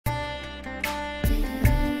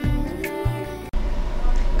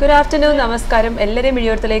Good afternoon, നമസ്കാരം. എല്ലാവരെയും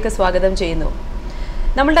മിഴിയോരത്തിലേക്ക് സ്വാഗതം ചെയ്യുന്നു.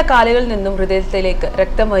 നമ്മുടെ കാലുകളിൽ നിന്നും ഹൃദയത്തിലേക്ക്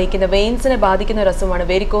രക്തം വഹിക്കുന്ന വെയിൻസിനെ ബാധിക്കുന്ന ഒരു അസുഖമാണ്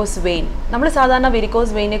വെരിക്കോസ് വെയിൻ. നമ്മൾ സാധാരണ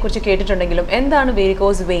വെരിക്കോസ് വെയിനെ കുറിച്ച് കേട്ടിട്ടുണ്ടെങ്കിലും എന്താണ്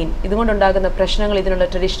വെരിക്കോസ് വെയിൻ, ഇതുകൊണ്ടുണ്ടാകുന്ന പ്രശ്നങ്ങൾ, ഇതിനുള്ള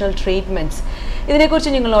ട്രഡീഷണൽ ട്രീറ്റ്മെന്റ്സ്,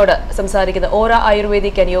 ഇതിനെക്കുറിച്ച് നിങ്ങളോട് സംസാരിക്കുന്ന ഓറ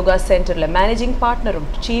ആയുർവേദിക് ആൻഡ് യോഗ സെന്ററിലെ മാനേജിംഗ് പാർട്ണറും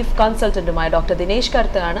ചീഫ് കൺസൾട്ടന്റുമായ ഡോക്ടർ ദിനേശ്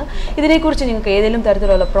കർത്ത ആണ്. ഇതിനെക്കുറിച്ച് നിങ്ങൾക്ക് ഏതെങ്കിലും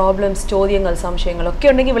തരത്തിലുള്ള പ്രോബ്ലംസ്, ചോദ്യങ്ങൾ, സംശയങ്ങൾ ഒക്കെ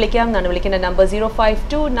ഉണ്ടെങ്കിൽ വിളിക്കാമെന്നാണ്. വിളിക്കേണ്ട നമ്പർ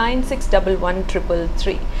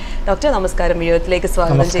 0529611333. ഡോക്ടർ നമസ്കാരം, മിഴിയോരത്തിലേക്ക്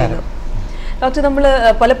സ്വാഗതം ചെയ്യുന്നു. ഡോക്ടർ, നമ്മൾ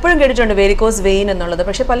പലപ്പോഴും കേട്ടിട്ടുണ്ട് വെരിക്കോസ് വെയിൻ എന്നുള്ളത്,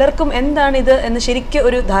 പക്ഷെ പലർക്കും എന്താണ് ഇത് എന്ന് ശരിക്കും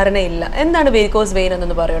ഒരു ധാരണയില്ല. എന്താണ് വെരിക്കോസ് വെയിൻ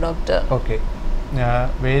എന്നൊന്ന് പറയുമോ ഡോക്ടർ? ഓക്കെ,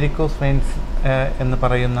 വെരിക്കോസ് വെയിൻസ് എന്ന്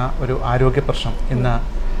പറയുന്ന ഒരു ആരോഗ്യ പ്രശ്നം ഇന്ന്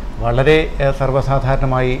വളരെ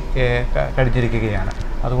സർവ്വസാധാരണമായി കഴിഞ്ഞിരിക്കുകയാണ്.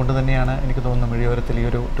 അതുകൊണ്ട് തന്നെയാണ് എനിക്ക് തോന്നുന്നു മിഴിയോരത്തിൽ ഈ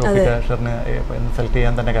ഒരു ടോപ്പിക് ഷെറിന് സെലക്ട്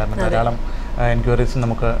ചെയ്യാൻ തന്നെ കാരണം. ധാരാളം എൻക്വയറീസ്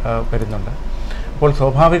നമുക്ക് വരുന്നുണ്ട്. അപ്പോൾ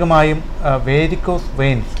സ്വാഭാവികമായും വെരിക്കോസ്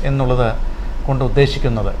വെയിൻസ് എന്നുള്ളത് കൊണ്ട്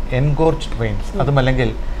ഉദ്ദേശിക്കുന്നത് എൻഗോർജ്ഡ് വെയിൻസ്, അതുമല്ലെങ്കിൽ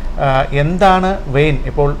എന്താണ് വെയിൻ.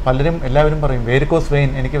 ഇപ്പോൾ എല്ലാവരും പറയും വെരിക്കോസ് വെയിൻ,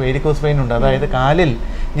 എനിക്ക് വെരിക്കോസ് വെയിൻ ഉണ്ട്, അതായത് കാലിൽ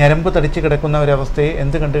ഞരമ്പ് തടിച്ച് കിടക്കുന്ന ഒരവസ്ഥയെ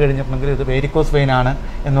എന്ത് കണ്ടു കഴിഞ്ഞിട്ടുണ്ടെങ്കിൽ ഇത് വെരിക്കോസ് വെയിൻ ആണ്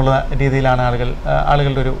എന്നുള്ള രീതിയിലാണ്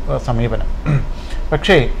ആളുകളുടെ ഒരു സമീപനം.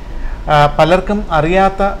 പക്ഷേ പലർക്കും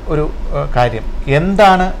അറിയാത്ത ഒരു കാര്യം,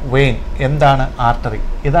 എന്താണ് വെയിൻ, എന്താണ് ആർട്ടറി.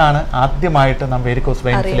 ഇതാണ് ആദ്യമായിട്ട് നാം വെരിക്കോസ്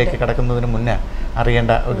വെയിൻസിലേക്ക് കിടക്കുന്നതിന് മുന്നേ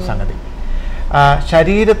അറിയേണ്ട ഒരു സംഗതി.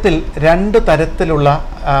 ശരീരത്തിൽ രണ്ട് തരത്തിലുള്ള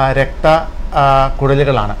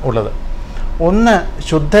കുഴലുകളാണ് ഉള്ളത്. ഒന്ന്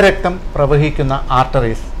ശുദ്ധരക്തം പ്രവഹിക്കുന്ന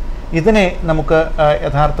ആർട്ടറീസ്. ഇതിനെ നമുക്ക്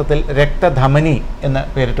യഥാർത്ഥത്തിൽ രക്തധമനി എന്ന്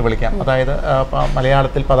പേരിട്ട് വിളിക്കാം. അതായത്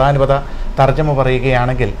മലയാളത്തിൽ പദാനുപത തർജ്ജമ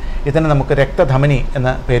പറയുകയാണെങ്കിൽ ഇതിനെ നമുക്ക് രക്തധമനി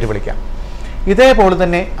എന്ന് പേര് വിളിക്കാം. ഇതേപോലെ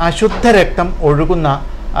തന്നെ അശുദ്ധ രക്തം ഒഴുകുന്ന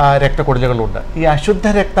രക്തക്കുഴലുകളുണ്ട്. ഈ അശുദ്ധ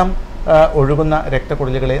രക്തം ഒഴുകുന്ന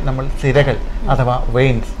രക്തക്കുഴലുകളെ നമ്മൾ സിരകൾ അഥവാ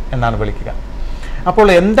വെയിൻസ് എന്നാണ് വിളിക്കുക. അപ്പോൾ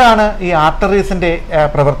എന്താണ് ഈ ആർട്ടറീസിൻ്റെ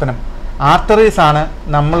പ്രവർത്തനം? ആർട്ടറീസാണ്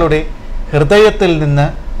നമ്മളുടെ ഹൃദയത്തിൽ നിന്ന്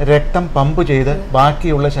രക്തം പമ്പ് ചെയ്ത്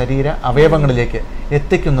ബാക്കിയുള്ള ശരീര അവയവങ്ങളിലേക്ക്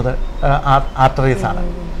എത്തിക്കുന്നത് ആർട്ടറീസാണ്.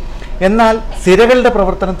 എന്നാൽ സിരകളുടെ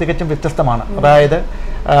പ്രവർത്തനം തികച്ചും വ്യത്യസ്തമാണ്. അതായത്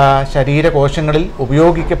ശരീരകോശങ്ങളിൽ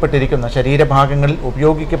ഉപയോഗിക്കപ്പെട്ടിരിക്കുന്ന, ശരീരഭാഗങ്ങളിൽ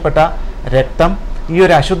ഉപയോഗിക്കപ്പെട്ട രക്തം, ഈ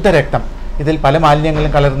ഒരു അശുദ്ധ രക്തം, ഇതിൽ പല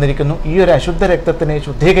മാലിന്യങ്ങളും കലർന്നിരിക്കുന്നു. ഈ ഒരു അശുദ്ധ രക്തത്തിനെ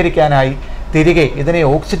ശുദ്ധീകരിക്കാനായി തിരികെ ഇതിനെ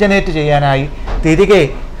ഓക്സിജനേറ്റ് ചെയ്യാനായി തിരികെ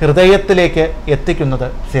ഹൃദയത്തിലേക്ക് എത്തിക്കുന്നത്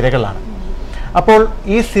സിരകളാണ്. അപ്പോൾ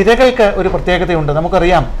ഈ സിരകൾക്ക് ഒരു പ്രത്യേകതയുണ്ട്.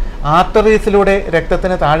 നമുക്കറിയാം, ആർട്ടറീസിലൂടെ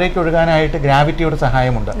രക്തത്തിന് താഴേക്ക് ഒഴുകാനായിട്ട് ഗ്രാവിറ്റിയുടെ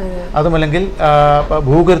സഹായമുണ്ട്. അതുമല്ലെങ്കിൽ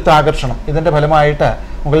ഭൂഗുരുത്വാകർഷണം, ഇതിൻ്റെ ഫലമായിട്ട്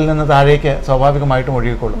മുകളിൽ നിന്ന് താഴേക്ക് സ്വാഭാവികമായിട്ടും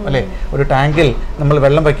ഒഴുകിക്കൊള്ളും, അല്ലേ? ഒരു ടാങ്കിൽ നമ്മൾ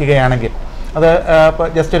വെള്ളം വയ്ക്കുകയാണെങ്കിൽ അത്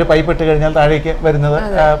ജസ്റ്റ് ഒരു പൈപ്പ് ഇട്ട് കഴിഞ്ഞാൽ താഴേക്ക് വരുന്നത്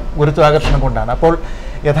ഗുരുത്വാകർഷണം കൊണ്ടാണ്. അപ്പോൾ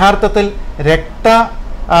യഥാർത്ഥത്തിൽ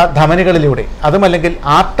ധമനികളിലൂടെ, അതുമല്ലെങ്കിൽ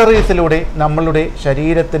ആർട്ടറീസിലൂടെ നമ്മളുടെ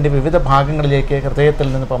ശരീരത്തിൻ്റെ വിവിധ ഭാഗങ്ങളിലേക്ക് ഹൃദയത്തിൽ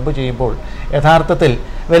നിന്ന് പമ്പ് ചെയ്യുമ്പോൾ യഥാർത്ഥത്തിൽ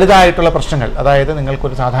വലുതായിട്ടുള്ള പ്രശ്നങ്ങൾ, അതായത്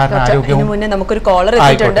നിങ്ങൾക്കൊരു സാധാരണ ആരോഗ്യവും. മുന്നേ നമുക്കൊരു കോളർ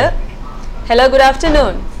എത്തിയിട്ടുണ്ട്. Hello, good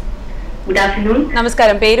afternoon. Good afternoon.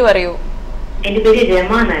 നമസ്കാരം, പേര് പറയൂ. എന്റെ പേര്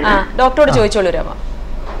രമ. ഡോക്ടറോട് ചോദിച്ചോളൂ രമ.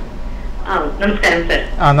 നമസ്കാരം സർ.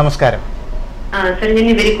 നമസ്കാരം സർ, ഞാൻ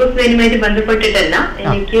വെരിക്കോസ് വെയിനുമായിട്ട് ബന്ധപ്പെട്ടിട്ടല്ല,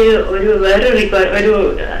 എനിക്ക് ഒരു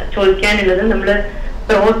ചോദിക്കാനുള്ളത്, നമ്മള്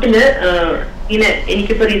ത്രോട്ടില് ഇങ്ങനെ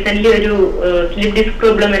എനിക്കിപ്പോ റീസെന്റ് ഒരു സ്ലിപ്പ് ഡിസ്ക്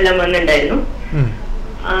പ്രോബ്ലം എല്ലാം വന്നിട്ടുണ്ടായിരുന്നു.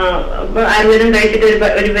 അപ്പൊ ആയുർവേദം കഴിച്ചിട്ട്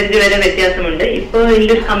ഒരു പരിധി വരെ വ്യത്യാസമുണ്ട്. ഇപ്പൊ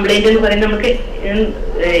ഇതിന്റെ ഒരു കംപ്ലൈന്റ് എന്ന് പറയുന്നത്, നമുക്ക്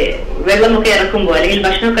വെള്ളമൊക്കെ ഇറക്കുമ്പോ അല്ലെങ്കിൽ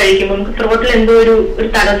ഭക്ഷണം കഴിക്കുമ്പോൾ നമുക്ക് ത്രോട്ടിൽ എന്തോ ഒരു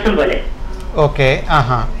തടസ്സം പോലെ. ഓക്കെ,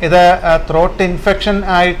 ഇത് ത്രോട്ട് ഇൻഫെക്ഷൻ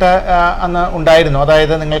ആയിട്ട് അന്ന് ഉണ്ടായിരുന്നു.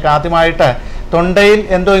 അതായത് നിങ്ങൾക്ക് ആദ്യമായിട്ട് തൊണ്ടയിൽ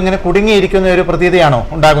എന്തോ ഇങ്ങനെ കുടുങ്ങിയിരിക്കുന്ന ഒരു പ്രതീതിയാണോ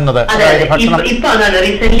ഉണ്ടാകുന്നത്? അതായത് ഭക്ഷണം.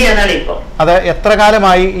 അത് എത്ര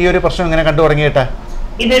കാലമായി ഈ ഒരു പ്രശ്നം ഇങ്ങനെ കണ്ടു തുടങ്ങിയിട്ട്?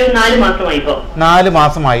 ഇതൊരു 4 മാസമായി. 4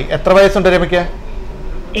 മാസമായി. എത്ര വയസ്സുണ്ട് രമയ്ക്ക്?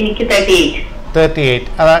 എനിക്ക് 38.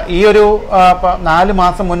 അതാ, ഈ ഒരു 4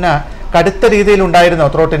 മാസം മുന്നേ കടുത്ത രീതിയിൽ ഉണ്ടായിരുന്നോ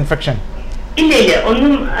ത്രോട്ട് ഇൻഫെക്ഷൻ? ഇല്ല,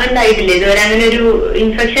 ഒന്നും ഉണ്ടായിട്ടില്ല ഇതുവരെ. അങ്ങനെ ഒരു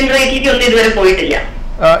ഇൻഫെക്ഷൻ റേറ്റിലേക്ക് ഒന്നും ഇതുവരെ പോയിട്ടില്ല.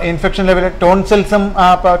 ഇൻഫെക്ഷൻ ലെവൽ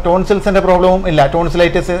ടോൺസിൽസിന്റെ പ്രോബ്ലവും ഇല്ല,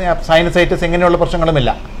 ടോൺസിലൈറ്റിസ്, സൈനസൈറ്റിസ് ഇങ്ങനെയുള്ള പ്രശ്നങ്ങളും ഇല്ല,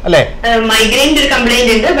 അല്ലേ? മൈഗ്രെയിൻ ഒരു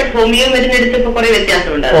കംപ്ലൈന്റ് ഉണ്ട്, ബട്ട് ഹോമിയോ മരുന്ന് എടുത്തപ്പോൾ കുറെ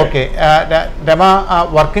വ്യത്യാസമുണ്ട്. ഓക്കെ, രമ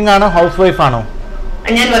വർക്കിംഗ് ആണോ, ഹൗസ് വൈഫ് ആണോ?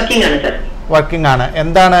 ഞാൻ വർക്കിംഗ് ആണ് സർ. വർക്കിംഗ് ആണ്.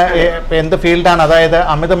 എന്താണ്, എന്ത് ഫീൽഡാണ്? അതായത്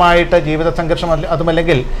അമിതമായിട്ട് ജീവിത സംഘർഷം,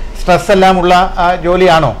 അതുമല്ലെങ്കിൽ സ്ട്രെസ് എല്ലാം ഉള്ള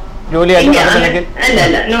ജോലിയാണോ? ജോലി അല്ലെങ്കിൽ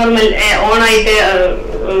നോർമൽ ഓണായിട്ട്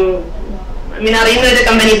അറിയുന്ന ഒരു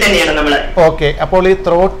കമ്പനി തന്നെയാണ് നമ്മള്. ഓക്കെ, അപ്പോൾ ഈ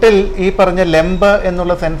ത്രോട്ടിൽ ഈ പറഞ്ഞ ലെമ്പ്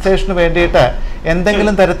എന്നുള്ള സെൻസേഷന് വേണ്ടിയിട്ട്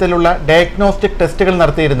എന്തെങ്കിലും തരത്തിലുള്ള ഡയഗ്നോസ്റ്റിക് ടെസ്റ്റുകൾ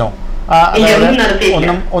നടത്തിയിരുന്നോ?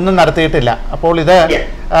 ഒന്നും നടത്തിയിട്ടില്ല. അപ്പോൾ ഇത്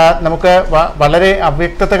നമുക്ക് വളരെ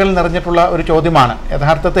അവ്യക്തതകൾ നിറഞ്ഞിട്ടുള്ള ഒരു ചോദ്യമാണ്.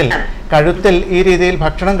 യഥാർത്ഥത്തിൽ കഴുത്തിൽ ഈ രീതിയിൽ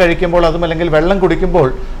ഭക്ഷണം കഴിക്കുമ്പോൾ അതുമല്ലെങ്കിൽ വെള്ളം കുടിക്കുമ്പോൾ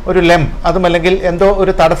ഒരു ലെംപ് അതുമല്ലെങ്കിൽ എന്തോ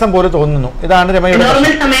ഒരു തടസ്സം പോലെ തോന്നുന്നു. ഇതാണ് രമയുടെ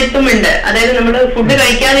നോർമൽ സമയത്തും ഉണ്ട്. അതായത് നമ്മൾ ഫുഡ്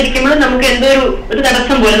കഴിക്കാതിരിക്കുമ്പോൾ നമുക്ക് എന്തോ ഒരു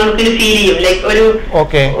തടസ്സം പോലെ നമുക്ക് ഫീൽ ചെയ്യും. ലൈക്ക്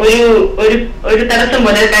ഒരു തടസ്സം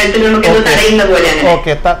പോലെ കഴുത്തിൽ നമുക്ക് എന്തോ തടയുന്ന പോലെയാണ്.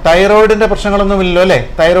 ഓക്കെ, തൈറോയിഡിന്റെ പ്രശ്നങ്ങളൊന്നും ഇല്ലല്ലോ അല്ലേ?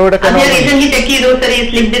 തൈറോയിഡ് ഒക്കെ റീസെന്റ് ചെക്ക് ചെയ്തു സർ. ഈ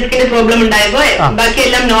സ്ലിപ്പ് ഡിസ്കിന്റെ പ്രോബ്ലം ഉണ്ടായപ്പോ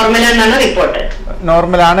ബാക്കിയെല്ലാം നോർമലാണെന്നാണ് റിപ്പോർട്ട്.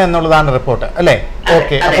 നോർമലാണ് എന്നുള്ളതാണ് റിപ്പോർട്ട് അല്ലേ?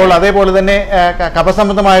 ഓക്കെ, അപ്പോൾ അതേപോലെ തന്നെ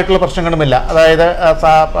കഫസംബന്ധമായിട്ടുള്ള പ്രശ്നങ്ങളുമില്ല. അതായത്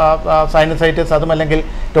സൈനസൈറ്റിസ് അതുമല്ലെങ്കിൽ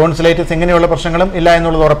ടോൺസിലൈറ്റിസ് ഇങ്ങനെയുള്ള പ്രശ്നങ്ങളും ഇല്ല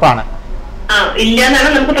എന്നുള്ളത് ഉറപ്പാണ്. ഇല്ല എന്നാണ്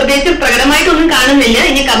നമുക്ക് പ്രത്യേകിച്ച് പ്രകടമായിട്ടൊന്നും കാണുന്നില്ല.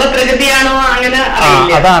 ഇനി കഫപ്രകൃതിയാണോ അങ്ങനെ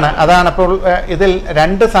അതാണ്. അപ്പോൾ ഇതിൽ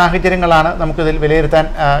രണ്ട് സാഹചര്യങ്ങളാണ് നമുക്കിതിൽ വിലയിരുത്താൻ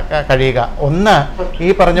കഴിയുക. ഒന്ന്,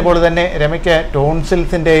 ഈ പറഞ്ഞ പോലെ തന്നെ രമയ്ക്ക്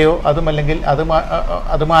ടോൺസിൽസിൻ്റെയോ അതുമല്ലെങ്കിൽ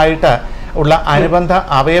അതുമായിട്ട് ഉള്ള അനുബന്ധ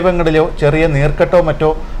അവയവങ്ങളിലോ ചെറിയ നീർക്കെട്ടോ മറ്റോ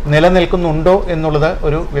നിലനിൽക്കുന്നുണ്ടോ എന്നുള്ളത്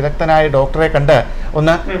ഒരു വിദഗ്ധനായ ഡോക്ടറെ കണ്ട്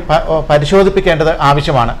ഒന്ന് പരിശോധിപ്പിക്കേണ്ടത്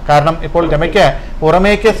ആവശ്യമാണ്. കാരണം ഇപ്പോൾ രമയ്ക്ക്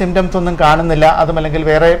പുറമേക്ക് സിംറ്റംസ് ഒന്നും കാണുന്നില്ല, അതുമല്ലെങ്കിൽ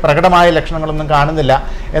വേറെ പ്രകടമായ ലക്ഷണങ്ങളൊന്നും കാണുന്നില്ല.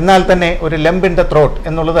 എന്നാൽ തന്നെ ഒരു ലംപ് ഇൻ ദ ത്രോട്ട്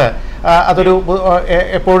എന്നുള്ളത് അതൊരു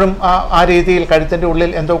എപ്പോഴും ആ രീതിയിൽ കഴുത്തിൻ്റെ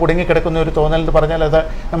ഉള്ളിൽ എന്തോ കുടുങ്ങിക്കിടക്കുന്ന ഒരു തോന്നൽ എന്ന് പറഞ്ഞാൽ അത്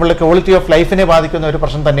നമ്മളുടെ ക്വാളിറ്റി ഓഫ് ലൈഫിനെ ബാധിക്കുന്ന ഒരു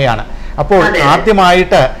പ്രശ്നം തന്നെയാണ്. അപ്പോൾ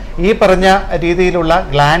ആദ്യമായിട്ട് ഈ പറഞ്ഞ രീതിയിലുള്ള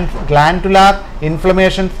ഗ്ലാൻഡുലാർ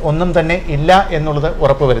ഇൻഫ്ലമേഷൻസ് ഒന്നും തന്നെ ഇല്ല എന്നുള്ളത്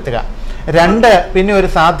ഉറപ്പുവരുത്തുക. രണ്ട്, പിന്നെ ഒരു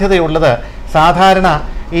സാധ്യതയുള്ളത് സാധാരണ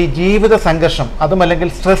ഈ ജീവിത സംഘർഷം അതുമല്ലെങ്കിൽ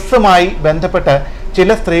സ്ട്രെസ്സുമായി ബന്ധപ്പെട്ട്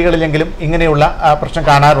ചില സ്ത്രീകളിലെങ്കിലും ഇങ്ങനെയുള്ള പ്രശ്നം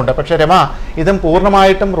കാണാറുണ്ട്. പക്ഷേ രമ ഇതും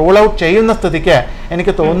പൂർണ്ണമായിട്ടും റൂൾ ഔട്ട് ചെയ്യുന്ന സ്ഥിതിക്ക്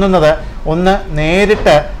എനിക്ക് തോന്നുന്നത് ഒന്ന്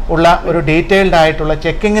നേരിട്ട് ഉള്ള ഒരു ഡീറ്റെയിൽഡ് ആയിട്ടുള്ള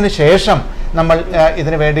ചെക്കിങ്ങിന് ശേഷം നമ്മൾ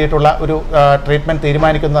ഇതിന് വേണ്ടിയിട്ടുള്ള ഒരു ട്രീറ്റ്മെന്റ്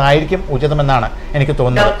തീരുമാനിക്കുന്നതായിരിക്കും ഉചിതമെന്നാണ് എനിക്ക്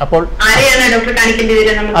തോന്നുന്നത്. അപ്പോൾ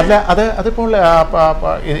അതിപ്പോൾ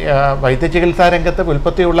വൈദ്യചികിത്സാ രംഗത്ത്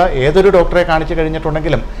ഉൽപ്പത്തിയുള്ള ഏതൊരു ഡോക്ടറെ കാണിച്ചു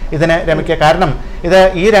കഴിഞ്ഞിട്ടുണ്ടെങ്കിലും ഇതിന് രമിക്കുക. കാരണം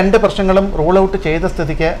ഈ രണ്ട് പ്രശ്നങ്ങളും റൂൾ ഔട്ട് ചെയ്ത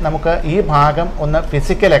സ്ഥിതിക്ക് നമുക്ക് ഈ ഭാഗം ഒന്ന്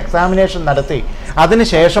ഫിസിക്കൽ എക്സാമിനേഷൻ നടത്തി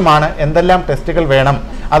അതിനുശേഷമാണ് എന്തെല്ലാം ടെസ്റ്റുകൾ വേണം,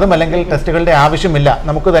 അതുമല്ലെങ്കിൽ ടെസ്റ്റുകളുടെ ആവശ്യമില്ല.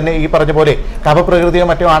 നമുക്ക് തന്നെ ഈ പറഞ്ഞ പോലെ കഫപ്രകൃതിയോ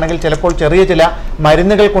മറ്റോ ആണെങ്കിൽ ചിലപ്പോൾ ചെറിയ ചില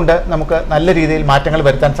മരുന്നുകൾ കൊണ്ട് നമുക്ക് നല്ല രീതിയിൽ മാറ്റങ്ങൾ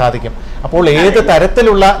വരുത്താൻ സാധിക്കും. അപ്പോൾ ഏത്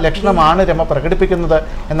തരത്തിലുള്ള ലക്ഷണമാണ് രമ പ്രകടിപ്പിക്കുന്നത്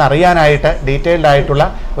എന്നറിയാനായിട്ട് ഡീറ്റെയിൽഡ് ആയിട്ടുള്ള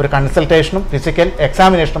ഒരു കൺസൾട്ടേഷനും ഫിസിക്കൽ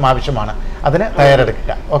എക്സാമിനേഷനും ആവശ്യമാണ്. അതിന്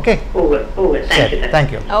തയ്യാറെടുക്കുക. Okay,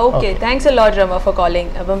 thank you. Okay, thanks a lot Rama for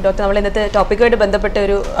calling. അപ്പം ഡോക്ടർ, നമ്മൾ ഇന്നത്തെ ടോപ്പിക്കുമായിട്ട് ബന്ധപ്പെട്ട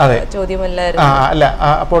ഒരു ചോദ്യമല്ലായിരുന്നു. അല്ല,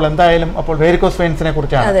 അപ്പോൾ എന്തായാലും അപ്പോൾ വേരിക്കോസ് വെയിൻസിനെ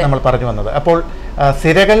കുറിച്ചാണ് നമ്മൾ പറഞ്ഞു വന്നത്. അപ്പോൾ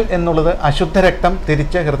സിരകൾ എന്നുള്ളത് അശുദ്ധ രക്തം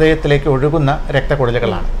തിരിച്ച് ഹൃദയത്തിലേക്ക് ഒഴുകുന്ന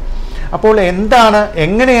രക്തക്കുഴലുകളാണ്. അപ്പോൾ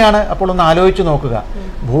എങ്ങനെയാണ് അപ്പോൾ ഒന്ന് ആലോചിച്ച് നോക്കുക.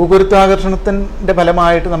 ഭൂഗുരുത്വാകർഷണത്തിന്റെ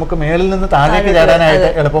ഫലമായിട്ട് നമുക്ക് മേളിൽ നിന്ന് താഴേക്ക് ചാടാനായിട്ട്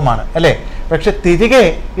എളുപ്പമാണ് അല്ലേ? പക്ഷെ തിരികെ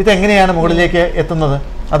ഇതെങ്ങനെയാണ് മുകളിലേക്ക് എത്തുന്നത്?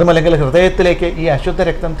 അതുമല്ലെങ്കിൽ ഹൃദയത്തിലേക്ക് ഈ അശുദ്ധ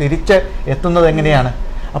രക്തം തിരിച്ച് എത്തുന്നത് എങ്ങനെയാണ്?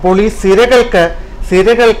 അപ്പോൾ ഈ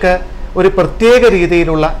സിരകൾക്ക് ഒരു പ്രത്യേക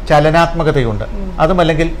രീതിയിലുള്ള ചലനാത്മകതയുണ്ട്,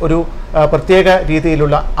 അതുമല്ലെങ്കിൽ ഒരു പ്രത്യേക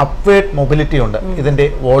രീതിയിലുള്ള അപ്വേർഡ് മൊബിലിറ്റി ഉണ്ട് ഇതിൻ്റെ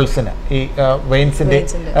വോൾസിന്, ഈ വെയിൻസിൻ്റെ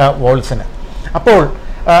വോൾസിന്. അപ്പോൾ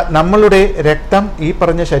നമ്മളുടെ രക്തം ഈ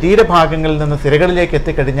പറഞ്ഞ ശരീരഭാഗങ്ങളിൽ നിന്ന് സിരകളിലേക്ക്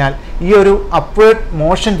എത്തിക്കഴിഞ്ഞാൽ ഈ ഒരു അപ്വേർഡ്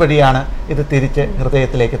മോഷൻ വഴിയാണ് ഇത് തിരിച്ച്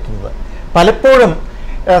ഹൃദയത്തിലേക്ക് എത്തുന്നത്. പലപ്പോഴും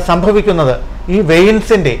സംഭവിക്കുന്നത് ഈ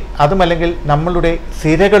വെയിൻസിൻ്റെ അതുമല്ലെങ്കിൽ നമ്മളുടെ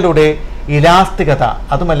സിരകളുടെ ഇലാസ്തികത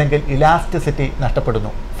അതുമല്ലെങ്കിൽ ഇലാസ്റ്റിസിറ്റി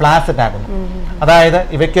നഷ്ടപ്പെടുന്നു, ഫ്ലാസിഡ് ആകുന്നു. അതായത്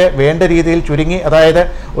ഇവയ്ക്ക് വേണ്ട രീതിയിൽ ചുരുങ്ങി, അതായത്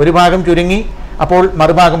ഒരു ഭാഗം ചുരുങ്ങി അപ്പോൾ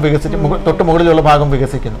മറുഭാഗം തൊട്ട് മുകളിലുള്ള ഭാഗം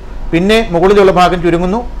വികസിക്കുന്നു, പിന്നെ മുകളിലുള്ള ഭാഗം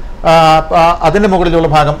ചുരുങ്ങുന്നു, അതിൻ്റെ മുകളിലുള്ള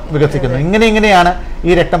ഭാഗം വികസിക്കുന്നു. ഇങ്ങനെയാണ്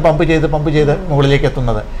ഈ രക്തം പമ്പ് ചെയ്ത് മുകളിലേക്ക്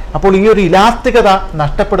എത്തുന്നത്. അപ്പോൾ ഈ ഒരു ഇലാസ്തികത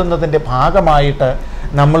നഷ്ടപ്പെടുന്നതിൻ്റെ ഭാഗമായിട്ട്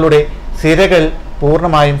നമ്മളുടെ സിരകൾ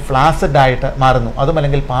പൂർണ്ണമായും ഫ്ലാസിഡ് ആയിട്ട് മാറുന്നു,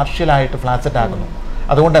 അതുമല്ലെങ്കിൽ പാർഷ്യലായിട്ട് ഫ്ലാസിഡ് ആകുന്നു.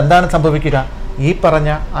 അതുകൊണ്ട് എന്താണ് സംഭവിക്കുക? ഈ പറഞ്ഞ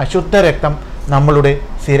അശുദ്ധ രക്തം നമ്മളുടെ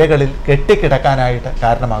സിരകളിൽ കെട്ടിക്കിടക്കാനായിട്ട്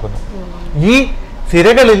കാരണമാകുന്നു. ഈ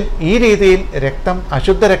സിരകളിൽ ഈ രീതിയിൽ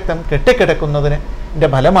അശുദ്ധ രക്തം കെട്ടിക്കിടക്കുന്നതിൻ്റെ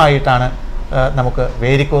ഫലമായിട്ടാണ് നമുക്ക്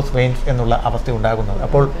വേരിക്കോസ് വെയിൻസ് എന്നുള്ള അവസ്ഥ ഉണ്ടാകുന്നത്.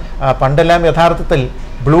 അപ്പോൾ പണ്ടെല്ലാം യഥാർത്ഥത്തിൽ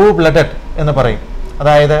ബ്ലൂ ബ്ലഡഡ് എന്ന് പറയും.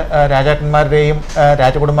 അതായത് രാജാക്കന്മാരുടെയും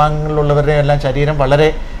രാജകുടുംബാംഗങ്ങളിലുള്ളവരുടെയും എല്ലാം ശരീരം വളരെ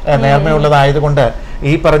നേർമയുള്ളതായതുകൊണ്ട്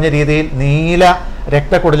ഈ പറഞ്ഞ രീതിയിൽ നീല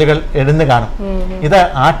രക്തക്കുഴലുകൾ എഴുന്നു കാണും. ഇത്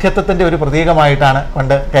ആഠ്യത്വത്തിൻ്റെ ഒരു പ്രതീകമായിട്ടാണ്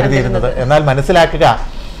പണ്ട് കരുതിയിരുന്നത്. എന്നാൽ മനസ്സിലാക്കുക,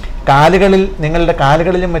 നിങ്ങളുടെ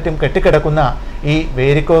കാലുകളിലും മറ്റും കെട്ടിക്കിടക്കുന്ന ഈ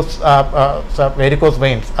വേരിക്കോസ്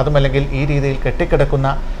വെയിൻസ് അതുമല്ലെങ്കിൽ ഈ രീതിയിൽ കെട്ടിക്കിടക്കുന്ന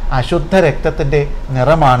അശുദ്ധ രക്തത്തിൻ്റെ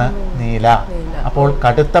നിറമാണ് നീല. അപ്പോൾ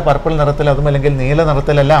കടുത്ത പർപ്പിൾ നിറത്തിൽ അതുമല്ലെങ്കിൽ നീല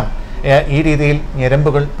നിറത്തിലെല്ലാം ഈ രീതിയിൽ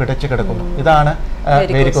ഞരമ്പുകൾ പിടച്ചു കിടക്കുന്നു. ഇതാണ്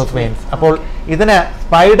വേരിക്കോസ് വെയിൻസ്. അപ്പോൾ ഇതിന്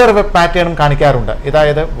സ്പൈഡർ വെബ് പാറ്റേണും കാണിക്കാറുണ്ട്.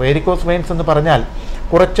 അതായത് വേരിക്കോസ് വെയിൻസ് എന്ന് പറഞ്ഞാൽ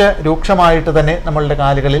കുറച്ച് രൂക്ഷമായിട്ട് തന്നെ നമ്മളുടെ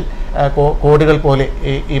കാലുകളിൽ കോടുകൾ പോലെ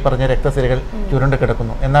ഈ പറഞ്ഞ രക്തസിരകൾ ചുരുണ്ട്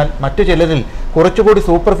കിടക്കുന്നു. എന്നാൽ മറ്റു ചിലരിൽ കുറച്ചുകൂടി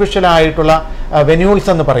സൂപ്പർഫിഷ്യൽ ആയിട്ടുള്ള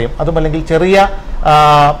വെന്യൂൾസ് എന്ന് പറയും, അതുമല്ലെങ്കിൽ ചെറിയ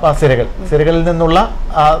സിരകളിൽ നിന്നുള്ള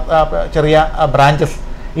ചെറിയ ബ്രാഞ്ചസ്,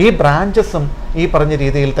 ഈ ബ്രാഞ്ചസും ഈ പറഞ്ഞ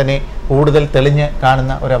രീതിയിൽ തന്നെ കൂടുതൽ തെളിഞ്ഞ്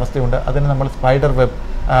കാണുന്ന ഒരവസ്ഥയുണ്ട്. അതിന് നമ്മൾ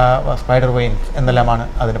സ്പൈഡർ വെയിൻസ് എന്നെല്ലാമാണ്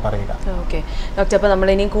അതിന് പറയുക. ഓക്കെ ഡോക്ടർ, അപ്പോൾ നമ്മൾ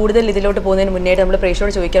ഇനി കൂടുതൽ ഇതിലോട്ട് പോകുന്നതിന് മുന്നേറ്റ് നമ്മൾ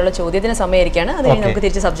പ്രേക്ഷകരോട് ചോദിക്കാനുള്ള ചോദ്യത്തിന് സമയമായിരിക്കുകയാണ്. അത് നമുക്ക്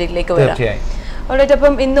തിരിച്ച് സബ്ജക്റ്റിലേക്ക് വരാം. ഓൾറൈറ്റ്,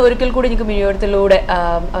 അപ്പം ഇന്ന് ഒരിക്കൽ കൂടി എനിക്ക് മിഴിയോടത്തിലൂടെ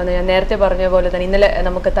ഞാൻ നേരത്തെ പറഞ്ഞ പോലെ തന്നെ ഇന്നലെ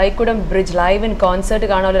നമുക്ക് Thykoodam bridge live in concert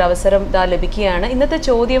കാണാനൊരു അവസരം ലഭിക്കുകയാണ്. ഇന്നത്തെ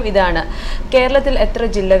ചോദ്യം ഇതാണ്: കേരളത്തിൽ എത്ര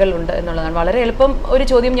ജില്ലകളുണ്ട് എന്നുള്ളതാണ്. വളരെ എളുപ്പം ഒരു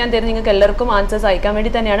ചോദ്യം ഞാൻ തരുന്നത്, നിങ്ങൾക്ക് എല്ലാവർക്കും ആൻസേഴ്സ് അയക്കാൻ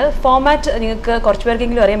വേണ്ടി തന്നെയാണ്. ഫോമാറ്റ് നിങ്ങൾക്ക് കുറച്ച്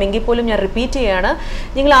പേർക്കെങ്കിലും അറിയാം, എങ്കിൽ പോലും ഞാൻ റിപ്പീറ്റ് ചെയ്യുകയാണ്.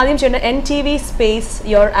 നിങ്ങൾ ആദ്യം ചെയ്യേണ്ടത് NTV space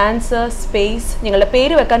your answer space നിങ്ങളുടെ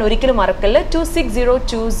പേര് വെക്കാൻ ഒരിക്കലും മറക്കല്ല.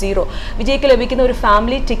 26020 വിജയിക്ക് ലഭിക്കുന്ന ഒരു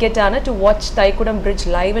family ടിക്കറ്റാണ് to watch Thykoodam bridge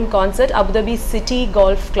live in concert Abu Dhabi city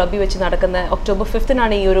golf ക്ലബ്ബിൽ വെച്ച് നടക്കുന്ന ഒക്ടോബർ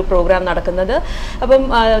 5 ഈ ഒരു പ്രോഗ്രാം നടക്കുന്നത്. അപ്പം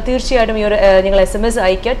തീർച്ചയായിട്ടും ഈ ഒരു നിങ്ങൾ SMS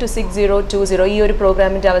അയക്കുക 26020. ഈ ഒരു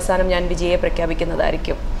പ്രോഗ്രാമിൻ്റെ അവസാനം ഞാൻ വിജയെ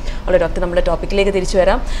പ്രഖ്യാപിക്കുന്നതായിരിക്കും. ഉള്ള ഡോക്ടർ, നമ്മുടെ ടോപ്പിക്കിലേക്ക് തിരിച്ചു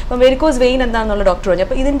വരാം. അപ്പം വെരിക്കോസ് വെയിൻ എന്താണെന്നുള്ള ഡോക്ടർ പറഞ്ഞു.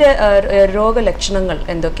 അപ്പോൾ ഇതിൻ്റെ രോഗലക്ഷണങ്ങൾ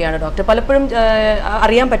എന്തൊക്കെയാണ് ഡോക്ടർ? പലപ്പോഴും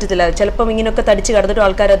അറിയാൻ പറ്റത്തില്ല. ചിലപ്പം ഇങ്ങനെയൊക്കെ തടിച്ച് കിടന്നിട്ടും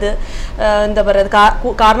ആൾക്കാരത് എന്താ പറയുക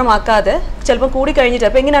കാരണമാക്കാതെ ചിലപ്പോൾ കൂടി കഴിഞ്ഞിട്ട്.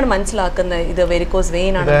 അപ്പോൾ എങ്ങനെയാണ് മനസ്സിലാക്കുന്നത് ഇത് വെരിക്കോസ്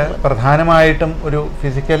വെയിൻ ആണ്? പ്രധാനമായിട്ടും ഒരു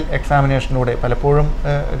ഫിസിക്കൽ എക്സാമിനേഷനിലൂടെ പലപ്പോഴും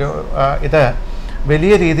ഇത്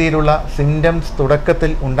വലിയ രീതിയിലുള്ള സിംറ്റംസ്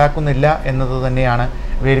തുടക്കത്തിൽ ഉണ്ടാക്കുന്നില്ല എന്നത് തന്നെയാണ്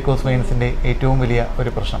വെരിക്കോസ് വെയിൻസിൻ്റെ ഏറ്റവും വലിയ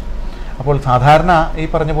ഒരു പ്രശ്നം. അപ്പോൾ സാധാരണ ഈ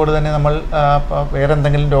പറഞ്ഞ പോലെ തന്നെ നമ്മൾ വേറെ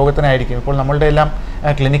എന്തെങ്കിലും രോഗത്തിനായിരിക്കും. ഇപ്പോൾ നമ്മളുടെ എല്ലാം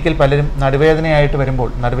ക്ലിനിക്കിൽ പലരും നടുവേദനയായിട്ട് വരുമ്പോൾ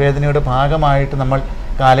നടുവേദനയുടെ ഭാഗമായിട്ട് നമ്മൾ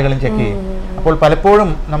കാലുകളും ചെക്ക് ചെയ്യും. അപ്പോൾ പലപ്പോഴും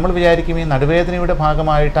നമ്മൾ വിചാരിക്കും ഈ നടുവേദനയുടെ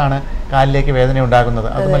ഭാഗമായിട്ടാണ് കാലിലേക്ക് വേദന ഉണ്ടാകുന്നത്,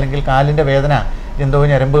 അതുമല്ലെങ്കിൽ കാലിൻ്റെ വേദന എന്തോ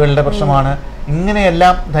ഞരമ്പുകളുടെ പ്രശ്നമാണ്,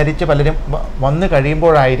 ഇങ്ങനെയെല്ലാം ധരിച്ച് പലരും വന്നു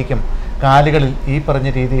കഴിയുമ്പോഴായിരിക്കും കാലുകളിൽ ഈ പറഞ്ഞ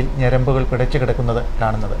രീതിയിൽ ഞരമ്പുകൾ പിടച്ചു കിടക്കുന്നത്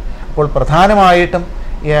കാണുന്നത്. അപ്പോൾ പ്രധാനമായിട്ടും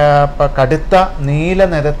കടുത്ത നീല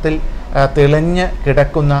നിറത്തിൽ തെളിഞ്ഞ്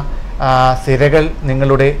കിടക്കുന്ന സിരകൾ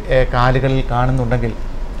നിങ്ങളുടെ കാലുകളിൽ കാണുന്നുണ്ടെങ്കിൽ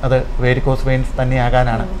അത് വെരിക്കോസ് വെയിൻസ്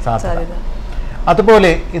തന്നെയാകാനാണ് സാധ്യത.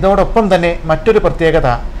 അതുപോലെ ഇതോടൊപ്പം തന്നെ മറ്റൊരു പ്രത്യേകത,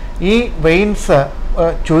 ഈ വെയിൻസ്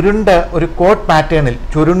ചുരുണ്ട് ഒരു കോട്ട് പാറ്റേണിൽ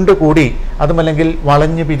ചുരുണ്ടുകൂടി അതുമല്ലെങ്കിൽ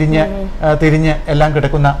വളഞ്ഞ് പിരിഞ്ഞ് തിരിഞ്ഞ് എല്ലാം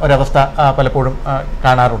കിടക്കുന്ന ഒരവസ്ഥ പലപ്പോഴും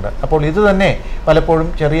കാണാറുണ്ട്. അപ്പോൾ ഇത് തന്നെ പലപ്പോഴും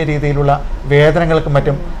ചെറിയ രീതിയിലുള്ള വേദനകൾക്കും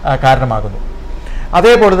മറ്റും കാരണമാകുന്നു.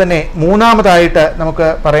 അതേപോലെ തന്നെ മൂന്നാമതായിട്ട് നമുക്ക്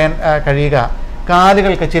പറയാൻ കഴിയുക,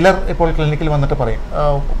 കാലുകൾക്ക് ചിലർ ഇപ്പോൾ ക്ലിനിക്കിൽ വന്നിട്ട് പറയും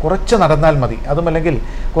കുറച്ച് നടന്നാൽ മതി, അതുമല്ലെങ്കിൽ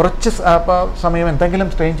കുറച്ച് സമയം എന്തെങ്കിലും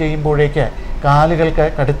സ്ട്രെയിൻ ചെയ്യുമ്പോഴേക്ക് കാലുകൾക്ക്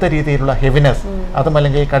കടുത്ത രീതിയിലുള്ള ഹെവിനെസ്,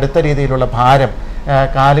 അതുമല്ലെങ്കിൽ കടുത്ത രീതിയിലുള്ള ഭാരം,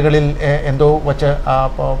 കാലുകളിൽ എന്തോ വച്ച്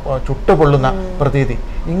ചുട്ടുപൊള്ളുന്ന പ്രതീതി,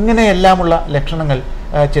 ഇങ്ങനെയെല്ലാമുള്ള ലക്ഷണങ്ങൾ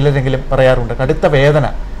ചിലരെങ്കിലും പറയാറുണ്ട്. കടുത്ത വേദന,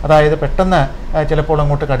 അതായത് പെട്ടെന്ന് ചിലപ്പോൾ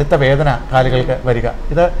അങ്ങോട്ട് കടുത്ത വേദന കാലുകൾക്ക് വരിക,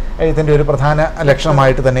 ഇതിൻ്റെ ഒരു പ്രധാന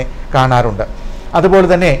ലക്ഷണമായിട്ട് തന്നെ കാണാറുണ്ട്. അതുപോലെ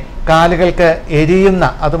തന്നെ കാലുകൾക്ക് എരിയുന്ന,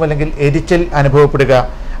 അതുമല്ലെങ്കിൽ എരിച്ചിൽ അനുഭവപ്പെടുക,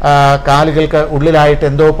 കാലുകൾക്ക് ഉള്ളിലായിട്ട്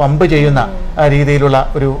എന്തോ പമ്പ് ചെയ്യുന്ന രീതിയിലുള്ള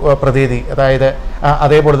ഒരു പ്രതീതി, അതായത്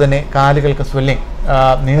അതേപോലെ തന്നെ കാലുകൾക്ക് സ്വെല്ലിങ്,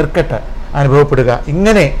 നീർക്കെട്ട് അനുഭവപ്പെടുക,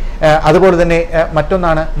 ഇങ്ങനെ. അതുപോലെ തന്നെ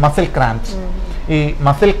മറ്റൊന്നാണ് മസിൽ ക്രാംപ്സ്. ഈ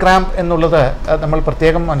മസിൽ ക്രാമ്പ് എന്നുള്ളത് നമ്മൾ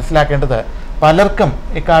പ്രത്യേകം മനസ്സിലാക്കേണ്ടത് പലർക്കും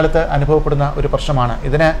ഇക്കാലത്ത് അനുഭവപ്പെടുന്ന ഒരു പ്രശ്നമാണ്.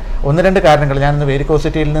 ഇതിന് 1-2 കാരണങ്ങൾ. ഞാനിന്ന്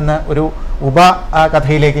വെരിക്കോസിറ്റിയിൽ നിന്ന് ഒരു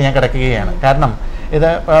കഥയിലേക്ക് ഞാൻ കിടക്കുകയാണ്. കാരണം ഇത്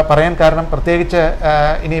പറയാൻ കാരണം, പ്രത്യേകിച്ച്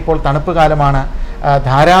ഇനിയിപ്പോൾ തണുപ്പ് കാലമാണ്,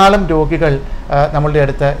 ധാരാളം രോഗികൾ നമ്മളുടെ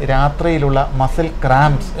അടുത്ത് രാത്രിയിലുള്ള മസിൽ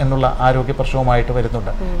ക്രാംപ്സ് എന്നുള്ള ആരോഗ്യ പ്രശ്നവുമായിട്ട്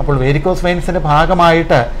വരുന്നുണ്ട്. അപ്പോൾ വെരിക്കോസ് വെയിൻസിൻ്റെ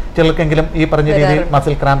ഭാഗമായിട്ട് ചിലർക്കെങ്കിലും ഈ പറഞ്ഞ രീതിയിൽ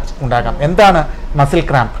മസിൽ ക്രാംപ്സ് ഉണ്ടാകാം. എന്താണ് മസിൽ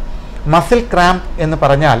ക്രാമ്പ്? മസിൽ ക്രാമ്പ് എന്ന്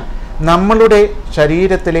പറഞ്ഞാൽ നമ്മളുടെ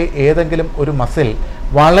ശരീരത്തിലെ ഏതെങ്കിലും ഒരു മസിൽ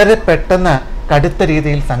വളരെ പെട്ടെന്ന് കടുത്ത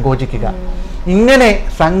രീതിയിൽ സങ്കോചിക്കുക. ഇങ്ങനെ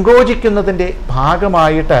സങ്കോചിക്കുന്നതിൻ്റെ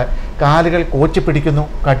ഭാഗമായിട്ട് കാലുകൾ കോച്ചി പിടിക്കുന്നു,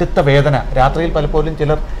 കടുത്ത വേദന, രാത്രിയിൽ പലപ്പോഴും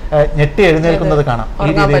ചിലർ ഞെട്ടി എഴുന്നേൽക്കുന്നത് കാണാം. ഈ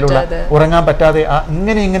രീതിയിലുള്ള ഉറങ്ങാൻ പറ്റാതെ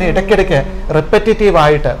ഇങ്ങനെ ഇടയ്ക്കിടയ്ക്ക്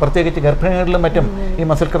റിപ്പറ്റേറ്റീവായിട്ട്, പ്രത്യേകിച്ച് ഗർഭിണികളിലും മറ്റും ഈ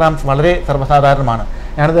മസിൽ ക്രാംപ്സ് വളരെ സർവ്വസാധാരണമാണ്.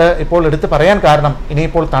 ഞാനിത് ഇപ്പോൾ എടുത്ത് പറയാൻ കാരണം,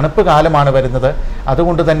 ഇനിയിപ്പോൾ തണുപ്പ് കാലമാണ് വരുന്നത്,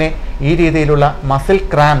 അതുകൊണ്ട് തന്നെ ഈ രീതിയിലുള്ള മസിൽ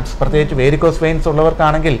ക്രാംപ്സ്, പ്രത്യേകിച്ച് വെരിക്കോസ് വെയിൻസ്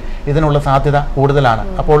ഉള്ളവർക്കാണെങ്കിൽ ഇതിനുള്ള സാധ്യത കൂടുതലാണ്.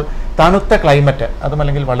 അപ്പോൾ തണുത്ത ക്ലൈമറ്റ്,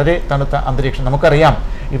 അതുമല്ലെങ്കിൽ വളരെ തണുത്ത അന്തരീക്ഷം, നമുക്കറിയാം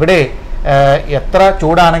ഇവിടെ എത്ര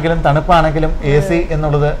ചൂടാണെങ്കിലും തണുപ്പാണെങ്കിലും AC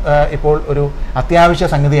എന്നുള്ളത് ഇപ്പോൾ ഒരു അത്യാവശ്യ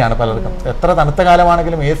സംഗതിയാണ് പലർക്കും. എത്ര തണുത്ത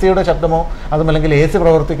കാലമാണെങ്കിലും AC-യുടെ ശബ്ദമോ അതുമല്ലെങ്കിൽ AC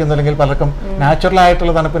പ്രവർത്തിക്കുന്നില്ലെങ്കിൽ പലർക്കും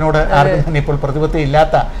നാച്ചുറലായിട്ടുള്ള തണുപ്പിനോട് ആർക്കും തന്നെ ഇപ്പോൾ പ്രതിപത്തി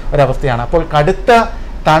ഇല്ലാത്ത ഒരവസ്ഥയാണ്. അപ്പോൾ കടുത്ത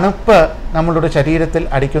തണുപ്പ് നമ്മളുടെ ശരീരത്തിൽ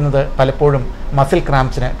അടിക്കുന്നത് പലപ്പോഴും മസിൽ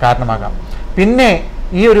ക്രാംപ്സിന് കാരണമാകാം. പിന്നെ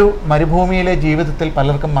ഈ ഒരു മരുഭൂമിയിലെ ജീവിതത്തിൽ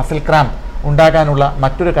പലർക്കും മസിൽ ക്രാമ്പ് ഉണ്ടാകാനുള്ള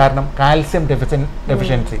മറ്റൊരു കാരണം കാൽസ്യം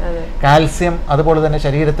ഡെഫിഷ്യൻസി. കാൽസ്യം അതുപോലെ തന്നെ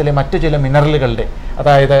ശരീരത്തിലെ മറ്റു ചില മിനറലുകളുടെ,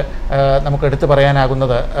 അതായത് നമുക്ക് എടുത്തു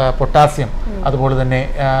പറയാനാകുന്നത് പൊട്ടാസ്യം, അതുപോലെ തന്നെ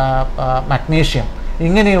മഗ്നീഷ്യം,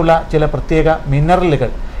 ഇങ്ങനെയുള്ള ചില പ്രത്യേക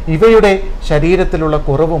മിനറലുകൾ, ഇവയുടെ ശരീരത്തിലുള്ള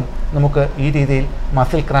കുറവും നമുക്ക് ഈ രീതിയിൽ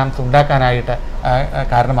മസിൽ ക്രാംസ് ഉണ്ടാക്കാനായിട്ട്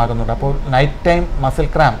കാരണമാകുന്നുണ്ട്. അപ്പോൾ നൈറ്റ് ടൈം മസിൽ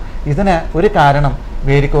ക്രാം ഇതിന് ഒരു കാരണം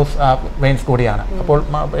വേരിക്കോസ് വെയിൻസ് കൂടിയാണ്. അപ്പോൾ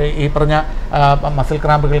ഈ പറഞ്ഞ മസിൽ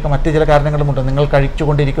ക്രാമ്പുകൾക്ക് മറ്റു ചില കാരണങ്ങളുമുണ്ട്. നിങ്ങൾ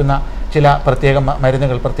കഴിച്ചുകൊണ്ടിരിക്കുന്ന ചില പ്രത്യേക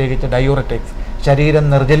മരുന്നുകൾ, പ്രത്യേകിച്ച് ഡയൂററ്റിക്സ്, ശരീരം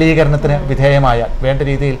നിർജ്ജലീകരണത്തിന് വിധേയമായ വേണ്ട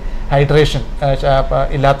രീതിയിൽ ഹൈഡ്രേഷൻ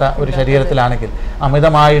ഇല്ലാത്ത ഒരു ശരീരത്തിലാണെങ്കിൽ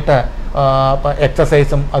അമിതമായിട്ട്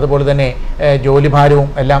എക്സസൈസും അതുപോലെ തന്നെ ജോലിഭാരവും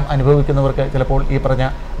എല്ലാം അനുഭവിക്കുന്നവർക്ക് ചിലപ്പോൾ ഈ പറഞ്ഞ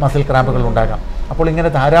മസിൽ ക്രാമ്പുകൾ ഉണ്ടാകാം. അപ്പോൾ ഇങ്ങനെ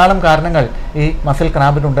ധാരാളം കാരണങ്ങൾ ഈ മസിൽ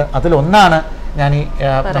ക്രാമ്പിനുണ്ട്. അതിലൊന്നാണ് ഞാൻ ഈ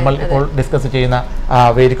നമ്മൾ ഇപ്പോൾ ഡിസ്കസ് ചെയ്യുന്ന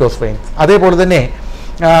വേരിക്കോസ് വെയിൻസ്. അതേപോലെ തന്നെ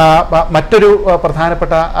മറ്റൊരു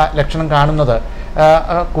പ്രധാനപ്പെട്ട ലക്ഷണം കാണുന്നത്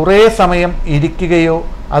കുറേ സമയം ഇരിക്കുകയോ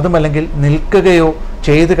അതുമല്ലെങ്കിൽ നിൽക്കുകയോ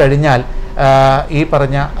ചെയ്തു കഴിഞ്ഞാൽ ഈ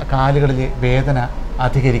പറഞ്ഞ കാലുകളിലെ വേദന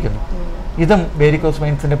അധികരിക്കുന്നു. ഇതും വേരിക്കോസ്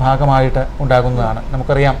വെയിൻസിൻ്റെ ഭാഗമായിട്ട് ഉണ്ടാകുന്നതാണ്.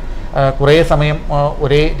 നമുക്കറിയാം കുറേ സമയം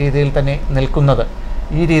ഒരേ രീതിയിൽ തന്നെ നിൽക്കുന്നത്,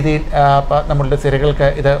 ഈ രീതിയിൽ നമ്മളുടെ സിരകൾക്ക്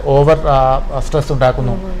ഇത് ഓവർ സ്ട്രെസ്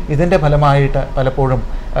ഉണ്ടാക്കുന്നു. ഇതിൻ്റെ ഫലമായിട്ട് പലപ്പോഴും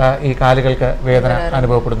ഈ കാലുകൾക്ക് വേദന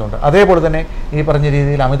അനുഭവപ്പെടുന്നുണ്ട്. അതേപോലെ തന്നെ ഈ പറഞ്ഞ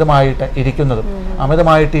രീതിയിൽ അമിതമായിട്ട്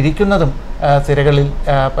ഇരിക്കുന്നതും സിരകളിൽ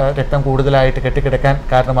രക്തം കൂടുതലായിട്ട് കെട്ടിക്കിടക്കാൻ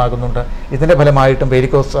കാരണമാകുന്നുണ്ട്. ഇതിൻ്റെ ഫലമായിട്ടും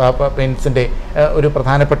വേരിക്കോസ് വെയിൻസിൻ്റെ ഒരു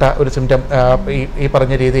പ്രധാനപ്പെട്ട ഒരു സിംറ്റം ഈ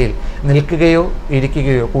പറഞ്ഞ രീതിയിൽ നിൽക്കുകയോ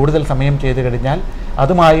ഇരിക്കുകയോ കൂടുതൽ സമയം ചെയ്തു കഴിഞ്ഞാൽ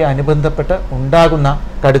അതുമായി അനുബന്ധപ്പെട്ട് ഉണ്ടാകുന്ന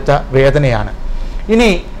കടുത്ത വേദനയാണ്. ഇനി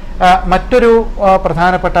മറ്റൊരു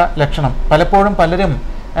പ്രധാനപ്പെട്ട ലക്ഷണം, പലപ്പോഴും പലരും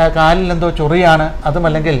കാലിൽ എന്തോ ചൊറിയാണ്,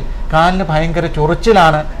 അതുമല്ലെങ്കിൽ കാലിന് ഭയങ്കര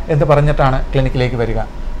ചൊറിച്ചിലാണ് എന്ന് പറഞ്ഞിട്ടാണ് ക്ലിനിക്കിലേക്ക് വരിക.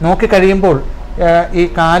 നോക്കിക്കഴിയുമ്പോൾ ഈ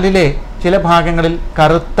കാലിലെ ചില ഭാഗങ്ങളിൽ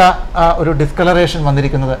കറുത്ത ഒരു ഡിസ്കളറേഷൻ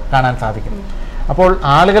വന്നിരിക്കുന്നത് കാണാൻ സാധിക്കും. അപ്പോൾ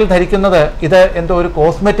ആളുകൾ ധരിക്കുന്നത് ഇത് എന്തോ ഒരു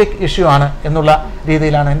കോസ്മെറ്റിക് ഇഷ്യൂ ആണ് എന്നുള്ള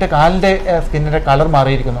രീതിയിലാണ്. എൻ്റെ കാലിൻ്റെ സ്കിന്നിൻ്റെ കളർ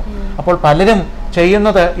മാറിയിരിക്കുന്നു. അപ്പോൾ പലരും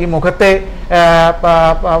ചെയ്യുന്നത് ഈ മുഖത്തെ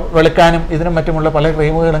വെളുക്കാനും ഇതിനും മറ്റുമുള്ള പല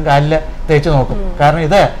ക്രീമുകളും കാലിൽ തേച്ച് നോക്കും. കാരണം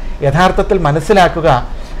ഇത് യഥാർത്ഥത്തിൽ മനസ്സിലാക്കുക,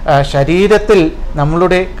 ശരീരത്തിൽ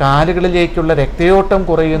നമ്മളുടെ കാലുകളിലേക്കുള്ള രക്തയോട്ടം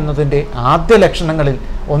കുറയുന്നതിൻ്റെ ആദ്യ ലക്ഷണങ്ങളിൽ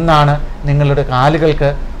ഒന്നാണ് നിങ്ങളുടെ കാലുകൾക്ക്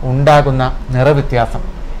ഉണ്ടാകുന്ന നിറവ്യത്യാസം.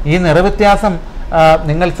 ഈ നിറവ്യത്യാസം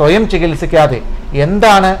നിങ്ങൾ സ്വയം ചികിത്സിക്കാതെ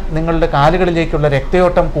എന്താണ് നിങ്ങളുടെ കാലുകളിലേക്കുള്ള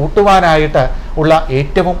രക്തയോട്ടം കൂട്ടുവാനായിട്ട് ഉള്ള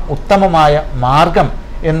ഏറ്റവും ഉത്തമമായ മാർഗം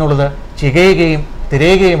എന്നുള്ളത്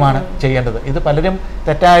തിരയുകയുമാണ് ചെയ്യേണ്ടത്. ഇത് പലരും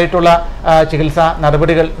തെറ്റായിട്ടുള്ള ചികിത്സാ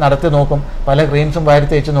നടപടികൾ നടത്തി നോക്കും, പല ക്രീംസും വാരി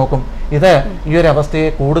തേച്ച് നോക്കും. ഇത് ഈ ഒരു അവസ്ഥയെ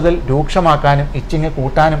കൂടുതൽ രൂക്ഷമാക്കാനും ഇച്ചിങ്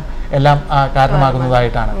കൂട്ടാനും എല്ലാം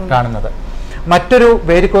കാരണമാകുന്നതായിട്ടാണ് കാണുന്നത്. മറ്റൊരു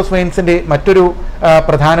വേരിക്കോസ് വെയിൻസിൻ്റെ മറ്റൊരു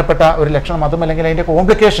പ്രധാനപ്പെട്ട ഒരു ലക്ഷണം, അതുമല്ലെങ്കിൽ അതിൻ്റെ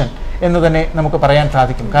കോംപ്ലിക്കേഷൻ എന്ന് തന്നെ നമുക്ക് പറയാൻ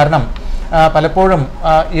സാധിക്കും. കാരണം പലപ്പോഴും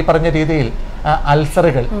ഈ പറഞ്ഞ രീതിയിൽ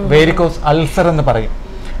അൾസറുകൾ, വേരിക്കോസ് അൾസർ എന്ന് പറയും.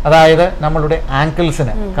 അതായത് നമ്മളുടെ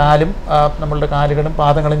ആങ്കിൾസിന്, നമ്മളുടെ കാലുകളും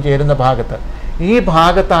പാദങ്ങളും ചേരുന്ന ഭാഗത്ത്, ഈ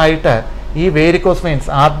ഭാഗത്തായിട്ട് ഈ വേരിക്കോസ് വെയിൻസ്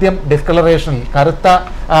ആദ്യം കറുത്ത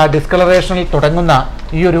ഡിസ്കളറേഷനിൽ തുടങ്ങുന്ന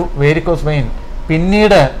ഈ ഒരു വേരിക്കോസ് വെയിൻ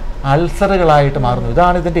പിന്നീട് അൾസറുകളായിട്ട് മാറുന്നു.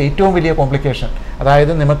 ഇതാണ് ഇതിൻ്റെ ഏറ്റവും വലിയ കോംപ്ലിക്കേഷൻ.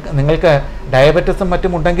 അതായത് നിങ്ങൾക്ക് ഡയബറ്റിസും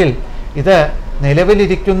മറ്റുമുണ്ടെങ്കിൽ ഇത്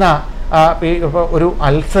നിലവിലിരിക്കുന്ന ഒരു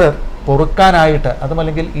അൾസർ പൊറുക്കാനായിട്ട്,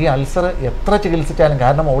 അതുമല്ലെങ്കിൽ ഈ അൾസർ എത്ര ചികിത്സിച്ചാലും,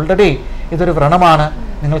 കാരണം ഓൾറെഡി ഇതൊരു വ്രണമാണ്,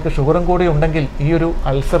 നിങ്ങൾക്ക് ഷുഗറും കൂടി ഉണ്ടെങ്കിൽ ഈ ഒരു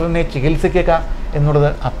അൾസറിനെ ചികിത്സിക്കുക എന്നുള്ളത്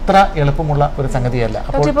അത്ര എളുപ്പമുള്ള ഒരു സംഗതിയല്ല.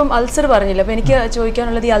 അപ്പോൾ ഇപ്പം അൾസർ പറഞ്ഞില്ല, അപ്പോൾ എനിക്ക്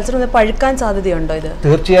ചോദിക്കാനുള്ളത്, ഈ അൾസർ പഴുക്കാൻ സാധ്യതയുണ്ടോ? ഇത്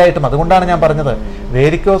തീർച്ചയായിട്ടും. അതുകൊണ്ടാണ് ഞാൻ പറഞ്ഞത്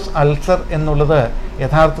വേരിക്കോസ് അൾസർ എന്നുള്ളത്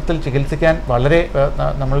യഥാർത്ഥത്തിൽ ചികിത്സിക്കാൻ വളരെ,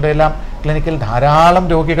 നമ്മളുടെ എല്ലാം ക്ലിനിക്കിൽ ധാരാളം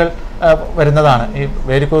രോഗികൾ വരുന്നതാണ് ഈ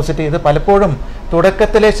വേരിക്കോസിറ്റി. ഇത് പലപ്പോഴും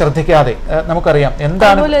തുടക്കത്തിലെ ശ്രദ്ധിക്കാതെ, നമുക്കറിയാം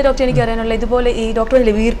എന്താണ് ഡോക്ടർ എനിക്ക് അറിയാനുള്ള, ഇതുപോലെ ഈ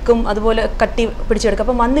ഡോക്ടറിന്റെ വീർക്കും അതുപോലെ കട്ടി പിടിച്ചെടുക്കും.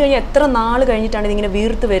 അപ്പം വന്നു കഴിഞ്ഞാൽ എത്ര നാൾ കഴിഞ്ഞിട്ടാണ് ഇതിങ്ങനെ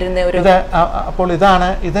വീർത്ത് വരുന്നത്? ഇത് അപ്പോൾ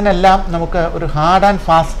ഇതിനെല്ലാം നമുക്ക് ഒരു ഹാർഡ് ആൻഡ്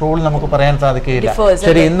ഫാസ്റ്റ് റൂൾ നമുക്ക് പറയാൻ സാധിക്കുകയില്ല.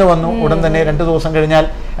 ശരി, ഇന്ന് വന്നു ഉടൻ തന്നെ 2 ദിവസം കഴിഞ്ഞാൽ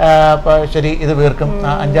ശരി ഇത് വീർക്കും,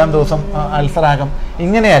 5-ാം ദിവസം അൾസറാകും,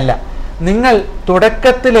 ഇങ്ങനെയല്ല. നിങ്ങൾ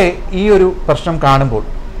തുടക്കത്തിലെ ഈ ഒരു പ്രശ്നം കാണുമ്പോൾ,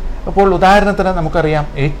 അപ്പോൾ ഉദാഹരണത്തിന് നമുക്കറിയാം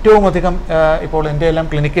ഏറ്റവും അധികം ഇപ്പോൾ എൻ്റെ എല്ലാം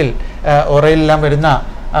ക്ലിനിക്കിൽ ഓറയിലെല്ലാം വരുന്ന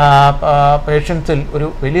പേഷ്യൻസിൽ ഒരു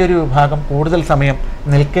വലിയൊരു വിഭാഗം കൂടുതൽ സമയം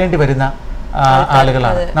നിൽക്കേണ്ടി വരുന്ന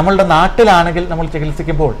ആളുകളാണ്. നമ്മളുടെ നാട്ടിലാണെങ്കിൽ നമ്മൾ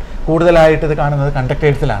ചികിത്സിക്കുമ്പോൾ കൂടുതലായിട്ട് ഇത് കാണുന്നത്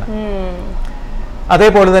കണ്ടക്ടേഴ്സിലാണ്.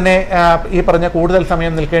 അതേപോലെ തന്നെ ഈ പറഞ്ഞ കൂടുതൽ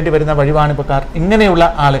സമയം നിൽക്കേണ്ടി വരുന്ന വഴിവാണിപ്പക്കാർ, ഇങ്ങനെയുള്ള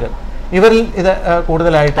ആളുകൾ, ഇവരിൽ ഇത്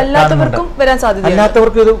കൂടുതലായിട്ട്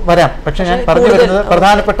അല്ലാത്തവർക്ക് ഇത് വരാം. പക്ഷെ ഞാൻ പറഞ്ഞു വരുന്നത്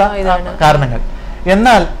പ്രധാനപ്പെട്ട കാരണങ്ങൾ.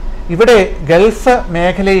 എന്നാൽ ഇവിടെ ഗൾഫ്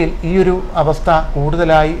മേഖലയിൽ ഈ ഒരു അവസ്ഥ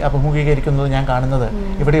കൂടുതലായി അഭിമുഖീകരിക്കുന്നത് ഞാൻ കാണുന്നത്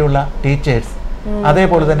ഇവിടെയുള്ള ടീച്ചേഴ്സ്,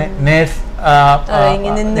 അതേപോലെ തന്നെ നേഴ്സ്.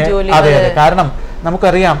 അതെ അതെ, കാരണം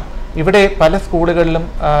നമുക്കറിയാം ഇവിടെ പല സ്കൂളുകളിലും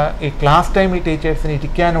ഈ ക്ലാസ് ടൈമിൽ ടീച്ചേഴ്സിന്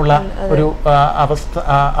ഇരിക്കാനുള്ള ഒരു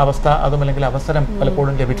അവസ്ഥ അതുമല്ലെങ്കിൽ അവസരം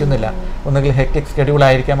പലപ്പോഴും ലഭിക്കുന്നില്ല. ഒന്നുകിൽ ഹെക്ടിക് ഷെഡ്യൂൾ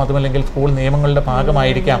ആയിരിക്കാം, അതുമല്ലെങ്കിൽ സ്കൂൾ നിയമങ്ങളുടെ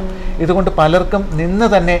ഭാഗമായിരിക്കാം. ഇതുകൊണ്ട് പലർക്കും നിന്ന്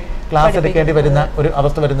തന്നെ ക്ലാസ് എടുക്കേണ്ടി വരുന്ന ഒരു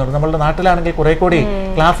അവസ്ഥ വരുന്നുണ്ട്. നമ്മളുടെ നാട്ടിലാണെങ്കിൽ കുറെ കൂടി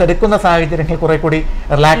ക്ലാസ് എടുക്കുന്ന സാഹചര്യങ്ങൾ കുറെ കൂടി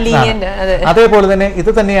റിലാക്സ് ആണ്. അതേപോലെ തന്നെ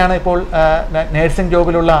ഇത് തന്നെയാണ് ഇപ്പോൾ നേഴ്സിംഗ്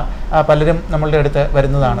ജോബിലുള്ള പലരും നമ്മളുടെ അടുത്ത്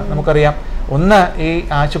വരുന്നതാണ്. നമുക്കറിയാം, ഒന്ന് ഈ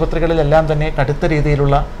ആശുപത്രികളിലെല്ലാം തന്നെ കടുത്ത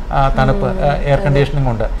രീതിയിലുള്ള തണുപ്പ്, എയർ കണ്ടീഷനിങ്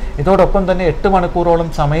ഉണ്ട്. ഇതോടൊപ്പം തന്നെ 8 മണിക്കൂറോളം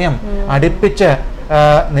സമയം അടുപ്പിച്ച്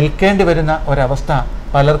നിൽക്കേണ്ടി വരുന്ന ഒരവസ്ഥ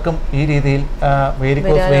പലർക്കും ഈ രീതിയിൽ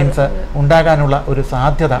വേരിക്കോസ് വെയിൻസ് ഉണ്ടാകാനുള്ള ഒരു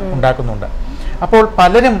സാധ്യത ഉണ്ടാക്കുന്നുണ്ട്. അപ്പോൾ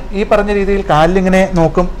പലരും ഈ പറഞ്ഞ രീതിയിൽ കാലിലിങ്ങനെ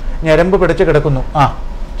നോക്കും, ഞരമ്പ് പിടിച്ച് കിടക്കുന്നു.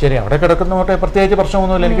 ശരി, അവിടെ കിടക്കുന്നോട്ടെ, പ്രത്യേകിച്ച്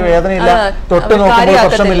പ്രശ്നമൊന്നുമില്ല, എനിക്ക് വേദനയില്ല, തൊട്ട് നോക്കുമ്പോൾ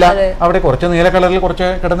പ്രശ്നമില്ല, അവിടെ കുറച്ച് നീല കളറിൽ കുറച്ച്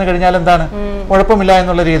കിടന്നു കഴിഞ്ഞാൽ എന്താണ്, കുഴപ്പമില്ല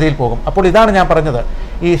എന്നുള്ള രീതിയിൽ പോകും. അപ്പോൾ ഇതാണ് ഞാൻ പറഞ്ഞത്,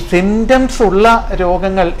 ഈ സിംറ്റംസ് ഉള്ള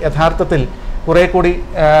രോഗങ്ങൾ യഥാർത്ഥത്തിൽ കുറെ കൂടി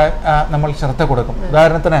നമ്മൾ ശ്രദ്ധ കൊടുക്കും.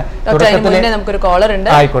 ഉദാഹരണത്തിന് നമുക്കൊരു കോളർ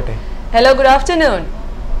ഉണ്ട്. ആയിക്കോട്ടെ. Hello, good afternoon.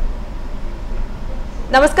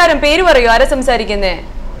 നമസ്കാരം, പേര് പറയൂ, ആരാ സംസാരിക്കുന്നേ?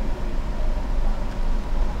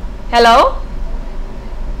 Hello.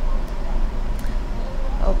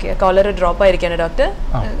 Okay, collar drop ആയിരിക്കാണ് doctor.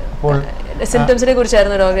 സിംറ്റംസിനെ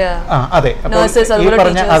കുറിച്ചായിരുന്നു ഡോക്ടർ. അതെ,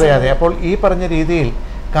 അപ്പോൾ ഈ പറഞ്ഞ രീതിയിൽ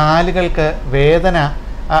കാലുകൾക്ക് വേദന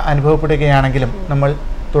അനുഭവപ്പെടുകയാണെങ്കിലും നമ്മൾ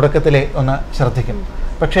തുടക്കത്തിലെ ഒന്ന് ശ്രദ്ധിക്കും.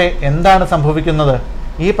 പക്ഷേ എന്താണ് സംഭവിക്കുന്നത്,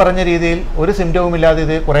 ഈ പറഞ്ഞ രീതിയിൽ ഒരു സിംറ്റവും ഇല്ലാതെ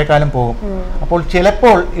ഇത് കുറെ കാലം പോകും. അപ്പോൾ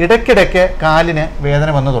ചിലപ്പോൾ ഇടയ്ക്കിടയ്ക്ക് കാലിന് വേദന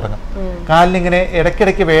വന്നു തുടങ്ങും. കാലിനിങ്ങനെ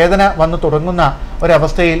ഇടയ്ക്കിടയ്ക്ക് വേദന വന്നു തുടങ്ങുന്ന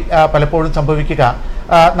ഒരവസ്ഥയിൽ പലപ്പോഴും സംഭവിക്കുക,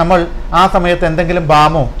 നമ്മൾ ആ സമയത്ത് എന്തെങ്കിലും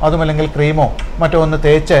ബാമോ അതുമല്ലെങ്കിൽ ക്രീമോ മറ്റോ ഒന്ന്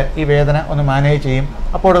തേച്ച് ഈ വേദന ഒന്ന് മാനേജ് ചെയ്യും.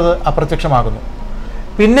 അപ്പോൾ അത് അപ്രത്യക്ഷമാകുന്നു.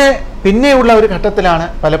 പിന്നെയുള്ള ഒരു ഘട്ടത്തിലാണ്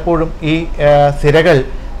പലപ്പോഴും ഈ സിരകൾ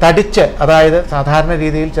തടിച്ച്, അതായത് സാധാരണ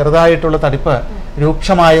രീതിയിൽ ചെറുതായിട്ടുള്ള തടിപ്പ്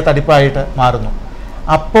രൂക്ഷമായ തടിപ്പായിട്ട് മാറുന്നു.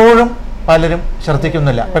 അപ്പോഴും പലരും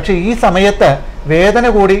ശ്രദ്ധിക്കുന്നില്ല. പക്ഷേ ഈ സമയത്ത് വേദന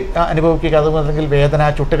കൂടി അനുഭവിക്കുക, അതുമല്ലെങ്കിൽ വേദന,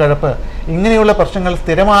 ചുട്ടുകഴപ്പ്, ഇങ്ങനെയുള്ള പ്രശ്നങ്ങൾ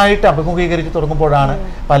സ്ഥിരമായിട്ട് അഭിമുഖീകരിച്ച് തുടങ്ങുമ്പോഴാണ്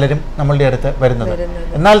പലരും നമ്മളുടെ അടുത്ത് വരുന്നത്.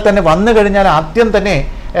 എന്നാൽ തന്നെ വന്നു കഴിഞ്ഞാൽ ആദ്യം തന്നെ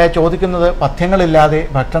ചോദിക്കുന്നത് പഥ്യങ്ങളില്ലാതെ,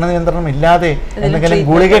 ഭക്ഷണ നിയന്ത്രണം ഇല്ലാതെ എന്തെങ്കിലും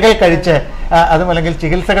ഗുളികകൾ കഴിച്ച് അതുമല്ലെങ്കിൽ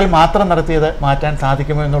ചികിത്സകൾ മാത്രം നടത്തിയത് മാറ്റാൻ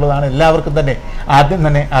സാധിക്കുമോ എന്നുള്ളതാണ് എല്ലാവർക്കും തന്നെ ആദ്യം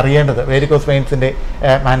തന്നെ അറിയേണ്ടത് വേരിക്കോസ് വെയിൻസിൻ്റെ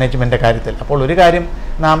മാനേജ്മെൻറ്റിൻ്റെ കാര്യത്തിൽ. അപ്പോൾ ഒരു കാര്യം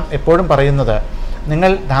നാം എപ്പോഴും പറയുന്നത്,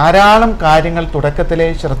 നിങ്ങൾ ധാരാളം കാര്യങ്ങൾ തുടക്കത്തിലെ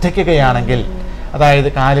ശ്രദ്ധിക്കുകയാണെങ്കിൽ, അതായത്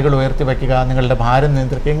കാലുകൾ ഉയർത്തി വയ്ക്കുക, നിങ്ങളുടെ ഭാരം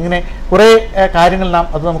നിയന്ത്രിക്കുക, ഇങ്ങനെ കുറേ കാര്യങ്ങൾ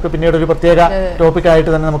അത് നമുക്ക് പിന്നീട് ഒരു പ്രത്യേക ടോപ്പിക്കായിട്ട്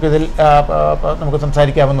തന്നെ നമുക്ക്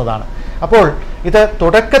സംസാരിക്കാവുന്നതാണ്. അപ്പോൾ ഇത്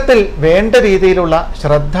തുടക്കത്തിൽ വേണ്ട രീതിയിലുള്ള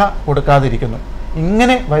ശ്രദ്ധ കൊടുക്കാതിരിക്കുന്നു.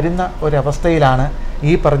 ഇങ്ങനെ വരുന്ന ഒരവസ്ഥയിലാണ്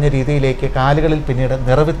ഈ പറഞ്ഞ രീതിയിലേക്ക് കാലുകളിൽ പിന്നീട്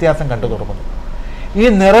നിറവ്യത്യാസം കണ്ടു തുടങ്ങുന്നു. ഈ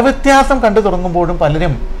നിറവ്യത്യാസം കണ്ടു തുടങ്ങുമ്പോഴും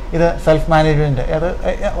പലരും ഇത് സെൽഫ് മാനേജ്മെന്റ്,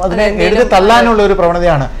 അതിനെ എഴുതി തള്ളാനുള്ള ഒരു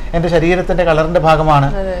പ്രവണതയാണ്. എൻ്റെ ശരീരത്തിൻ്റെ കളറിൻ്റെ ഭാഗമാണ്,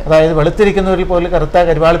 അതായത് വെളുത്തിരിക്കുന്നവരിൽ പോലും കറുത്ത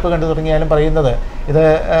കരിവാളിപ്പ് കണ്ടു തുടങ്ങിയാലും പറയുന്നത് ഇത്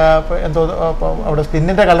എന്തോ അവിടെ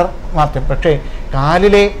സ്കിന്നിൻ്റെ കളർ മാറ്റം. പക്ഷേ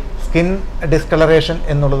കാലിലെ സ്കിൻ ഡിസ്കളറേഷൻ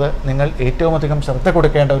എന്നുള്ളത് നിങ്ങൾ ഏറ്റവും അധികം ശ്രദ്ധ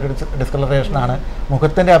കൊടുക്കേണ്ട ഒരു ഡിസ്കളറേഷനാണ്.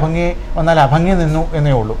 മുഖത്തിൻ്റെ അഭംഗി വന്നാൽ അഭംഗി നിന്നു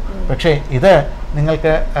എന്നേ ഉള്ളൂ. പക്ഷേ ഇത്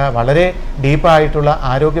നിങ്ങൾക്ക് വളരെ ഡീപ്പായിട്ടുള്ള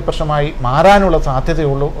ആരോഗ്യ പ്രശ്നമായി മാറാനുള്ള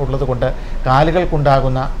ഉള്ളത് കൊണ്ട്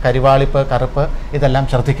കാലുകൾക്കുണ്ടാകുന്ന കരിവാളിപ്പ്, കറുപ്പ് ഇതെല്ലാം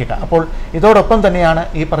ശ്രദ്ധിക്കുക. അപ്പോൾ ഇതോടൊപ്പം തന്നെയാണ്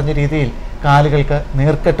ഈ പറഞ്ഞ രീതിയിൽ കാലുകൾക്ക്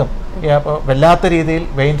നീർക്കെട്ടും, വല്ലാത്ത രീതിയിൽ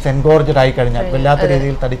വെയിൻസ് എൻഗോർജഡ് ആയി കഴിഞ്ഞാൽ, വല്ലാത്ത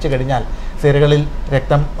രീതിയിൽ തടിച്ചു കഴിഞ്ഞാൽ സിരകളിൽ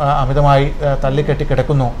രക്തം അമിതമായി തള്ളിക്കെട്ടി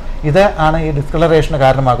കിടക്കുന്നു. ഇത് ആണ് ഈ ഡിസ്കളറേഷന്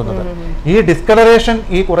കാരണമാകുന്നത്. ഈ ഡിസ്കളറേഷൻ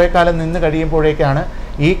ഈ കുറേ കാലം നിന്ന് കഴിയുമ്പോഴേക്കാണ്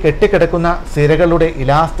ഈ കെട്ടിക്കിടക്കുന്ന സിരകളുടെ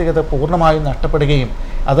ഇലാസ്തികത പൂർണ്ണമായും നഷ്ടപ്പെടുകയും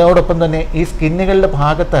അതോടൊപ്പം തന്നെ ഈ സ്കിന്നുകളുടെ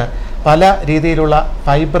ഭാഗത്ത് പല രീതിയിലുള്ള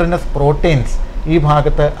ഫൈബ്രിനസ് പ്രോട്ടീൻസ് ഈ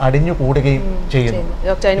ഭാഗത്ത് അടിഞ്ഞു കൂടുകയും ചെയ്യുന്നു.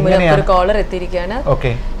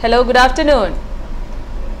 Hello, good afternoon.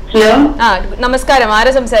 ഹലോ, നമസ്കാരം,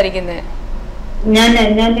 ആരാ സംസാരിക്കുന്നേ?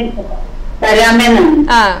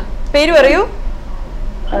 പേര് പറയൂ.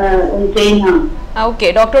 ഓക്കെ,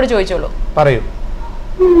 ഡോക്ടറോട് ചോദിച്ചോളൂ. പറയൂ.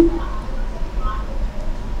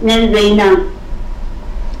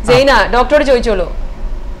 സൈന, ഡോക്ടറോട് ചോദിച്ചോളൂ.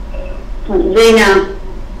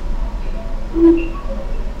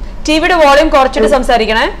 ടിവിയുടെ വോളിയം കുറച്ചിട്ട്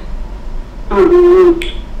സംസാരിക്കണേ.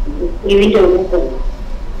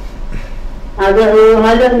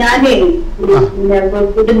 ഞാനേ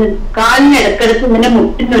കാലിന് ഇടക്കിടക്ക് ഇങ്ങനെ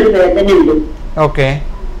മുട്ടിനൊരു വേദന ഉണ്ട്. ഓക്കെ.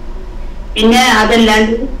 പിന്നെ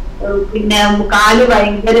അതല്ലാണ്ട് പിന്നെ കാല്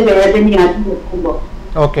ഭയങ്കര വേദനയാണ് നോക്കുമ്പോ.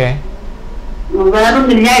 ഓക്കെ.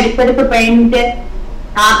 വേറൊന്നുമില്ല. ഞാൻ ഇടയ്ക്കിടയ്ക്ക് പെയിന്റ്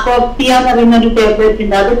ആക്കോപ്സിയ എന്ന് പറയുന്ന ഒരു ടാബ്ലറ്റ്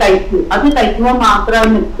ഉണ്ട്, അത് കഴിക്കുമ്പോൾ മാത്രമേ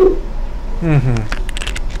നിൽക്കൂ.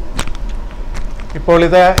 ഇപ്പോൾ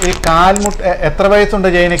ഇത് ഈ കാൽമുട്ട് എത്ര വയസ്സുണ്ട്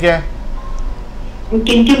ജൈനയ്ക്ക്?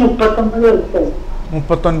 എനിക്ക് 39 വയസ്സായി.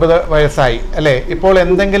 39 വയസ്സായി അല്ലേ? ഇപ്പോൾ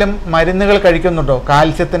എന്തെങ്കിലും മരുന്നുകൾ കഴിക്കുന്നുണ്ടോ?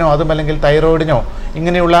 കാൽസ്യത്തിനോ അതുമല്ലെങ്കിൽ തൈറോയിഡിനോ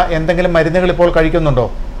ഇങ്ങനെയുള്ള എന്തെങ്കിലും മരുന്നുകൾ ഇപ്പോൾ കഴിക്കുന്നുണ്ടോ?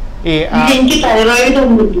 ഈ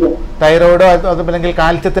തൈറോയിഡോ അതുമല്ലെങ്കിൽ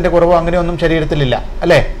കാൽസ്യത്തിന്റെ കുറവോ അങ്ങനെയൊന്നും ശരീരത്തിലില്ല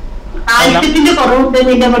അല്ലേ?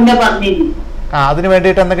 അതിനു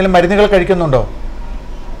വേണ്ടിയിട്ട് എന്തെങ്കിലും മരുന്നുകൾ കഴിക്കുന്നുണ്ടോ?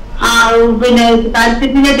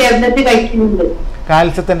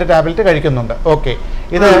 കാൽസ്യത്തിന്റെ ടാബ്ലറ്റ് കഴിക്കുന്നുണ്ട്. ഓക്കെ.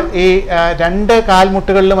 ഇത് ഈ 2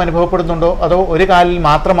 കാൽമുട്ടുകളിലും അനുഭവപ്പെടുന്നുണ്ടോ അതോ ഒരു കാലിൽ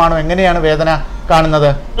മാത്രമാണോ? എങ്ങനെയാണ് വേദന കാണുന്നത്?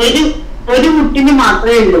 ഒരു മുട്ടിന്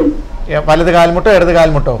മാത്രമേ ഉള്ളൂ. വലത് കാൽമുട്ടോ ഇടത്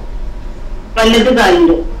കാൽമുട്ടോ?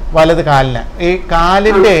 വലത് കാലിന്. ഈ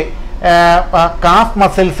കാലിന്റെ കാഫ്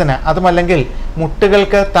മസിൽസിന് അതുമല്ലെങ്കിൽ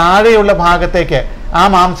മുട്ടുകൾക്ക് താഴെയുള്ള ഭാഗത്തേക്ക് ആ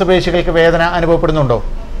മാംസപേശികൾക്ക് വേദന അനുഭവപ്പെടുന്നുണ്ടോ?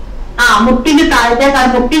 മുട്ടിന്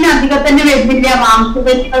അധികം തന്നെ വരുന്നില്ല,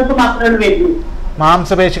 മാംസപേശികൾക്ക് മാത്രമാണ് വരുന്നത്.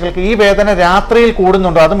 മാംസപേശികൾക്ക് ഈ വേദന രാത്രിയിൽ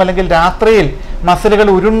കൂടുന്നുണ്ടോ? അതുമല്ലെങ്കിൽ രാത്രിയിൽ മസിലുകൾ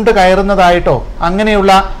ഉരുണ്ട് കയറുന്നതായിട്ടോ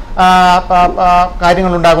അങ്ങനെയുള്ള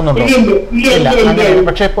കാര്യങ്ങൾ ഉണ്ടാകുന്നുണ്ടോ? ഇല്ല. അങ്ങനെ.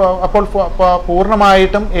 പക്ഷെ അപ്പോൾ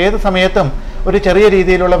പൂർണ്ണമായിട്ടും ഏത് സമയത്തും ഒരു ചെറിയ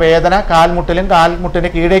രീതിയിലുള്ള വേദന കാൽമുട്ടിലും കാൽമുട്ടിന്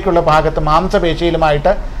കീഴേക്കുള്ള ഭാഗത്ത്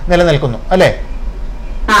മാംസപേശിയിലുമായിട്ട് നിലനിൽക്കുന്നു അല്ലേ?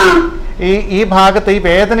 ഈ ഭാഗത്ത് ഈ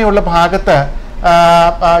വേദനയുള്ള ഭാഗത്ത്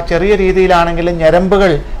ചെറിയ രീതിയിലാണെങ്കിലും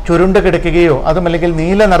ഞരമ്പുകൾ ചുരുണ്ട് കിടക്കുകയോ അതുമല്ലെങ്കിൽ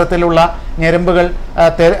നീല നിറത്തിലുള്ള ഞരമ്പുകൾ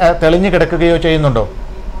തെളിഞ്ഞു കിടക്കുകയോ ചെയ്യുന്നുണ്ടോ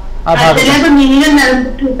ആ ഭാഗത്ത്?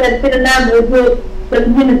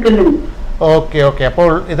 ഓക്കെ.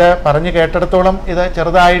 അപ്പോൾ ഇത് പറഞ്ഞു കേട്ടിടത്തോളം ഇത്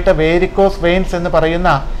ചെറുതായിട്ട് വേരിക്കോസ് വെയിൻസ് എന്ന്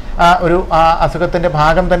പറയുന്ന ഒരു അസുഖത്തിന്റെ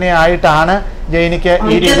ഭാഗം തന്നെ ആയിട്ടാണ് ജൈനിക്ക്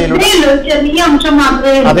ഈ രീതിയിലുള്ള.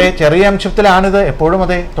 അതെ, ചെറിയ അംശത്തിലാണിത് എപ്പോഴും.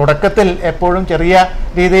 അതെ, തുടക്കത്തിൽ എപ്പോഴും ചെറിയ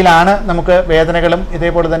രീതിയിലാണ് നമുക്ക് വേദനകളും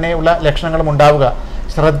ഇതേപോലെ തന്നെയുള്ള ലക്ഷണങ്ങളും ഉണ്ടാവുക.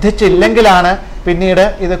 ശ്രദ്ധിച്ചില്ലെങ്കിലാണ് പിന്നീട്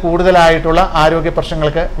ഇത് കൂടുതലായിട്ടുള്ള ആരോഗ്യ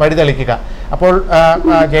പ്രശ്നങ്ങൾക്ക് വഴിതെളിക്കുക. അപ്പോൾ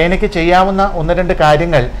ജൈനയ്ക്ക് ചെയ്യാവുന്ന 1-2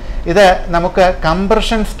 കാര്യങ്ങൾ ഇത് നമുക്ക്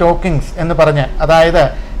കംപ്രഷൻ സ്റ്റോക്കിങ്സ് എന്ന് പറഞ്ഞ്, അതായത്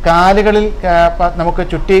കാലുകളിൽ നമുക്ക്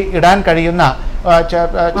ചുറ്റി ഇടാൻ കഴിയുന്ന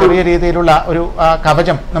ചെറിയ രീതിയിലുള്ള ഒരു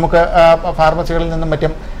കവചം നമുക്ക് ഫാർമസികളിൽ നിന്നും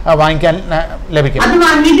മറ്റും വാങ്ങിക്കാൻ ലഭിക്കും.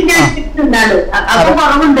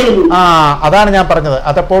 അതാണ് ഞാൻ പറഞ്ഞത്.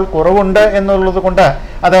 അതപ്പോൾ കുറവുണ്ട് എന്നുള്ളത് കൊണ്ട്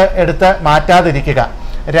അത് എടുത്ത് മാറ്റാതിരിക്കുക.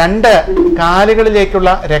 2, കാലുകളിലേക്കുള്ള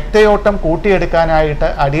രക്തയോട്ടം കൂട്ടിയെടുക്കാനായിട്ട്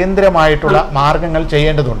അടിയന്തരമായിട്ടുള്ള മാർഗങ്ങൾ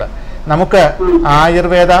ചെയ്യേണ്ടതുണ്ട്. നമുക്ക്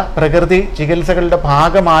ആയുർവേദ പ്രകൃതി ചികിത്സകളുടെ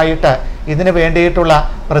ഭാഗമായിട്ട് ഇതിന് വേണ്ടിയിട്ടുള്ള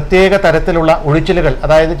പ്രത്യേക തരത്തിലുള്ള ഒഴിച്ചിലുകൾ,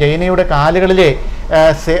 അതായത് ജൈനയുടെ കാലുകളിലെ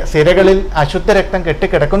സിരകളിൽ അശുദ്ധ രക്തം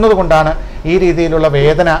കെട്ടിക്കിടക്കുന്നത് കൊണ്ടാണ് ഈ രീതിയിലുള്ള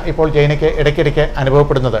വേദന ഇപ്പോൾ ജൈനയ്ക്ക് ഇടയ്ക്കിടയ്ക്ക്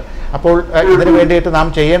അനുഭവപ്പെടുന്നത്. അപ്പോൾ ഇതിനു വേണ്ടിയിട്ട് നാം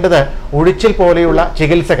ചെയ്യേണ്ടത് ഒഴിച്ചിൽ പോലെയുള്ള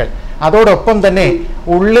ചികിത്സകൾ. അതോടൊപ്പം തന്നെ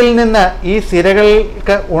ഉള്ളിൽ നിന്ന് ഈ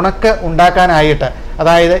സിരകൾക്ക് ഉണക്ക് ഉണ്ടാക്കാനായിട്ട്,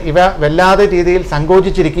 അതായത് ഇവ വല്ലാതെ രീതിയിൽ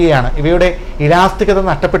സങ്കോചിച്ചിരിക്കുകയാണ്, ഇവയുടെ ഇലാസ്തികത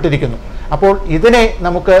നഷ്ടപ്പെട്ടിരിക്കുന്നു. അപ്പോൾ ഇതിനെ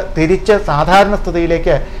നമുക്ക് തിരിച്ച് സാധാരണ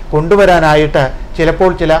സ്ഥിതിയിലേക്ക് കൊണ്ടുവരാനായിട്ട്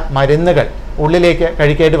ചിലപ്പോൾ ചില മരുന്നുകൾ ഉള്ളിലേക്ക്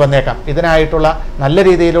കഴിക്കേണ്ടി വന്നേക്കാം. ഇതിനായിട്ടുള്ള നല്ല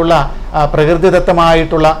രീതിയിലുള്ള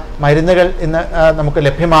പ്രകൃതിദത്തമായിട്ടുള്ള മരുന്നുകൾ ഇന്ന് നമുക്ക്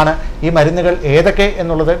ലഭ്യമാണ്. ഈ മരുന്നുകൾ ഏതൊക്കെ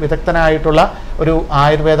എന്നുള്ളത് വിദഗ്ധനായിട്ടുള്ള ഒരു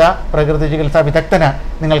ആയുർവേദ പ്രകൃതി ചികിത്സാ വിദഗ്ധന്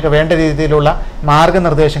നിങ്ങൾക്ക് വേണ്ട രീതിയിലുള്ള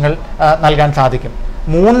മാർഗനിർദ്ദേശങ്ങൾ നൽകാൻ സാധിക്കും.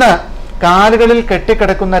 3, കാലുകളിൽ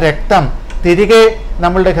കെട്ടിക്കിടക്കുന്ന രക്തം തിരികെ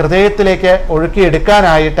നമ്മളുടെ ഹൃദയത്തിലേക്ക്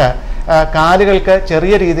ഒഴുക്കിയെടുക്കാനായിട്ട് കാലുകൾക്ക്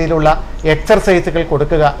ചെറിയ രീതിയിലുള്ള എക്സർസൈസുകൾ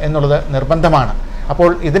കൊടുക്കുക എന്നുള്ളത് നിർബന്ധമാണ്. അപ്പോൾ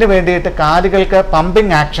ഇതിനു വേണ്ടിയിട്ട് കാലുകൾക്ക്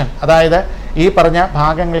പമ്പിംഗ് ആക്ഷൻ, അതായത് ഈ പറഞ്ഞ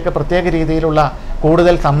ഭാഗങ്ങൾക്ക് പ്രത്യേക രീതിയിലുള്ള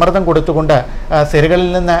കൂടുതൽ സമ്മർദ്ദം കൊടുത്തുകൊണ്ട് സിരകളിൽ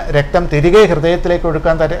നിന്ന് രക്തം തിരികെ ഹൃദയത്തിലേക്ക്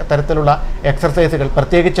ഒഴുക്കാൻ തരത്തിലുള്ള എക്സർസൈസുകൾ,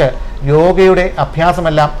 പ്രത്യേകിച്ച് യോഗയുടെ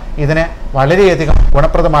അഭ്യാസമെല്ലാം ഇതിന് വളരെയധികം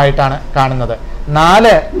ഗുണപ്രദമായിട്ടാണ് കാണുന്നത്.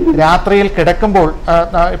 4, രാത്രിയിൽ കിടക്കുമ്പോൾ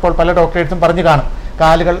ഇപ്പോൾ പല ഡോക്ടേഴ്സും പറഞ്ഞു കാണും,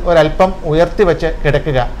 കാലുകൾ ഒരല്പം ഉയർത്തി വെച്ച്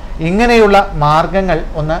കിടക്കുക. ഇങ്ങനെയുള്ള മാർഗങ്ങൾ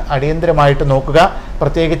ഒന്ന് അടിയന്തരമായിട്ട് നോക്കുക.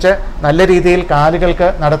 പ്രത്യേകിച്ച് നല്ല രീതിയിൽ കാലുകൾക്ക്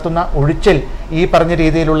നടത്തുന്ന ഒഴിച്ചിൽ ഈ പറഞ്ഞ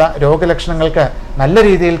രീതിയിലുള്ള രോഗലക്ഷണങ്ങൾക്ക് നല്ല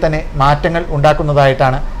രീതിയിൽ തന്നെ മാറ്റങ്ങൾ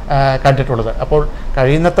ഉണ്ടാക്കുന്നതായിട്ടാണ് കണ്ടിട്ടുള്ളത്. അപ്പോൾ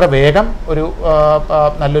കഴിയുന്നത്ര വേഗം ഒരു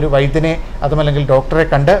നല്ലൊരു വൈദ്യനെ അതുമല്ലെങ്കിൽ ഡോക്ടറെ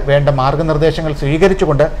കണ്ട് വേണ്ട മാർഗനിർദ്ദേശങ്ങൾ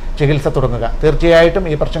സ്വീകരിച്ചുകൊണ്ട് ചികിത്സ തുടങ്ങുക. തീർച്ചയായിട്ടും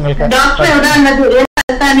ഈ പ്രശ്നങ്ങൾക്ക്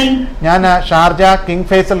ഞാൻ ഷാർജ കിങ്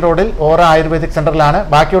ഫൈസൽ റോഡിൽ ഓറ ആയുർവേദിക് സെന്ററിലാണ്.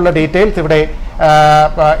 ബാക്കിയുള്ള ഡീറ്റെയിൽസ് ഇവിടെ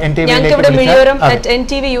ntv.ntv.com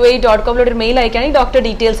മെയിൽ അയക്കുകയാണെങ്കിൽ ഡോക്ടർ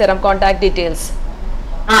ഡീറ്റെയിൽസ് തരാം, കോൺടാക്ട് ഡീറ്റെയിൽസ്.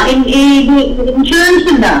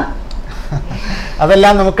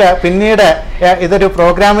 അതെല്ലാം നമുക്ക് പിന്നീട് ഇതൊരു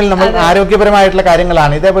പ്രോഗ്രാമിൽ നമ്മൾ ആരോഗ്യപരമായിട്ടുള്ള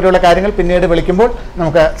കാര്യങ്ങളാണ്, ഇതേപോലെയുള്ള കാര്യങ്ങൾ പിന്നീട് വിളിക്കുമ്പോൾ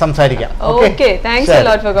നമുക്ക് സംസാരിക്കാം. Okay, thanks a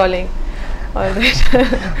lot for calling.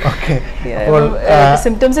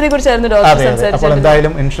 സിംപ്റ്റംസിനെ കുറിച്ചായിരുന്നു ഡോക്ടർ സംസാരിച്ചത്. അപ്പോൾ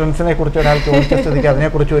എന്തായാലും ഇൻഷുറൻസിനെ കുറിച്ച് ഒരാൾ ചോദിച്ച സ്ഥിതിക്ക്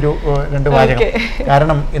അതിനെക്കുറിച്ച് ഒരു 2 വാചകം.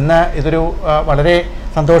 കാരണം ഇന്ന് ഇതൊരു വളരെ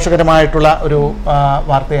സന്തോഷകരമായിട്ടുള്ള ഒരു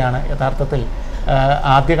വാർത്തയാണ്. യഥാർത്ഥത്തിൽ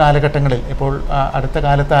ആദ്യ കാലഘട്ടങ്ങളിൽ, ഇപ്പോൾ അടുത്ത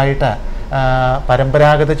കാലത്തായിട്ട്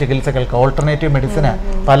പരമ്പരാഗത ചികിത്സകൾക്ക്, ഓൾട്ടർനേറ്റീവ് മെഡിസിന്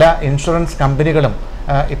പല ഇൻഷുറൻസ് കമ്പനികളും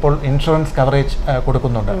ഇപ്പോൾ ഇൻഷുറൻസ് കവറേജ്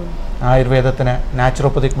കൊടുക്കുന്നുണ്ട്. ആയുർവേദത്തിന്,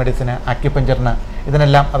 നാച്ചുറോപ്പതിക് മെഡിസിന്, അക്യുപഞ്ചറിന്,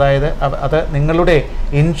 ഇതിനെല്ലാം. അതായത് അത് നിങ്ങളുടെ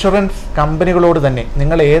ഇൻഷുറൻസ് കമ്പനികളോട് തന്നെ,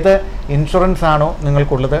 നിങ്ങൾ ഏത് ഇൻഷുറൻസ് ആണോ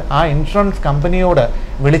നിങ്ങൾക്കുള്ളത് ആ ഇൻഷുറൻസ് കമ്പനിയോട്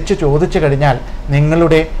വിളിച്ച് ചോദിച്ചു കഴിഞ്ഞാൽ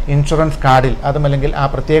നിങ്ങളുടെ ഇൻഷുറൻസ് കാർഡിൽ, അതുമല്ലെങ്കിൽ ആ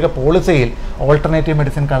പ്രത്യേക പോളിസിയിൽ ഓൾട്ടർനേറ്റീവ്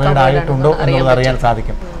മെഡിസിൻ കവേർഡ് ആയിട്ടുണ്ടോ എന്നുള്ളത് അറിയാൻ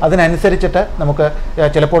സാധിക്കും. അതിനനുസരിച്ചിട്ട് നമുക്ക്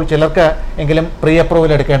ചിലപ്പോൾ ചിലർക്ക് എങ്കിലും പ്രീ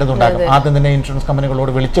അപ്രൂവൽ എടുക്കേണ്ടതുണ്ടാകും. ആദ്യം തന്നെ ഇൻഷുറൻസ്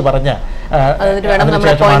കമ്പനികളോട് വിളിച്ച് പറഞ്ഞ്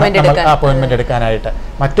അപ്പോയിൻമെന്റ് എടുക്കാനായിട്ട്.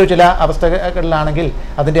 മറ്റു ചില അവസ്ഥകളിലാണെങ്കിൽ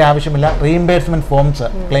അതിന്റെ ആവശ്യമില്ല, റീഇംബേഴ്സ്മെന്റ് ഫോംസ്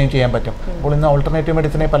ക്ലെയിം ചെയ്യാൻ പറ്റും. അപ്പോൾ ഇന്ന് ഓൾട്ടർനേറ്റീവ്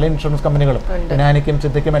മെഡിസിനെ പല ഇൻഷുറൻസ് കമ്പനികളും യുനാനിക്കും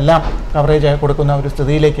സിദ്ധയ്ക്കും എല്ലാം കവറേജ് കൊടുക്കുന്ന ഒരു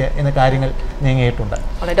സ്ഥിതിയിലേക്ക് ഇന്ന് കാര്യങ്ങൾ നീങ്ങിയിട്ടുണ്ട്.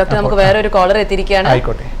 ഡോക്ടർ, നമുക്ക് വേറെ ഒരു കോളർ എത്തിയിരിക്കുകയാണ്.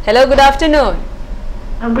 ആയിക്കോട്ടെ. Hello, good afternoon.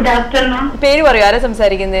 Good afternoon. പേര് പറയൂ, ആരാ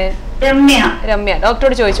സംസാരിക്കുന്നത്? രമ്യ. രമ്യ,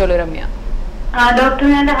 ഡോക്ടറോട് ചോദിച്ചോളൂ. രമ്യ. ഡോക്ടർ,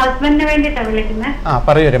 ഞാൻ എന്റെ ഹസ്ബൻഡിന് വേണ്ടിയിട്ടാണ് വിളിക്കുന്നത്.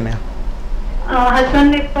 പറയൂ രമ്യ.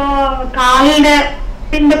 ഹസ്ബൻഡ് ഇപ്പോ കാലിന്റെ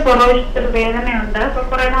പുറവശത്തൊരു വേദനയുണ്ട്. ഇപ്പൊ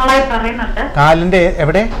കുറെ നാളായി പറയുന്നുണ്ട്. കാലിന്റെ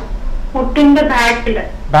എവിടെ? മുട്ടിന്റെ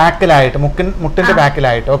ബാക്കിലായിട്ട്, മുട്ടിന്റെ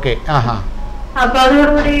ബാക്കിലായിട്ട്. ഓക്കെ. അപ്പൊ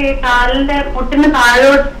അതോടുകൂടി കാലിന്റെ മുട്ടിന്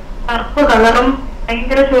താഴോട്ട് കറുപ്പ് കളറും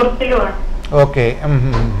ഭയങ്കര ചൊറിച്ചിലുമാണ്. ഓക്കെ.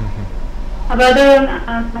 അപ്പൊ അത്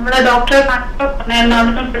നമ്മുടെ ഡോക്ടറെ കണ്ടപ്പോ പറഞ്ഞായിരുന്നു,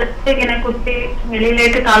 അവിടുന്ന് വിളിച്ച് ഇങ്ങനെ കുത്തി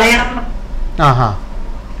വെളിയിലേക്ക് കളയണം.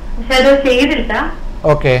 പക്ഷെ അത് ചെയ്തില്ല.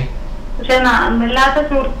 ഓക്കെ. പക്ഷെ വല്ലാത്ത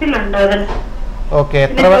ചൊറിച്ചിലുണ്ട് അതിന്. ഓക്കെ.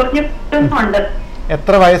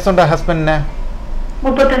 എത്ര വയസ്സുണ്ട് ഹസ്ബൻഡിന്?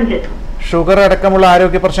 35. ഷുഗർ അടക്കമുള്ള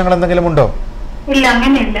ആരോഗ്യ പ്രശ്നങ്ങൾ എന്തെങ്കിലും ഉണ്ടോ? ഇല്ല,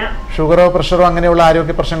 അങ്ങനെയില്ല. ഷുഗറോ പ്രഷറോ അങ്ങനെയുള്ള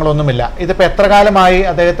ആരോഗ്യ പ്രശ്നങ്ങളൊന്നുമില്ല. ഇതിപ്പോ എത്ര കാലമായി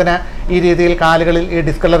അദ്ദേഹത്തിന് ഈ രീതിയിൽ കാലുകളിൽ ഈ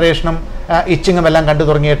ഡിസ്കളറേഷനും ഇച്ചിങ്ങും എല്ലാം കണ്ടു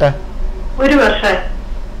തുടങ്ങിയിട്ട്?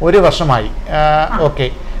 1 വർഷമായി. ഓക്കെ.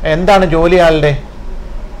 എന്താണ് ജോലി ആളുടെ?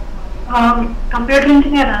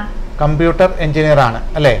 കമ്പ്യൂട്ടർ എഞ്ചിനീയർ ആണ്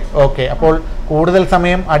അല്ലേ? ഓക്കെ. അപ്പോൾ കൂടുതൽ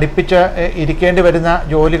സമയം അടുപ്പിച്ച് ഇരിക്കേണ്ടി വരുന്ന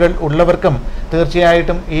ജോലികൾ ഉള്ളവർക്കും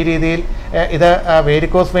തീർച്ചയായിട്ടും ഈ രീതിയിൽ ഇത്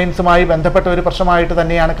വേരിക്കോസ് വെയിൻസുമായി ബന്ധപ്പെട്ട ഒരു പ്രശ്നമായിട്ട്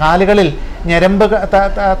തന്നെയാണ്. കാലുകളിൽ ഞരമ്പ്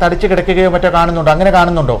തടിച്ചു കിടക്കുകയോ മറ്റോ കാണുന്നുണ്ടോ? അങ്ങനെ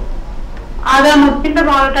കാണുന്നുണ്ടോ?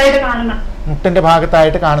 മുട്ടിന്റെ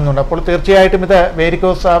ഭാഗത്തായിട്ട് കാണുന്നുണ്ട്. അപ്പോൾ തീർച്ചയായിട്ടും ഇത്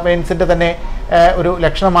വേരിക്കോസ് വെയിൻസിന്റെ തന്നെ ഒരു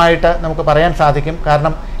ലക്ഷണമായിട്ട് നമുക്ക് പറയാൻ സാധിക്കും.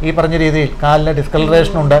 കാരണം ഈ പറഞ്ഞ രീതിയിൽ കാലിന്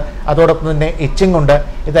ഡിസ്കളറേഷൻ ഉണ്ട്, അതോടൊപ്പം തന്നെ ഇച്ചിങ് ഉണ്ട്.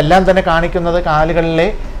 ഇതെല്ലാം തന്നെ കാണിക്കുന്നത് കാലുകളിലെ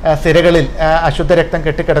സിരകളിൽ അശുദ്ധ രക്തം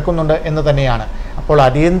കെട്ടിക്കിടക്കുന്നുണ്ട് എന്ന് തന്നെയാണ്. അപ്പോൾ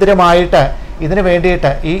അടിയന്തരമായിട്ട് ഇതിന്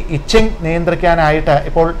വേണ്ടിയിട്ട് ഈ ഇച്ചിങ് നിയന്ത്രിക്കാനായിട്ട്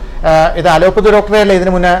ഇപ്പോൾ ഇത് അലോപ്പതി ഡോക്ടറെയല്ലേ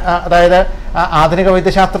ഇതിനു മുന്നേ, അതായത് ആധുനിക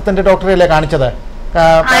വൈദ്യശാസ്ത്രത്തിന്റെ ഡോക്ടറെയല്ലേ കാണിച്ചത്?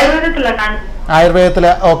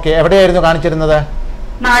 ആയുർവേദത്തില്. ഓക്കെ. എവിടെയായിരുന്നു കാണിച്ചിരുന്നത്?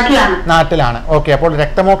 നാട്ടിലാണ്. ഓക്കെ. അപ്പോൾ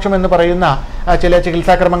രക്തമോക്ഷം എന്ന് പറയുന്ന ചില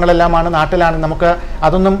ചികിത്സാക്രമങ്ങളെല്ലാമാണ് നാട്ടിലാണ്. നമുക്ക്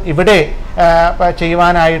അതൊന്നും ഇവിടെ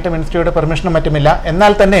ചെയ്യുവാനായിട്ടും ഇൻസ്റ്റിറ്റ്യൂട്ട് പെർമിഷനും മറ്റുമില്ല.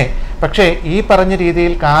 എന്നാൽ തന്നെ പക്ഷേ ഈ പറഞ്ഞ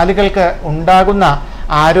രീതിയിൽ കാലുകൾക്ക് ഉണ്ടാകുന്ന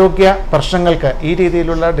ആരോഗ്യ പ്രശ്നങ്ങൾക്ക്, ഈ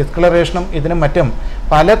രീതിയിലുള്ള ഡിസ്കളറേഷനും ഇതിനും മറ്റും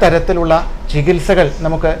പലതരത്തിലുള്ള ചികിത്സകൾ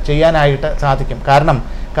നമുക്ക് ചെയ്യാനായിട്ട് സാധിക്കും. കാരണം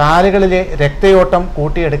കാലുകളിലെ രക്തയോട്ടം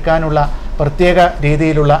കൂട്ടിയെടുക്കാനുള്ള പ്രത്യേക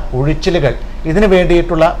രീതിയിലുള്ള ഒഴിച്ചിലുകൾ, ഇതിനു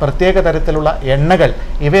വേണ്ടിയിട്ടുള്ള പ്രത്യേക തരത്തിലുള്ള എണ്ണകൾ,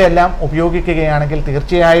 ഇവയെല്ലാം ഉപയോഗിക്കുകയാണെങ്കിൽ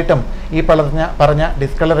തീർച്ചയായിട്ടും ഈ പറഞ്ഞ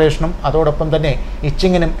ഡിസ്കളറേഷനും അതോടൊപ്പം തന്നെ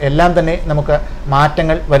ഇച്ചിങ്ങിനും എല്ലാം തന്നെ നമുക്ക്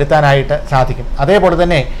മാറ്റങ്ങൾ വരുത്താനായിട്ട് സാധിക്കും. അതേപോലെ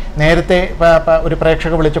തന്നെ നേരത്തെ ഒരു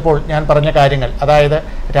പ്രേക്ഷക വിളിച്ചപ്പോൾ ഞാൻ പറഞ്ഞ കാര്യങ്ങൾ, അതായത്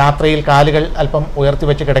രാത്രിയിൽ കാലുകൾ അല്പം ഉയർത്തി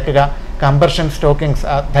വെച്ച് കിടക്കുക, കംപ്രഷൻ സ്റ്റോക്കിങ്സ്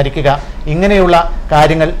ധരിക്കുക, ഇങ്ങനെയുള്ള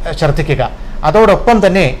കാര്യങ്ങൾ ശ്രദ്ധിക്കുക. അതോടൊപ്പം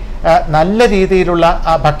തന്നെ നല്ല രീതിയിലുള്ള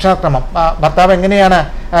ഭക്ഷണക്രമം. ഭർത്താവ് എങ്ങനെയാണ്?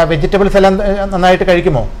 വെജിറ്റബിൾസ് എല്ലാം നന്നായിട്ട്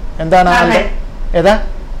കഴിക്കുമോ? എന്താണ്? ഏതാ?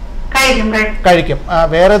 കഴിക്കും.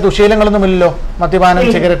 വേറെ ദുശീലങ്ങളൊന്നുമില്ലല്ലോ?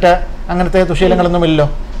 മദ്യപാനം, സിഗരറ്റ് അങ്ങനത്തെ ദുശീലങ്ങളൊന്നുമില്ലല്ലോ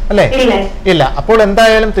അല്ലേ? ഇല്ല. അപ്പോൾ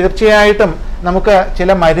എന്തായാലും തീർച്ചയായിട്ടും നമുക്ക്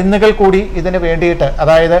ചില മരുന്നുകൾ കൂടി ഇതിന് വേണ്ടിയിട്ട്,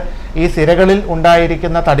 അതായത് ഈ സിരകളിൽ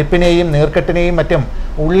ഉണ്ടായിരിക്കുന്ന തടിപ്പിനെയും നീർക്കെട്ടിനെയും മറ്റും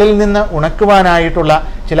ഉള്ളിൽ നിന്ന് ഉണക്കുവാനായിട്ടുള്ള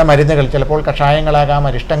ചില മരുന്നുകൾ, ചിലപ്പോൾ കഷായങ്ങളാകാം,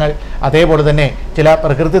 അരിഷ്ടങ്ങൾ, അതേപോലെ തന്നെ ചില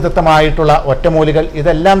പ്രകൃതിദത്തമായിട്ടുള്ള ഒറ്റമൂലികൾ,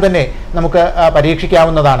 ഇതെല്ലാം തന്നെ നമുക്ക്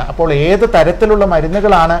പരീക്ഷിക്കാവുന്നതാണ്. അപ്പോൾ ഏത് തരത്തിലുള്ള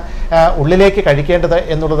മരുന്നുകളാണ് ഉള്ളിലേക്ക് കഴിക്കേണ്ടത്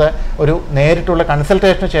എന്നുള്ളത് ഒരു നേരിട്ടുള്ള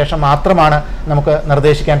കൺസൾട്ടേഷന് ശേഷം മാത്രമാണ് നമുക്ക്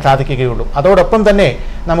നിർദ്ദേശിക്കാൻ സാധിക്കുകയുള്ളൂ. അതോടൊപ്പം തന്നെ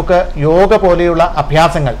നമുക്ക് യോഗ പോലെയുള്ള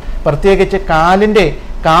അഭ്യാസങ്ങൾ, പ്രത്യേകിച്ച് കാലിൻ്റെ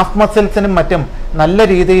കാഫ് മസിൽസിനും മറ്റും നല്ല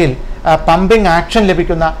രീതിയിൽ പമ്പിങ് ആക്ഷൻ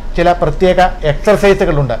ലഭിക്കുന്ന ചില പ്രത്യേക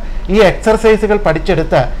എക്സർസൈസുകളുണ്ട്. ഈ എക്സർസൈസുകൾ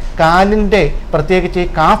പഠിച്ചെടുത്ത് കാലിൻ്റെ പ്രത്യേകിച്ച് ഈ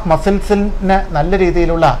കാഫ് മസിൽസിന് നല്ല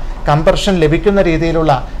രീതിയിലുള്ള കംപ്രഷൻ ലഭിക്കുന്ന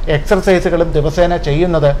രീതിയിലുള്ള എക്സർസൈസുകളും ദിവസേന